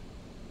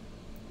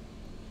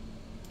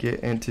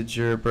get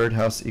integer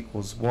birdhouse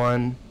equals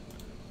 1,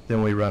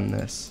 then we run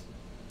this.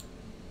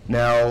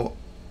 Now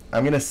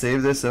I'm gonna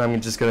save this and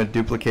I'm just gonna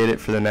duplicate it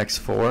for the next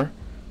 4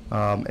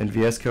 in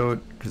VS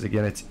Code, because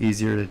again it's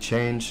easier to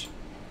change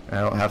and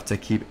I don't have to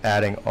keep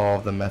adding all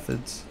of the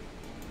methods.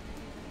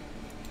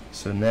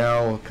 So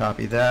now we'll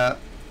copy that,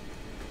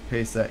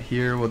 paste that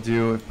here. We'll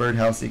do if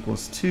birdhouse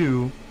equals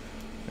 2,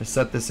 I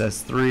set this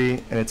as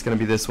 3, and it's going to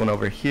be this one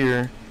over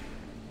here,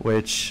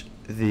 which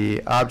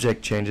the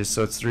object changes,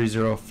 so it's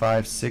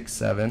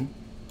 30567.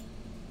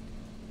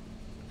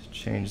 Let's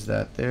change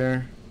that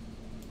there,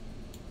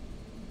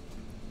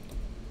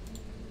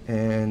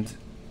 and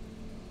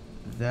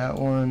that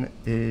one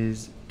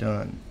is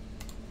done.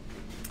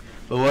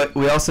 But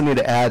we also need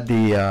to add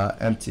the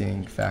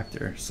emptying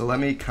factor. So let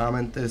me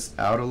comment this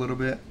out a little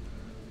bit.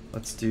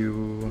 Let's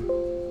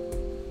do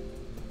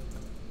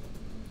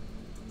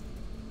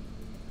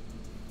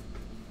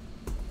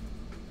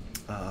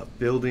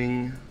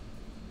building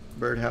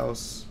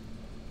birdhouse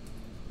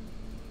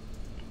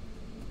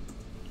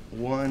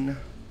 1.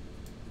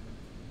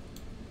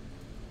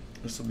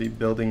 This will be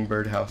building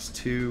birdhouse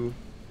 2,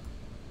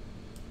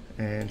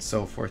 and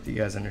so forth. You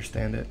guys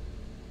understand it.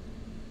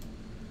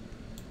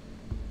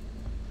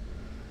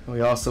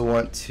 We also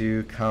want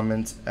to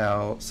comment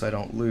out, so I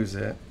don't lose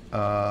it,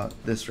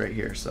 this right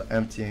here. So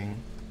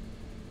emptying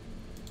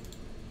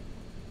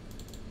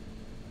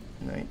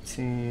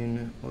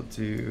 19, we'll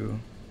do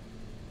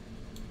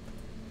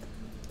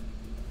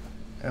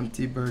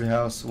empty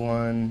birdhouse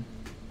 1,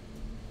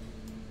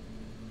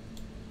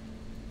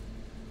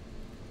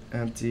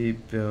 empty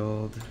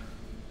build,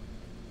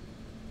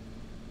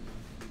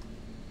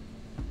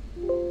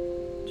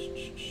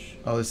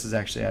 oh, this is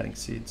actually adding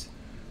seeds.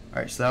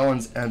 Alright, so that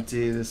one's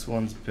empty, this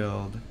one's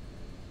build.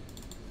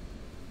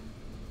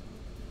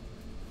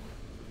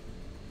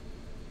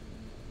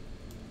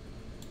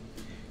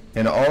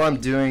 And all I'm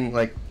doing,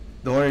 like,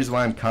 the only reason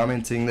why I'm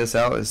commenting this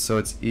out is so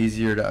it's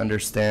easier to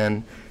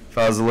understand. If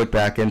I was to look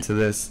back into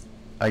this,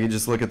 I could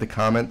just look at the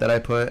comment that I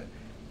put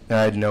and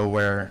I'd know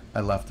where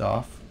I left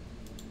off.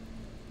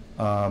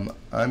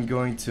 I'm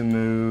going to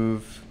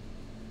move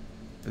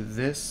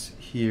this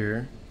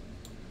here.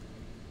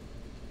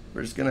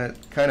 We're just gonna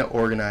kind of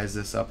organize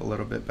this up a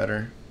little bit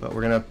better, but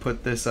we're gonna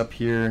put this up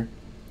here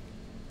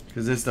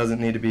because this doesn't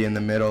need to be in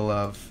the middle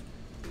of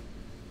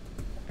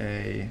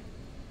a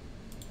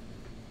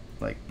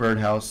like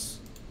birdhouse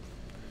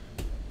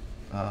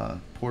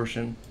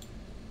portion.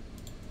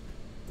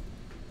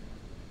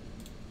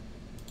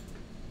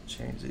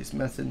 Change these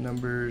method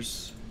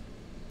numbers.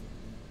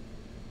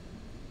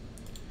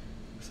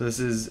 So this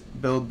is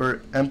build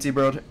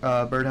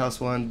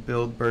birdhouse 1,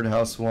 build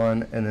birdhouse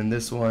 1, and then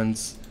this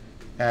one's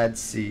add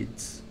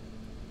seeds.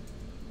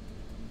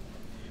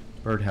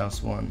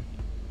 Birdhouse 1.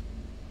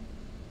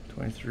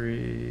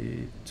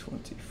 23,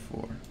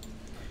 24.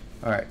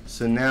 Alright,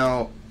 so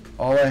now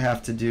all I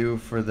have to do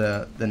for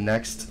the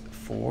next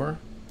 4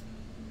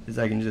 is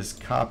I can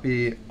just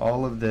copy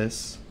all of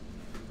this,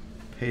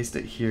 paste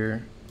it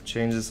here,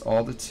 change this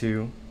all to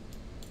 2.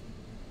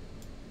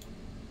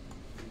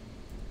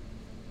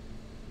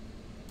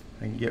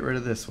 I can get rid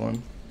of this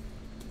one.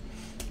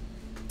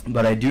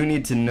 But I do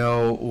need to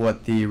know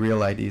what the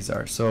real IDs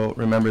are. So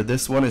remember,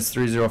 this one is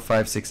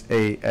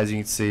 30568, as you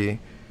can see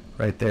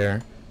right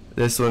there.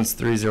 This one's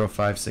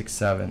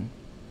 30567.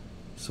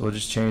 So we'll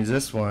just change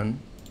this one.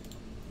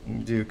 You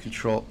can do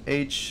Control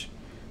H,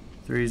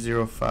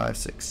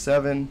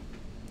 30567.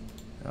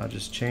 I'll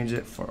just change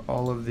it for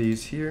all of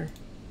these here.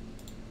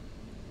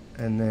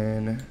 And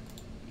then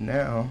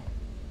now,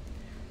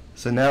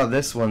 so now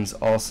this one's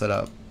all set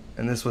up,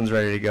 and this one's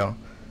ready to go.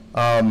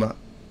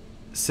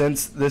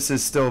 Since this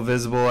is still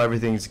visible,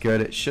 everything's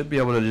good, it should be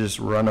able to just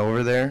run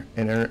over there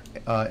and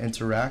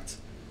interact.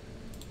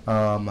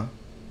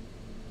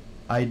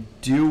 I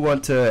do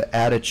want to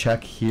add a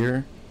check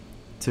here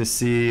to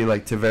see,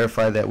 like, to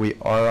verify that we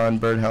are on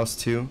birdhouse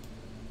 2.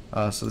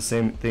 So the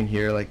same thing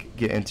here, like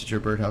get integer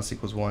birdhouse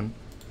equals 1.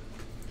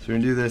 So we're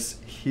gonna do this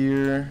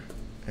here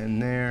and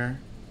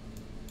there.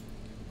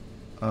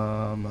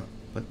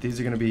 But these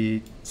are gonna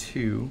be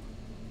 2.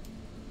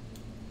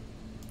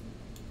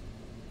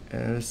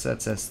 And this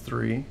sets as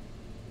 3.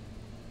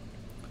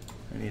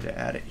 I need to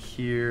add it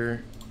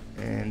here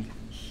and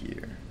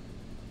here.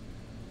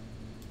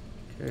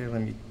 Okay,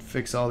 let me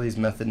fix all these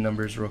method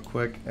numbers real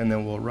quick, and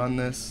then we'll run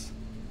this.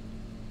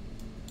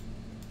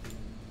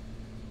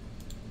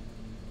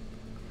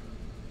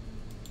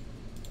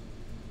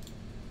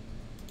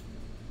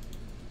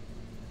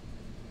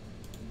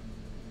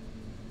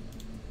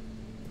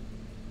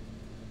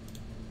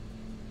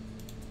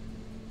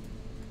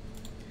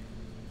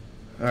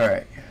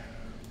 Alright.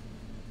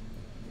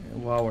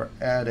 While we're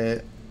at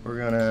it, we're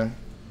gonna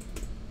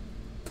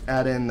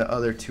add in the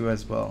other 2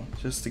 as well,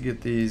 just to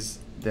get these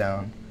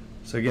down.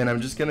 So again,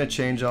 I'm just gonna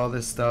change all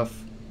this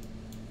stuff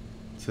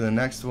to the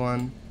next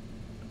one.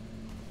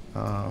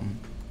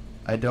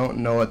 I don't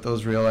know what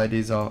those real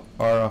IDs are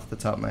off the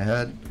top of my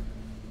head,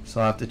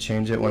 so I'll have to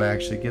change it when I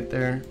actually get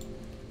there,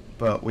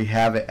 but we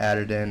have it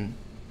added in,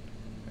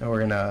 and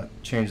we're gonna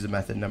change the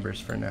method numbers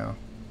for now.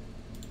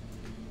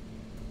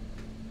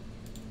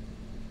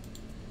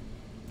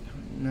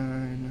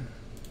 9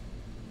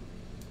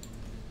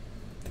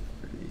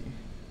 30.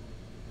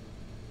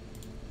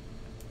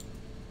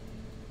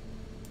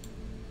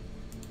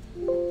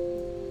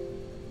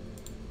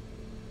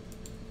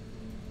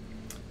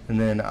 And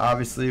then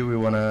obviously we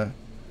want to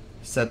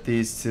set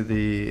these to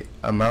the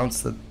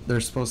amounts that they're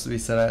supposed to be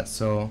set at.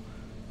 So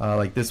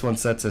like this one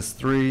sets as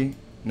 3.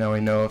 Now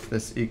we know if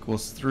this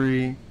equals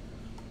 3,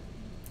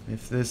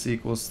 if this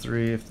equals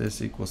 3, if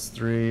this equals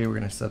 3, we're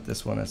going to set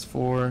this one as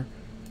 4.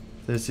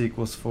 If this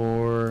equals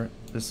 4,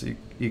 this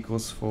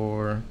equals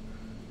 4,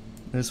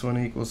 this one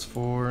equals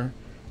 4.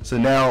 So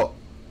now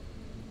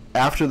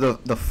after the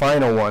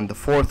final one, the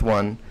fourth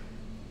one,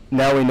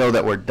 now we know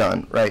that we're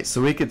done, right?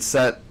 So we could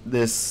set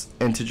this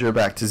integer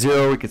back to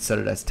 0, we could set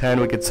it as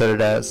 10, we could set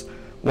it as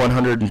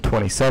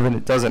 127.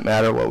 It doesn't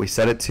matter what we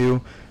set it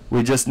to.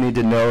 We just need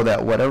to know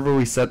that whatever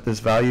we set this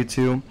value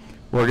to,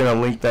 we're going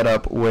to link that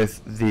up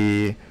with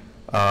the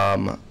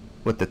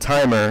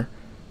timer,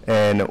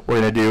 and we're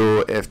going to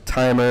do if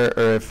timer,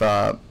 or if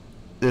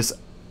this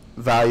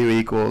value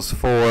equals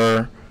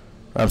 10,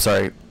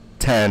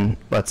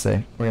 let's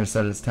say, we're going to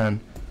set it as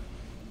 10.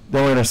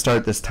 Then we're going to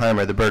start this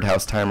timer, the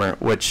Birdhouse timer,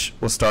 which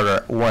will start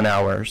at 1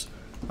 hour.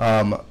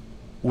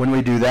 When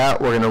we do that,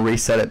 we're going to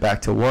reset it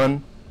back to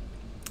 1,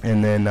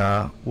 and then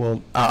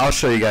I'll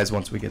show you guys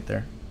once we get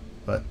there.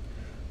 But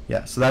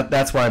yeah, so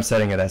that's why I'm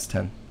setting it as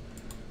 10.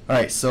 All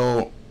right,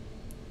 so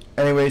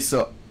anyway,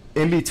 so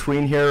in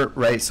between here,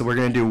 right, so we're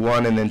going to do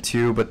 1 and then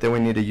 2, but then we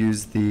need to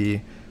use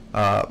the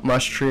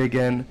mush tree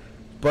again.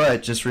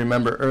 But just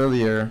remember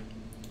earlier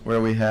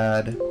where we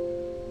had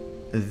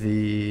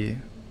the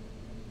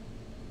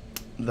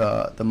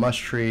mush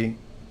tree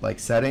like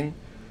setting,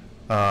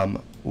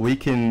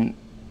 we've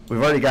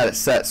already got it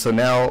set. So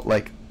now,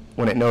 like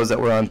when it knows that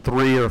we're on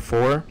 3 or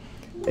 4,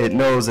 it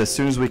knows as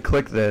soon as we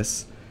click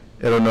this,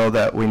 it'll know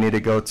that we need to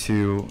go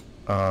to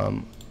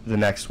the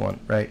next one,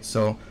 right?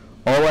 So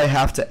all I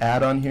have to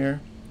add on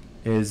here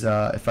is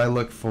if I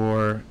look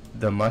for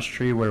the mush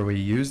tree where we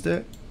used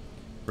it,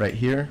 right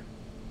here,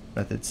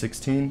 method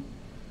 16,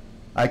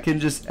 I can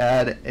just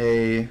add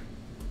we're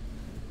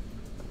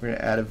going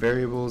to add a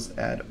variables,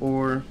 add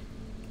or.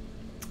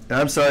 And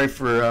I'm sorry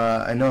for,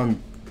 I know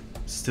I'm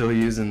still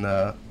using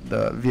the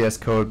VS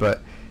Code,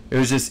 but it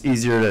was just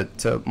easier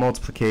to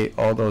multiplicate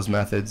all those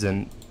methods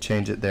and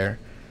change it there.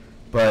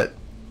 But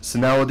so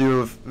now we'll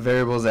do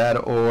variables, add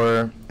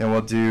or, and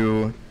we'll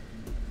do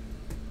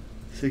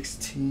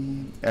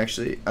 16.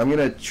 Actually, I'm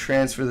going to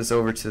transfer this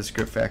over to the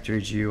Script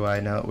Factory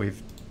GUI now that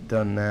we've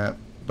done that.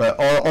 But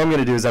all I'm going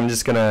to do is I'm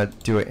just going to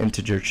do an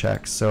integer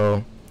check.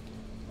 So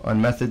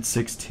on method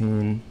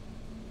 16,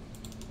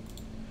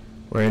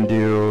 we're going to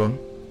do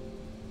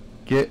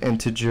get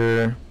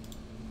integer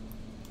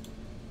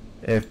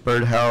if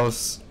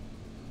Birdhouse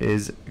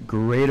is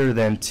greater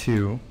than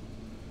 2.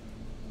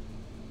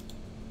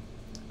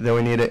 Then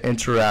we need to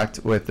interact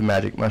with the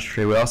magic mush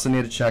tree. We also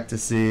need to check to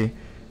see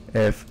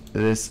if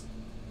this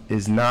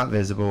is not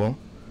visible,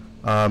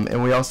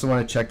 and we also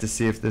want to check to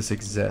see if this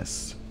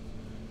exists.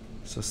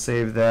 So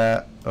save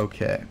that.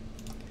 Okay.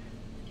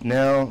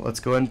 Now let's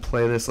go ahead and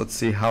play this. Let's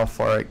see how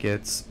far it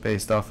gets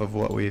based off of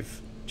what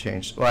we've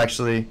changed. Well,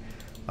 actually,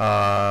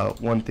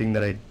 one thing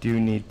that I do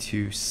need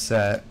to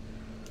set.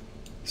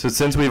 So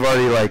since we've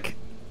already like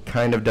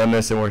kind of done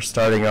this and we're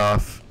starting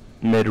off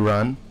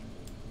mid-run,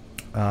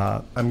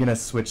 I'm gonna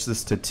switch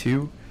this to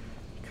 2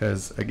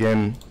 because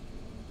again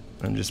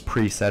I'm just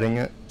presetting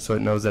it so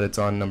it knows that it's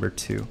on number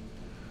 2.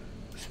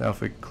 So now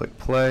if we click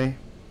play,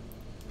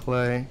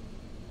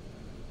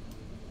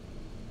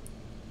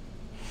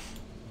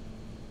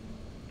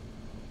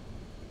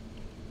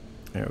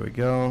 there we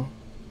go.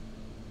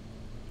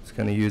 It's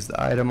gonna use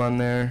the item on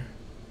there,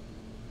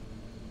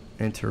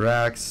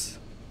 interacts,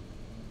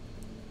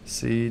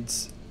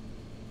 seeds.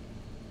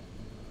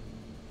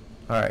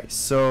 Alright,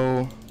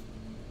 so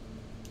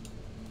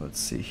let's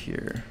see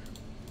here.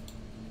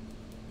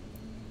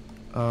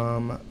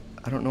 I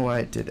don't know why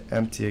it did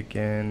empty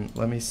again.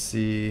 Let me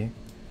see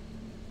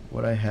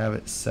what I have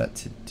it set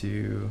to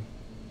do.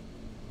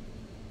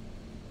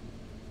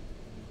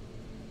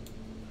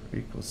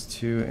 Equals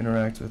 2,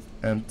 interact with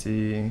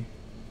empty.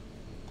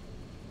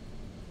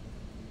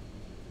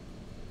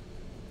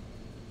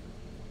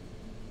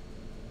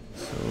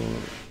 So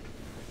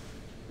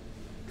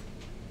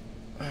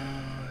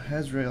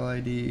has real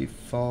ID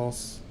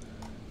false.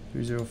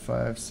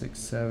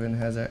 30567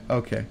 has that.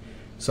 Okay,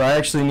 so I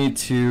actually need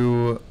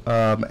to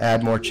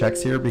add more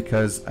checks here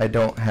because I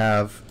don't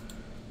have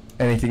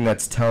anything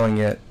that's telling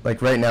it.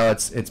 Like right now,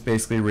 it's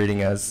basically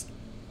reading as,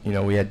 you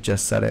know, we had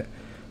just set it.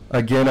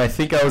 Again, I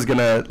think I was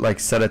gonna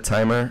like set a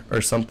timer or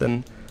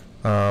something,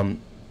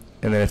 and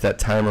then if that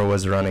timer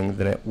was running,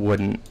 then it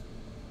wouldn't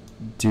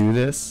do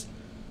this.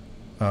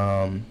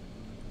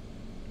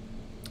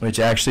 which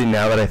actually,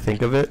 now that I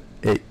think of it,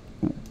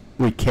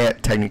 we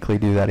can't technically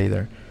do that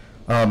either.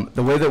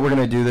 The way that we're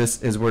going to do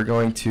this is we're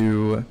going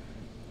to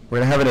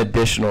have an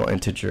additional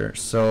integer.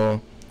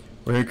 So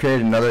we're going to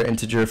create another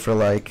integer for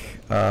like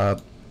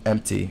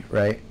empty,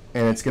 right?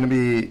 And it's going to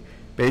be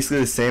basically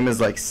the same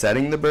as like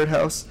setting the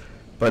birdhouse,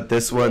 but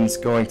this one's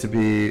going to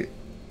be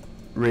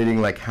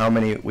reading like how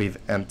many we've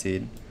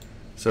emptied.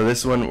 So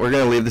this one, we're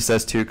going to leave this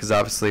as 2 because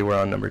obviously we're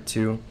on number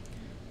 2.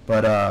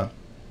 But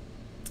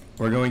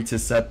we're going to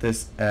set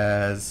this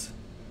as,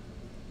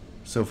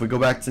 so if we go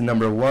back to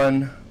number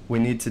 1, we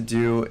need to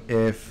do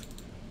if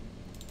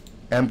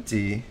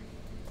empty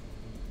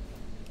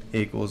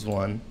equals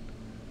 1.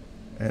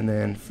 And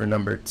then for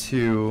number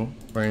 2,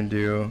 we're going to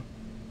do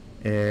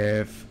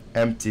if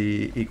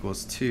empty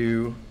equals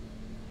 2.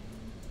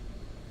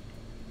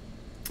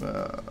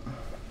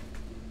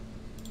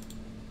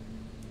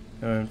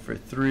 And for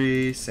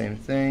 3, same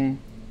thing.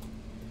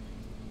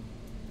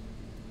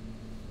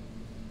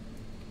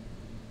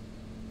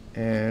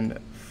 And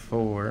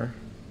 4.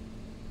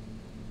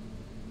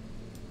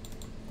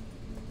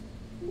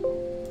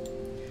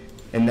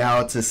 And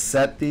now to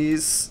set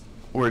these,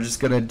 we're just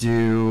going to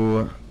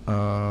do,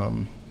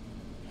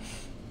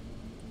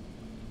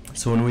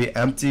 so when we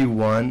empty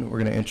 1, we're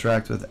going to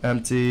interact with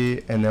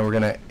empty, and then we're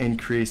going to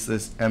increase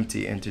this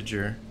empty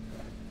integer.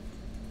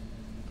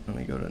 Let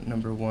me go to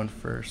number 1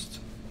 first.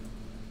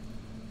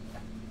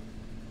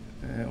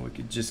 And we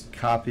could just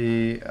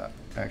copy,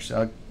 actually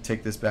I'll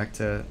take this back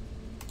to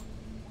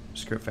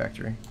script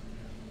factory.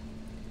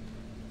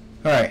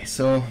 Alright,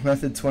 so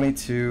method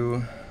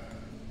 22,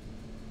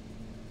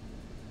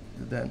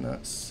 did that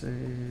not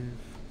save?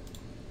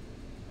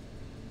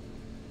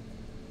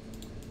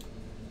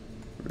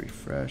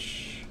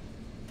 Refresh.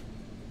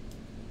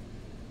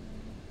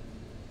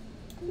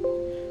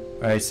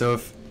 Alright, so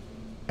if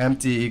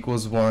empty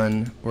equals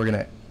 1, we're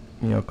gonna,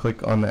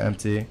 click on the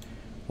empty.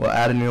 We'll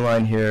add a new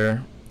line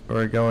here.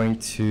 We're going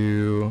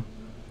to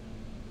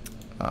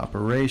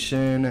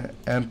operation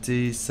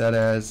empty set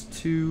as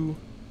 2.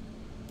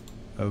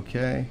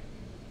 Okay.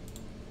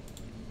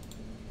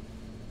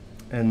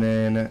 And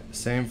then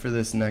same for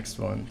this next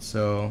one.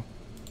 So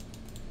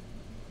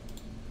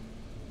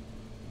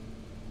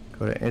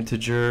go to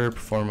integer,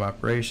 perform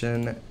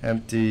operation,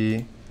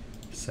 empty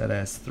set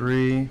as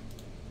 3.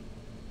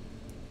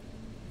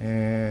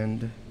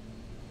 And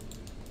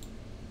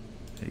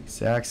the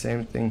exact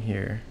same thing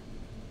here.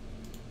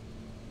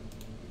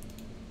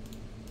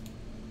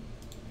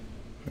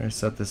 We're going to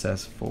set this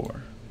as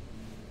 4.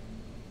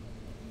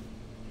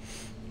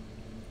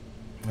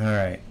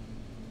 Alright.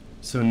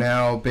 So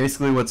now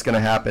basically what's going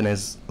to happen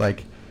is,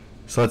 like,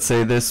 so let's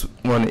say this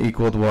one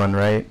equaled 1,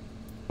 right?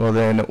 Well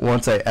then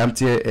once I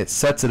empty it, it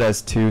sets it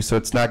as 2, so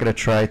it's not going to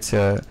try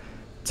to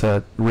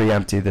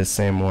re-empty this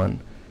same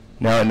one.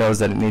 Now it knows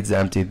that it needs to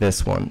empty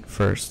this one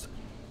first.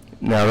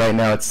 Now right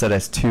now it's set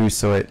as 2,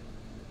 so it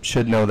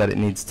should know that it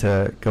needs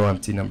to go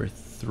empty number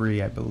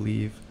 3, I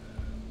believe.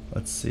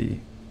 Let's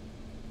see.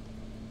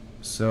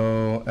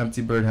 So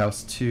empty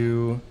birdhouse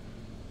 2.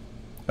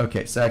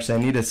 Okay, so actually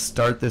I need to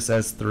start this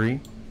as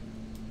 3,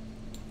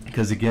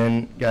 because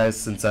again, guys,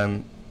 since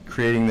I'm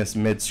creating this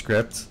mid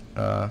script,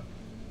 I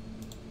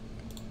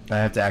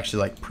have to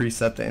actually like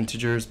preset the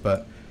integers,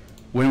 but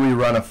when we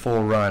run a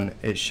full run,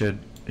 it should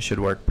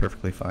work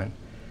perfectly fine.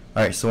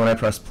 Alright, so when I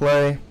press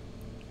play,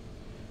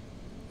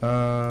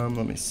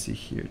 let me see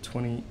here,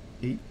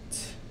 28.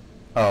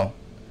 Oh,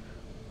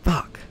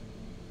 fuck.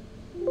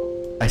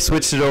 I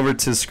switched it over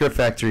to Script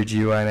Factory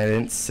GUI and I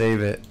didn't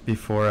save it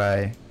before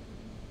I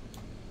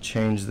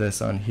changed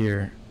this on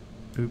here.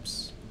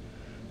 Oops.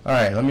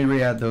 Alright, let me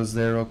re-add those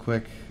there real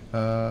quick.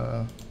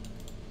 I'm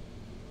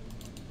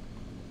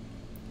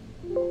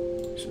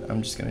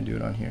just going to do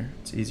it on here.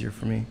 It's easier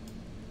for me.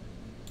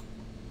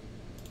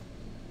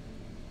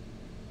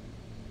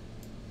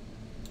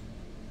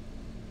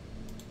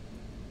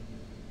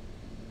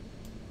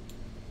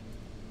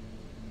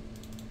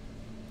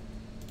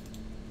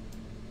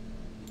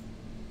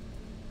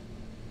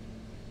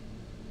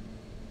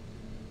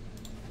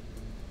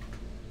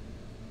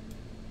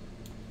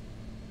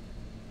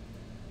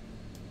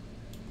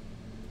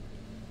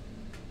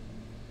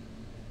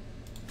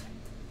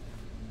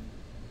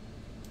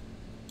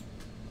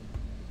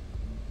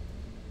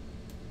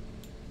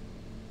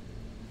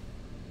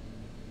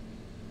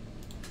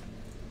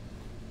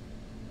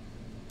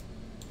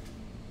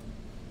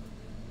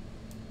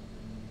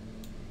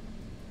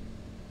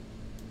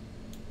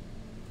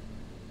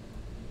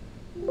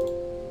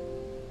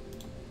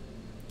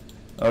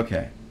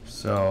 Okay,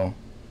 so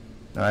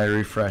now I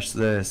refresh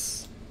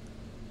this,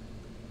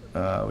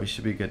 we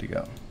should be good to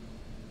go.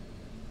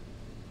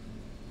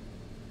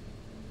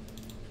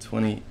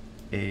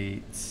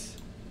 28,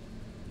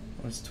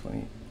 what's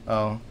 20?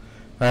 Oh,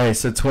 alright,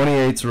 so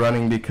 28's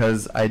running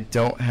because I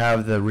don't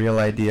have the real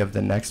ID of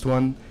the next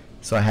one,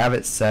 so I have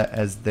it set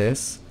as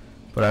this,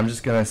 but I'm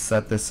just gonna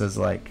set this as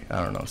like,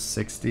 I don't know,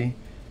 60,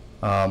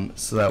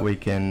 so that we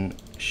can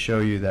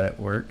show you that it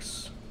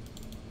works.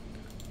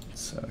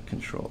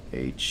 Control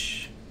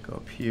H, go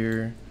up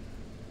here,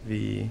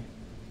 V.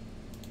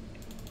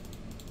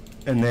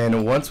 And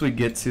then once we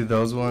get to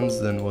those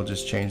ones, then we'll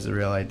just change the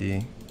real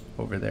ID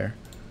over there.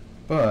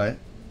 But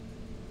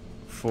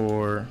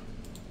for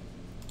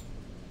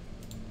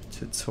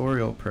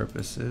tutorial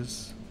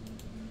purposes,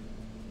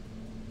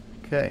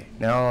 okay,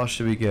 now all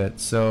should be good.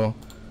 So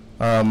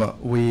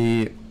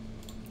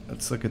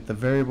let's look at the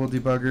variable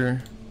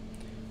debugger.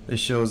 This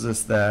shows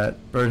us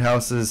that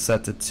Birdhouse is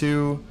set to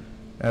 2,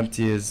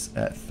 empty is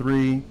at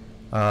 3.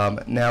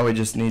 Now we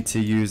just need to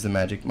use the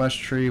magic mush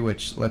tree,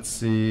 which let's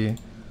see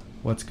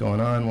what's going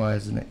on. Why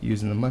isn't it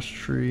using the mush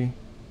tree?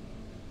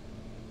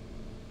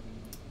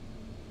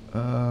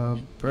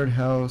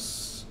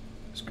 Birdhouse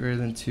is greater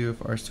than 2 if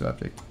rs2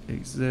 object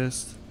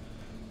exists.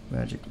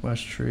 Magic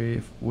mush tree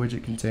if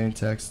widget containing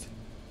text.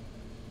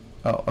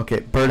 Oh,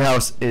 okay.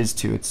 Birdhouse is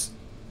 2. It's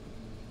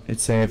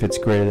saying if it's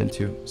greater than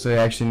 2. So it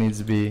actually needs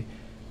to be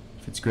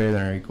if it's greater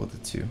than or equal to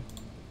 2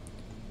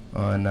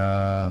 on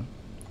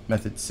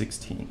method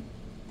 16.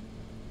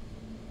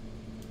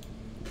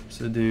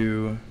 So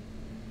do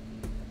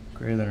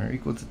greater than or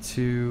equal to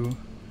 2.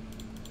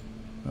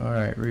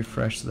 Alright,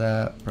 refresh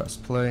that, press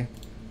play.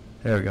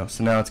 There we go.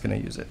 So now it's going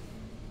to use it.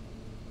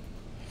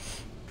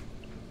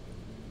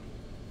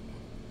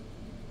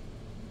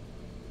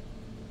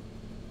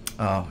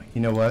 Oh, you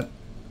know what?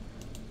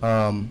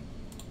 I'm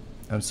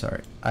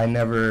sorry. I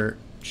never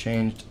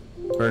changed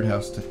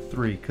Birdhouse to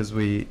 3 because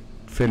we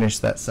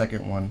finished that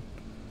second one.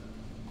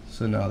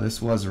 So no,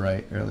 this was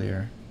right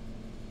earlier.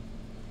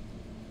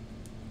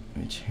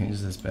 Let me change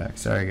this back.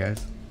 Sorry,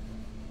 guys.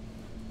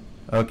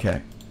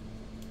 Okay.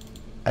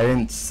 I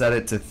didn't set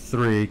it to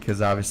 3 because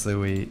obviously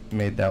we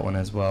made that one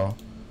as well.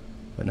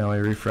 But now we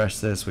refresh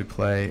this, we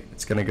play.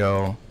 It's going to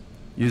go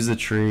use the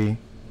tree.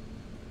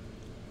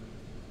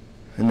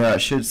 And now it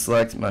should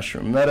select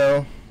Mushroom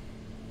Meadow.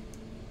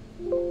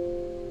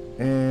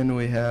 And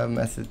we have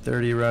method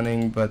 30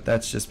 running, but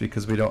that's just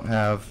because we don't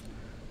have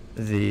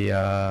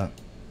the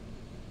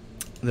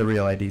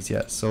real IDs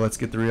yet. So let's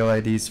get the real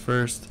IDs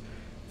first.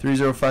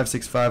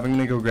 30565. I'm going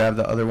to go grab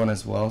the other one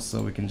as well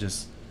so we can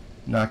just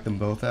knock them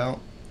both out.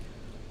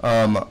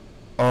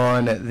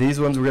 On these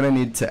ones, we're going to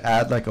need to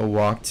add like a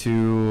walk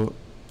to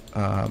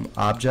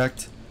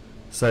object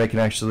so that it can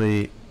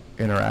actually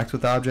interact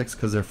with objects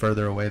because they're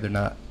further away. They're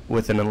not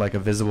within like a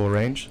visible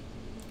range.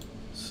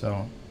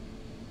 So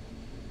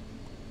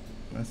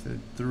method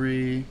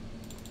 3,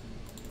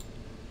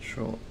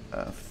 control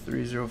F,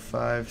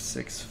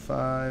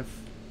 30565.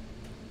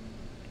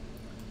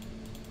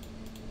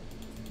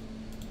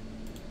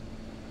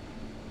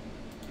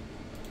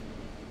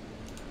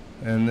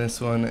 And this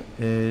one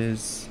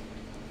is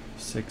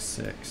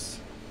 66.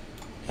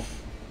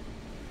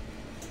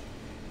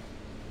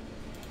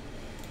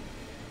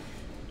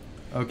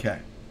 Okay.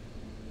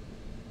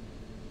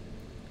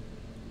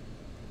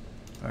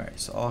 Alright,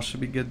 so all should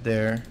be good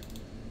there.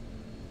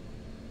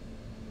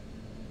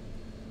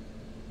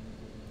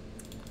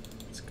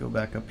 Let's go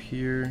back up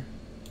here.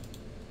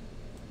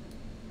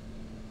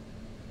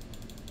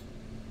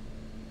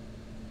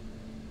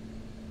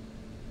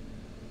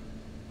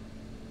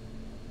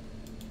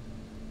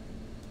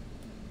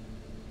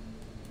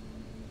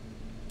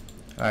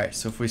 Alright,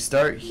 so if we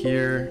start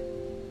here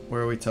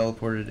where we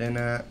teleported in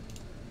at,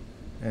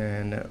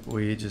 and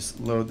we just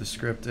load the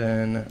script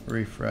in,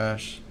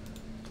 refresh,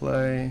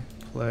 play,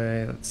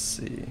 let's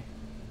see.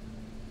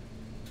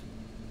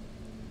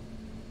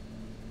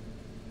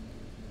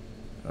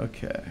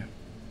 Okay.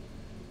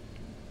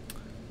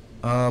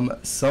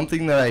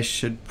 Something that I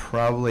should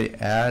probably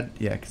add,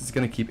 yeah, because it's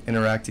going to keep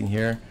interacting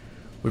here.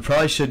 We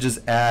probably should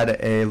just add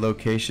a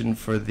location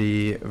for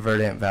the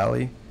Verdant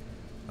Valley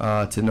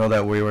to know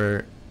that we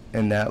were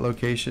in that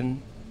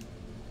location.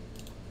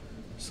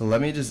 So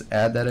let me just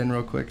add that in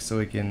real quick so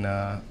we can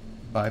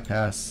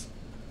bypass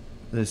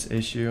this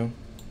issue.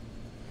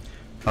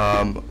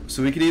 So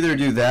we could either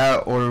do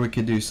that or we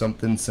could do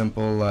something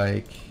simple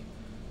like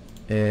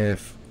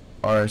if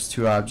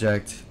rs2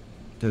 object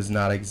does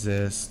not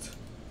exist,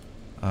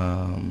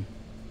 I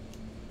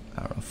don't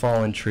know,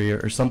 fallen tree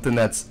or something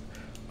that's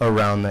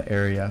around the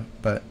area,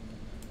 but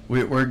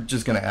we're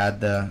just gonna add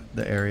the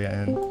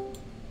area in.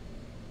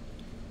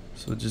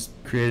 So just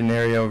create an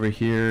area over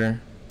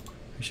here.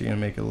 Actually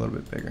gonna make it a little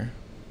bit bigger.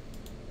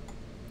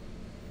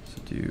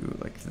 So do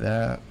like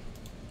that.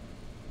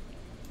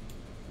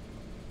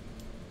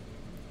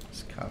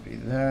 Just copy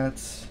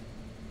that.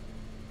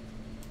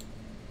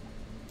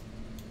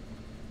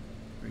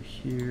 Over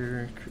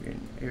here, create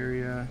an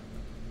area.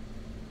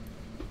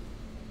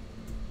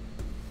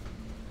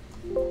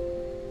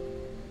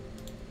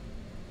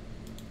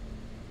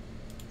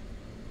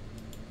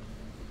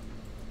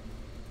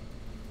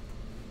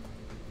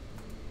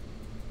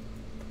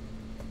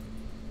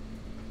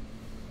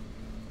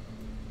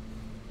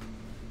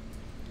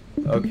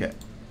 Okay,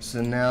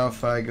 so now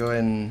if I go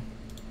ahead and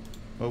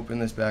open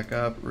this back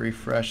up,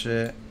 refresh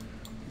it,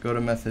 go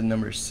to method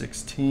number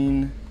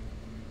 16,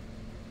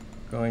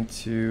 going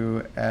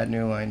to add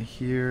new line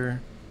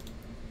here,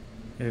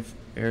 if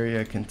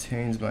area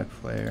contains my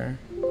player,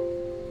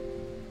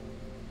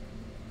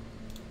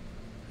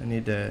 I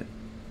need to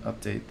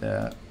update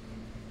that.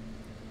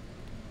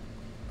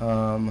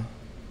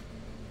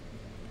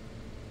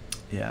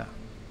 Yeah.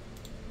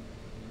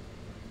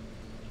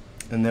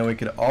 And then we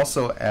could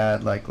also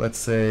add, like, let's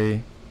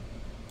say,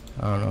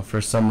 I don't know, for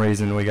some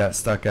reason we got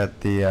stuck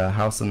at the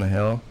house on the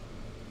hill.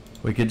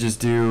 We could just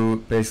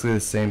do basically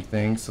the same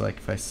thing. So like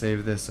if I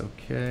save this,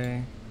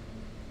 okay,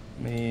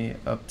 let me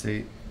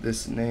update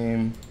this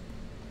name.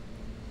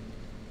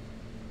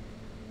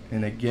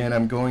 And again,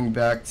 I'm going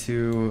back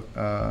to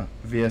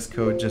VS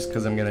Code just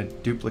because I'm going to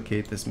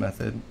duplicate this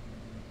method.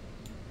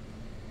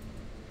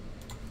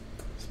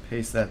 Just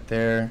paste that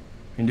there.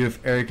 We can do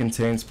if area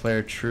contains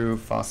player true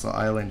fossil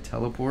island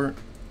teleport.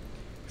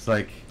 It's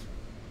like,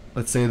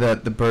 let's say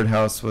that the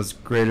birdhouse was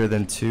greater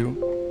than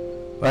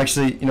 2. Well,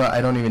 actually, you know,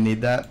 I don't even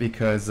need that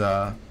because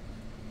the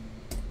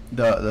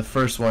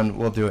first one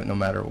will do it no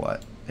matter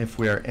what. If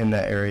we are in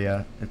that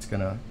area, it's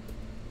gonna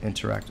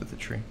interact with the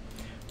tree.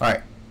 All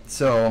right,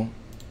 so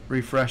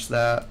refresh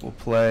that. We'll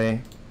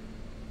play.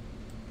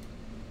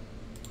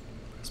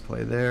 Let's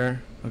play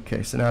there.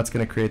 Okay, so now it's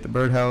gonna create the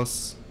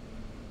birdhouse.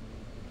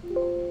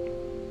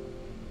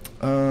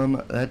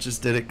 That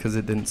just did it because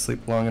it didn't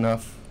sleep long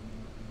enough.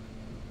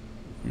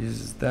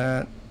 Uses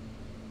that.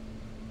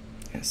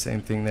 Yeah,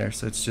 same thing there.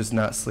 So it's just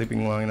not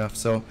sleeping long enough.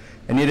 So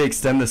I need to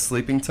extend the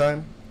sleeping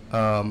time.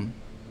 Pause.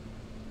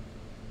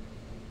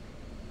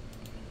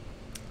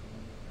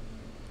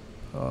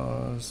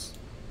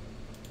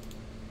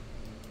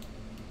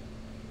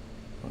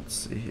 Let's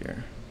see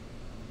here.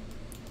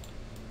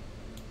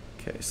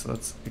 Okay, so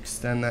let's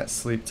extend that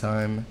sleep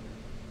time.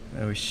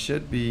 And we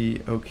should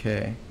be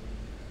okay.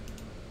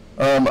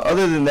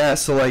 Other than that,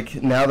 so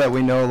like now that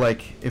we know,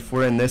 like if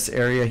we're in this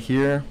area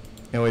here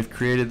and we've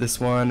created this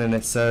one and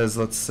it says,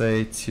 let's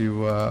say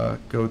to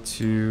go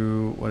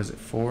to, what is it,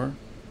 4?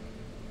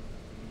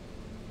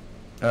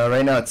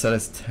 Right now it set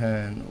as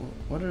 10.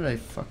 What did I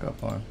fuck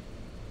up on?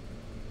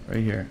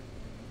 Right here.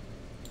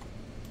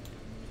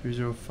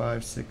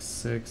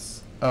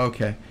 30566. Oh,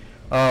 okay.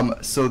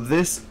 So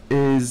this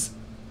is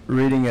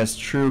reading as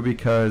true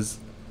because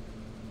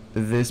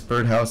this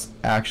birdhouse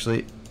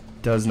actually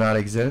does not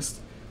exist.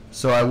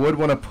 So I would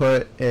want to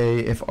put a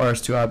if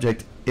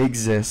rs2object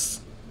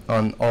exists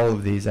on all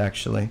of these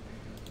actually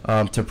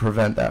to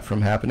prevent that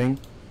from happening.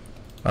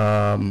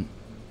 So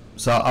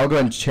I'll go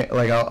ahead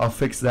and I'll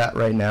fix that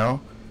right now,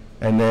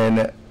 and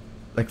then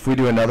like if we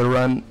do another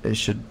run, it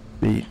should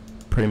be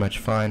pretty much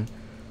fine.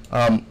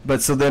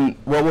 But so then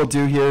what we'll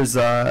do here is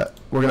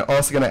we're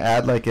also gonna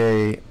add like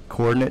a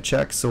coordinate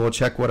check. So we'll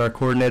check what our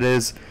coordinate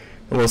is,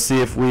 and we'll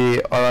see if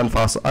we are on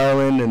Fossil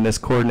Island and this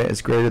coordinate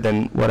is greater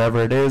than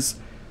whatever it is.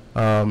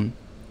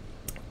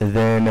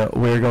 Then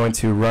we're going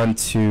to run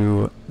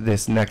to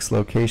this next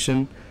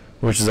location,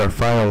 which is our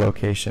final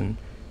location,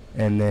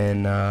 and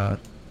then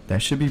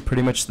that should be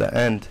pretty much the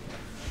end.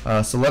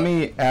 So let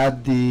me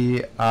add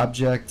the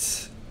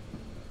object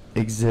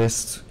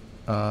exist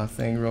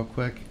thing real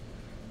quick.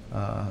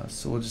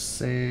 So we'll just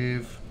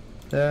save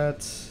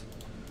that,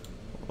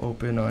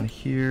 open on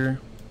here,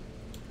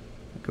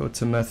 go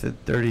to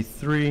method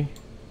 33.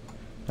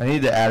 I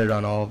need to add it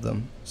on all of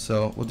them.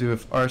 So we'll do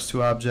if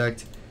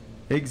rs2object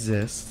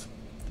exist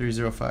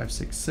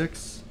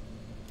 30566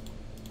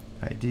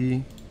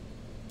 ID,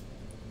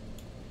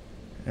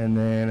 and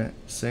then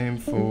same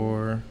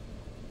for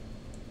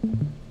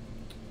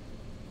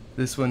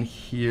this one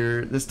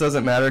here. This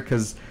doesn't matter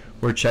because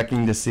we're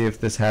checking to see if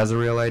this has a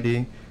real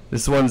ID.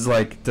 This one's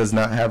like does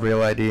not have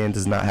real ID and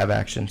does not have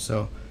action,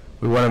 so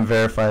we want to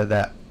verify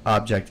that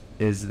object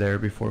is there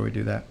before we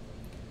do that.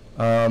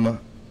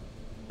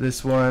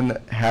 This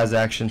one has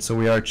action, so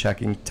we are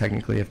checking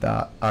technically if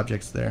the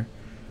object's there.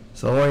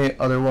 So the only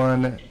other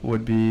one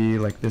would be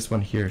like this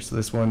one here. So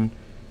this one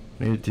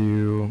we need to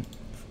do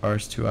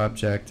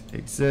rs2object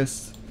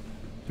exists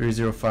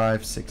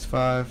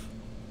 30565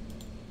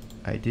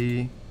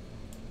 ID.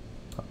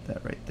 Pop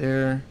that right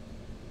there,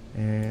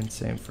 and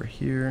same for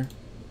here.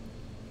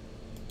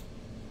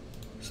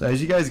 So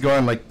as you guys go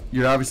on, like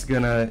you're obviously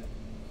gonna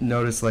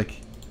notice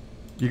like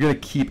you're gonna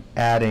keep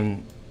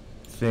adding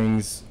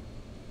things,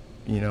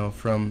 you know,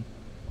 from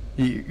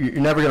you're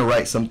never gonna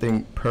write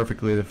something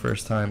perfectly the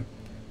first time.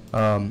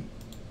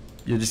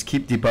 You'll just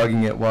keep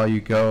debugging it while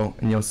you go,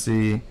 and you'll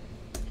see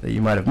that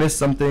you might have missed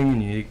something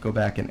and you need to go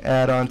back and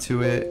add on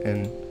to it,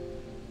 and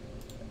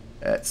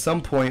at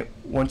some point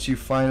once you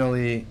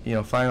finally, you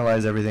know,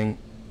 finalize everything,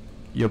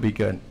 you'll be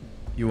good.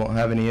 You won't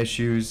have any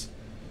issues.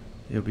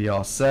 You'll be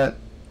all set.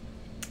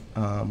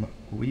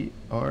 We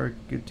are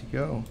good to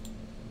go.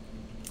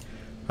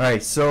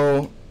 Alright,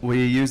 so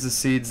we use the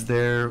seeds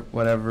there,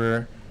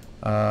 whatever.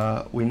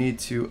 We need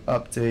to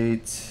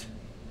update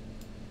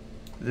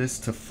this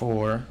to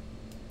 4.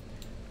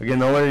 Again,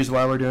 the only reason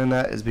why we're doing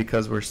that is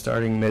because we're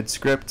starting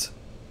mid-script.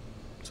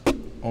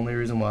 Only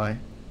reason why.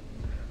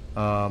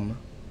 So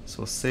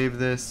we'll save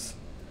this,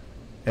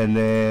 and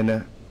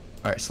then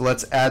alright, so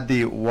let's add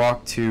the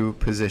walk to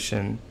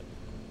position,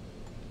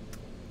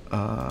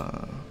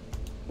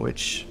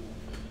 which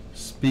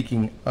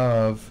speaking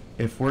of,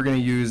 if we're going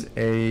to use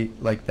a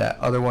like that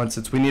other one,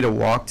 since we need to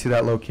walk to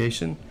that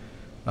location,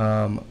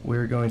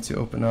 we're going to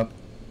open up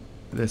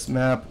this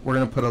map. We're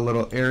going to put a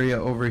little area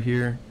over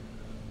here,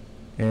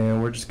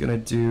 and we're just going to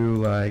do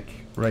like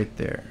right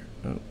there.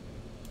 So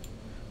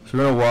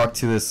we're going to walk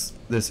to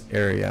this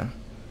area.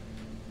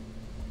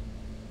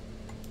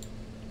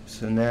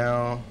 So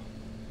now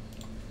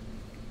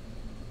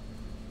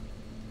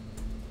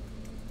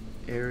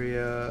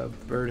area,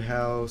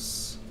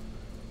 birdhouse,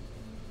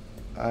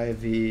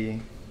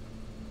 ivy,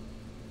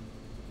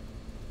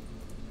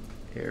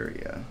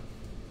 area.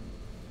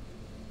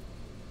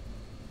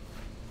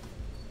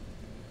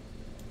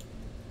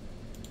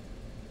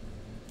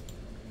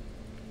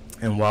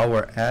 And while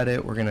we're at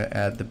it, we're going to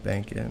add the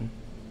bank in.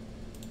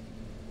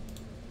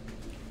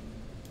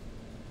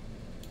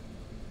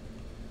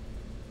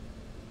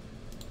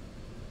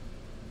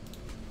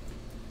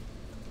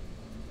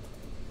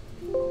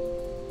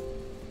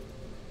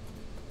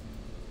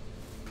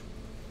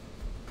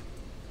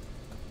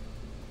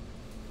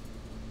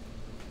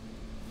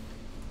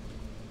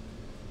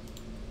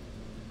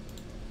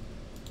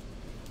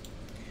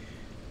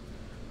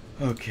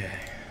 Okay.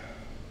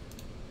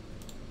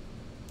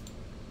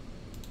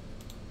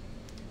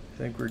 I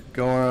think we're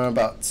going on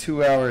about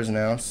 2 hours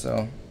now,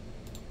 so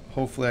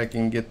hopefully I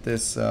can get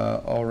this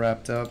all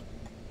wrapped up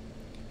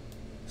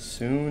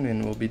soon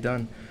and we'll be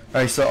done.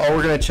 Alright, so all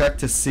we're going to check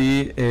to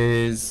see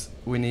is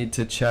we need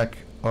to check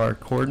our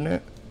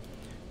coordinate.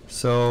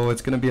 So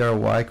it's going to be our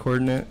y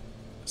coordinate.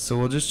 So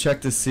we'll just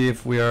check to see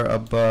if we are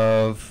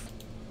above,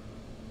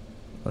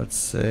 let's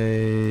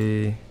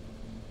say,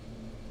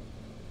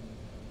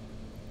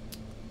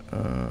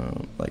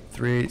 like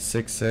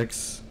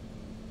 3866.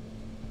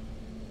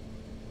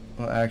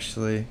 Well,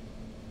 actually,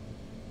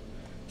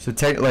 so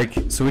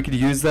so we could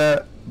use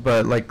that,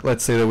 but like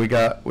let's say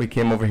that we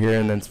came over here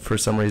and then for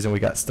some reason we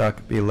got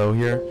stuck below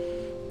here.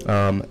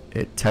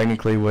 It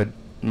technically would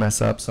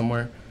mess up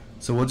somewhere.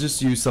 So we'll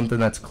just use something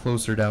that's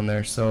closer down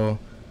there. So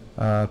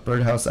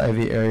birdhouse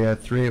ivy area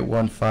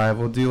 3815.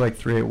 We'll do like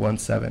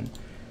 3817.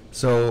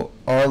 So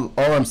all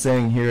I'm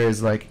saying here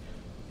is like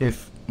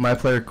if my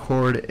player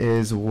chord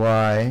is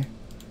y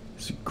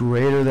is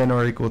greater than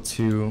or equal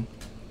to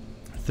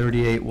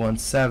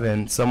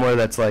 3817, somewhere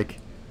that's like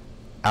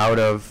out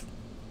of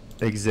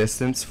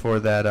existence for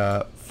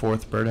that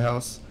fourth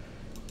birdhouse,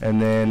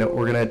 and then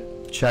we're gonna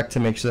check to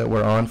make sure that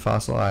we're on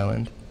Fossil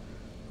Island.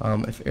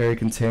 If area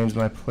contains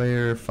my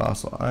player,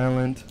 Fossil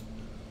Island.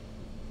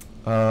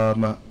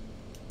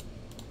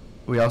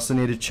 We also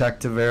need to check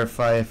to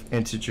verify if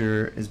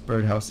integer is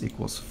birdhouse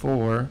equals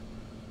 4.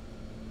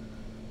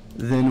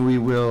 Then we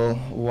will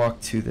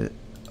walk to the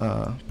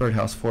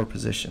birdhouse 4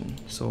 position.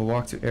 So we'll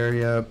walk to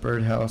area,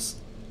 birdhouse,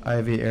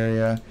 ivy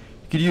area.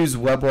 You could use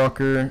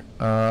webwalker.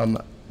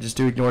 Just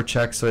do ignore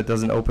check so it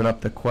doesn't open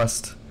up the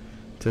quest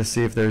to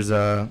see if there's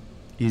a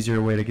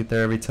easier way to get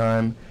there every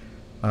time.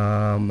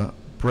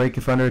 Break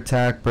if under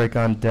attack, break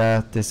on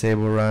death,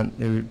 disable run.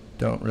 We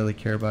don't really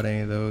care about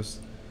any of those.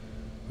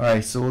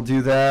 Alright, so we'll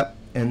do that,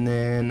 and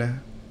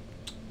then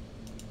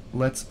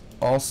let's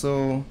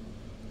also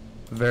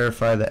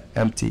verify that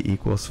empty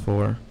equals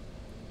 4,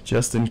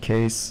 just in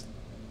case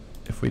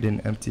if we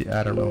didn't empty.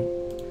 I don't know.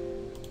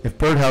 If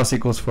birdhouse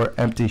equals 4,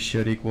 empty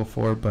should equal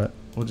 4, but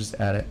we'll just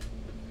add it.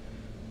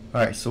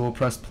 Alright, so we'll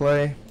press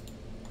play.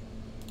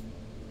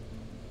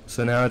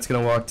 So now it's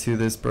going to walk to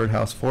this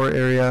birdhouse 4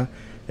 area.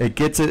 It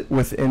gets it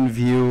within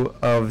view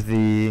of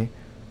the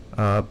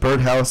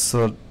birdhouse,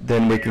 so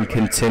then we can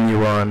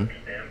continue on.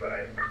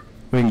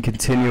 We can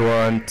continue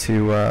on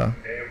to.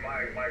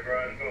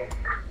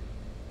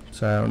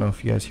 So I don't know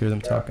if you guys hear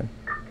them talking.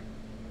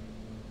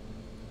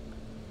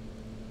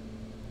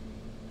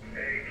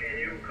 Hey, can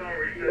you come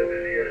reset the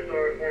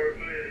ESR for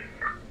me, please?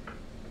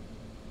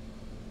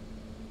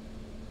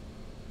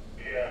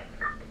 Yeah.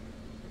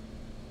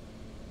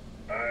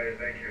 Alright,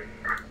 thank you.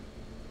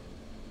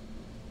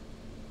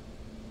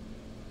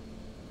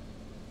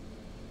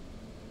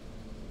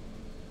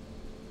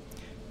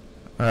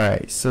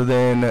 Alright, so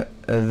then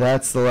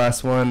that's the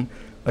last one.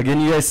 Again,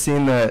 you guys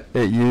seen that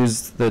it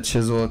used the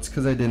chisel. It's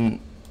because I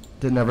didn't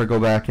ever go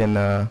back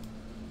and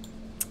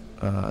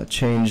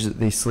change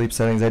the sleep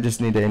settings. I just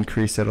need to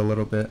increase it a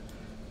little bit.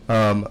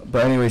 But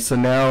anyway, so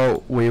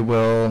now we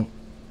will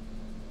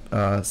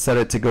set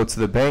it to go to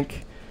the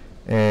bank,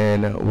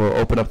 and we'll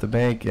open up the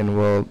bank and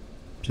we'll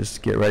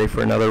just get ready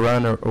for another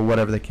run or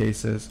whatever the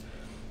case is.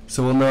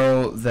 So we'll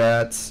know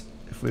that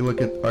if we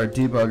look at our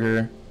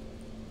debugger,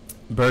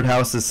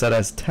 birdhouse is set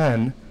as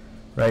 10,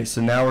 right?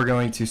 So now we're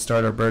going to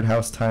start our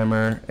birdhouse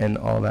timer and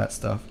all that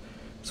stuff.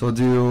 So we'll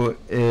do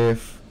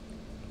if,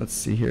 let's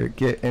see here,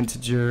 get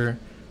integer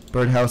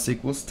birdhouse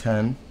equals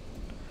 10,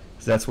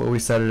 because that's what we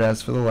set it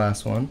as for the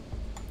last one.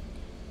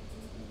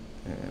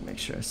 And make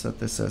sure I set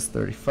this as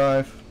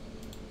 35.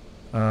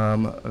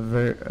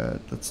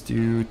 Let's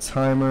do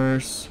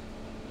timers,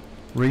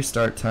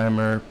 restart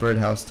timer,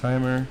 birdhouse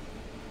timer.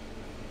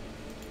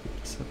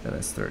 Set that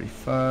as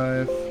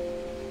 35.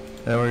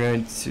 Then we're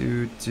going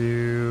to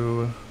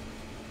do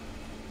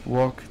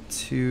walk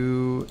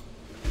to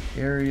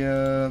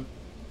area,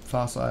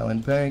 Fossil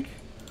Island Bank,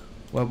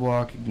 web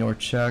walk, ignore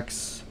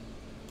checks.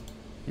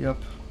 Yep.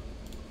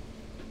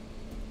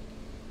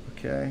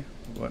 Okay,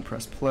 we'll go and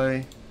press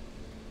play.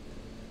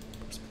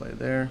 Press play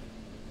there.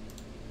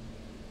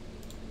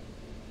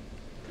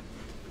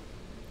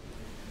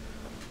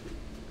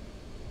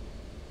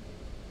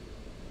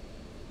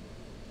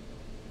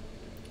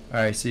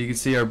 Alright, so you can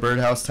see our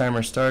Birdhouse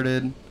timer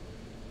started.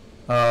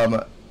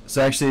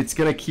 So actually it's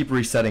gonna keep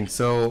resetting.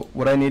 So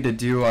what I need to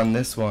do on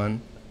this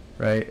one,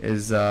 right,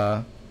 is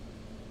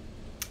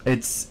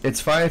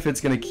it's fine if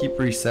it's gonna keep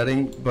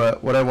resetting,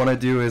 but what I wanna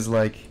do is,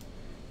 like,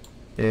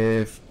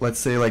 if let's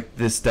say like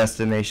this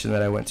destination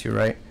that I went to,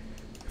 right?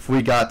 If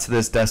we got to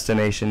this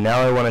destination,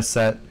 now I wanna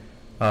set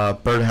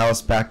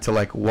Birdhouse back to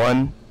like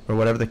 1 or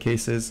whatever the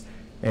case is,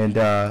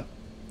 and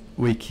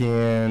we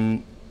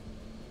can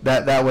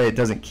that way it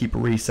doesn't keep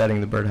resetting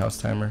the Birdhouse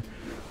timer,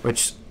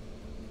 which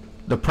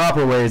the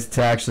proper way is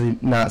to actually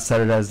not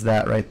set it as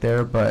that right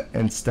there, but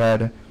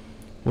instead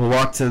we'll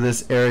walk to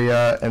this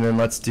area and then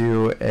let's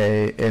do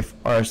a if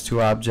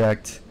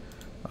rs2object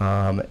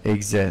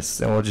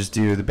exists, and we'll just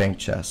do the bank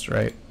chest,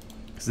 right?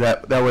 Because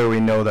that way we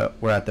know that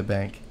we're at the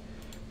bank.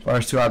 If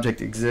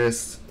rs2object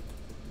exists,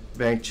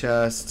 bank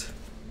chest,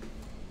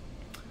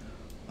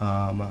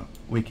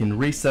 we can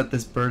reset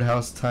this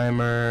Birdhouse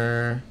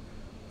timer.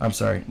 I'm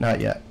sorry,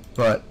 not yet,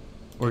 but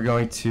we're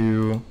going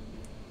to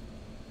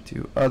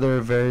do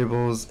other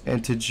variables,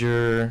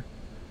 integer,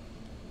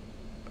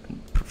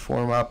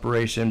 perform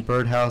operation,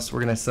 Birdhouse.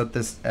 We're going to set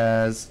this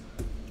as,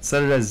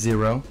 set it as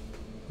 0,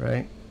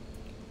 right?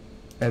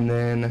 And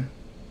then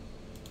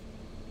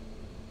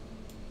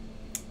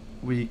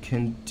we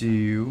can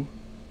do,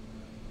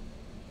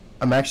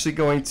 I'm actually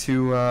going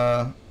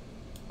to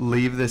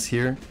leave this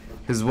here,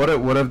 because what it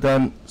would have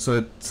done, so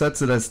it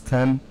sets it as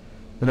 10,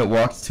 then it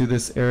walks to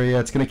this area.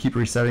 It's going to keep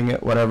resetting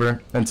it,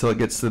 whatever, until it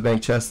gets to the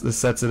bank chest. This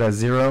sets it as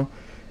 0.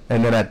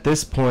 And then at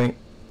this point,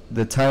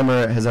 the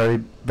timer has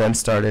already been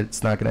started.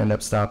 It's not going to end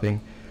up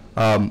stopping.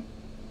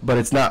 But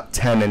it's not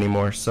 10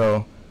 anymore,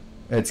 so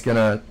it's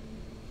not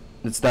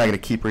going to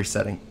keep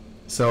resetting.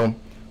 So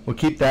we'll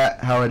keep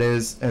that how it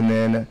is. And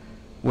then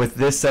with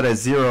this set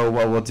as 0,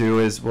 what we'll do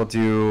is we'll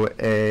do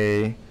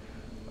a,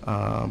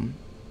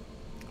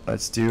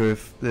 let's do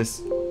if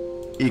this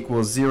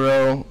equals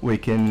 0, we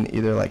can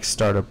either like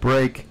start a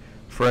break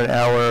for an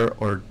hour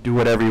or do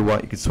whatever you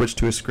want. You can switch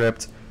to a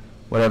script,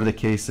 whatever the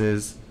case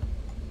is.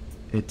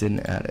 It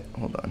didn't add it.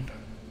 Hold on.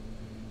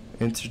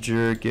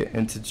 Integer, get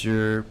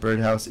integer,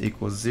 Birdhouse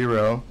equals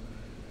 0.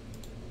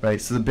 Right,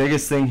 so the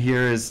biggest thing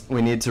here is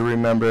we need to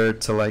remember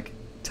to like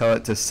tell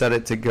it to set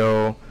it to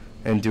go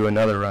and do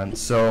another run.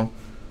 So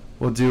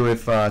we'll do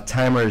if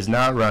timer is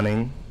not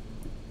running.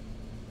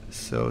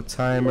 So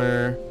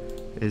timer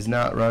is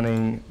not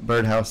running,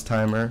 Birdhouse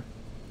timer.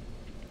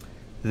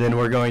 Then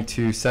we're going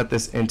to set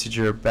this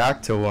integer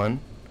back to 1.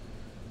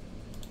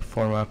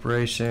 Perform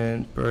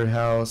operation,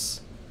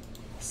 Birdhouse,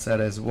 set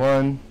as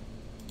 1.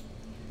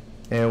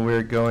 And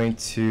we're going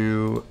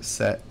to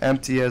set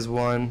empty as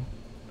 1.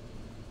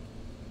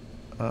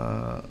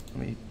 Let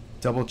me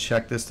double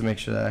check this to make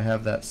sure that I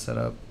have that set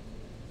up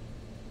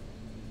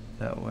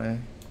that way.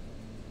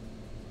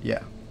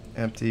 Yeah,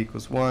 empty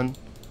equals 1.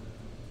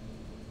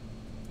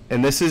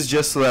 And this is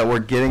just so that we're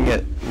getting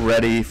it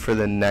ready for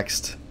the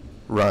next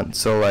run.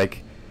 So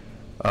like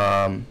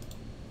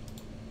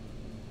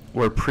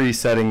we're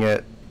presetting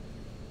it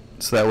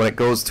so that when it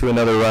goes to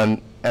another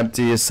run,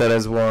 empty is set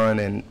as 1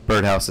 and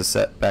Birdhouse is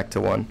set back to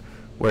 1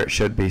 where it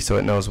should be, so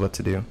it knows what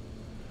to do.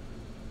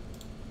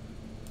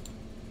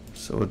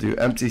 So we'll do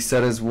empty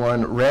set as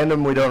 1.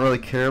 Random we don't really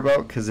care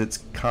about because it's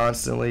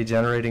constantly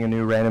generating a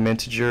new random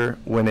integer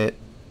when it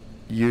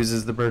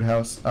uses the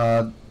Birdhouse.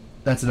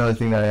 That's another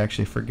thing that I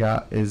actually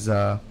forgot is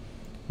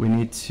we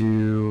need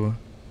to,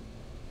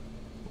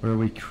 where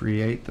we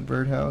create the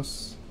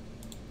Birdhouse,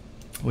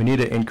 we need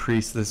to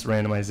increase this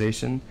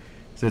randomization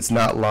so it's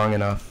not long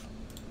enough.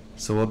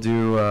 So we'll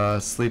do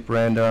sleep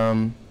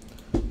random.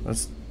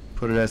 Let's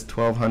put it as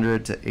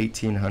 1200 to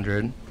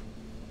 1800.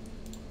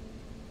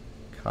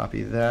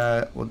 Copy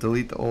that. We'll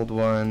delete the old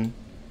one.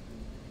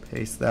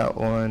 Paste that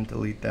one.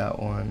 Delete that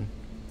one.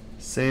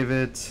 Save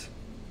it.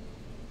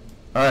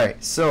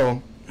 Alright,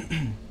 so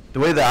the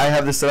way that I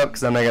have this set up,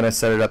 because I'm not going to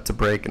set it up to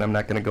break, and I'm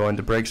not going to go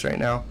into breaks right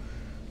now,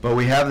 but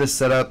we have this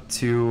set up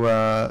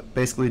to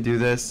basically do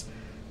this.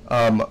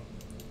 I'm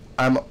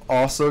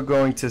also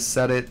going to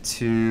set it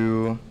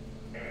to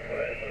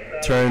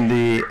turn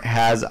the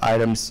has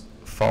items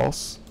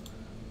false.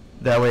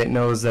 That way it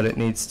knows that it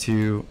needs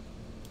to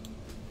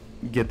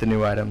get the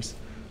new items.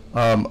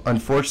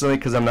 Unfortunately,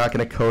 because I'm not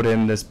going to code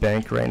in this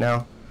bank right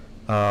now,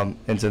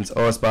 and since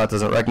OSBot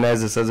doesn't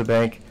recognize this as a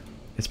bank,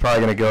 it's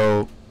probably going to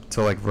go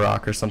to like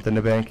Vrock or something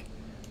to bank.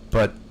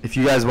 But if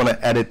you guys want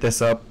to edit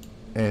this up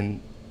and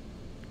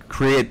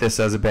create this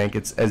as a bank,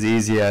 it's as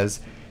easy as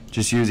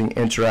just using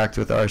interact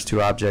with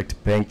rs2object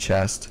bank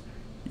chest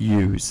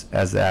use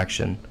as the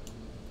action,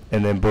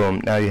 and then boom,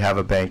 now you have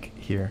a bank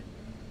here.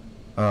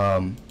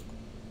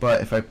 But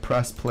if I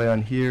press play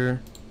on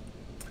here,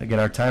 again,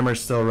 our timer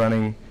is still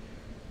running.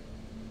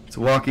 It's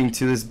walking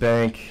to this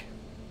bank.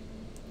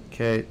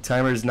 Okay,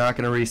 timer is not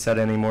going to reset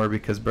anymore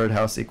because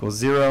birdhouse equals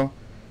 0.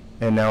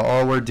 And now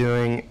all we're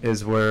doing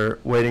is we're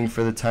waiting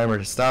for the timer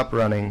to stop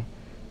running.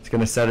 It's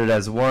going to set it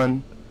as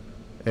 1.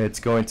 It's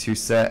going to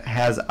set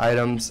has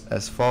items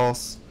as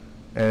false.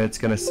 And it's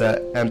going to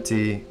set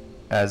empty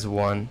as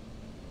 1,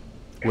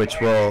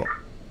 which will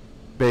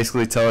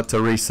basically tell it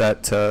to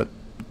reset to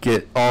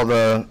get all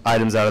the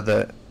items out of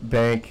the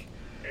bank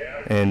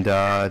and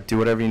do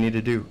whatever you need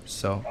to do.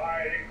 So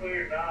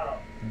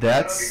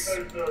that's,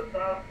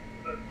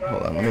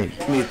 hold on, let me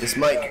mute this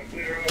mic.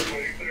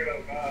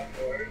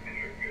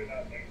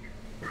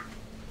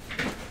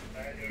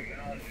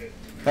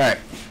 Alright,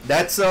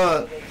 that's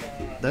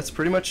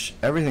pretty much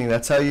everything.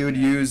 That's how you would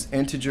use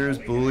integers,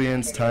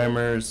 booleans,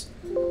 timers.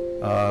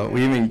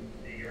 We even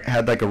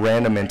had like a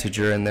random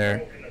integer in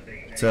there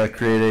to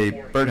create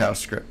a birdhouse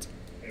script.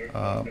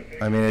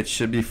 I mean, it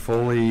should be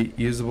fully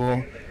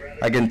usable.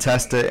 I can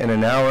test it in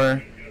an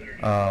hour,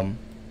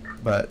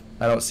 but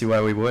I don't see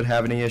why we would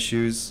have any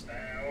issues.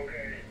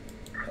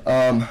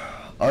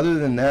 Other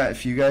than that,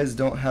 if you guys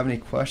don't have any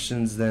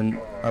questions,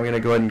 then I'm going to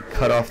go ahead and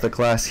cut off the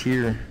class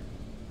here.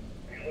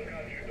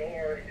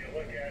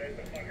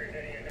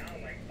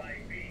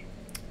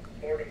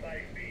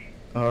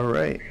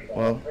 Alright,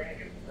 well,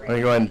 I'm going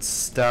to go ahead and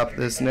stop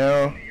this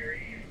now.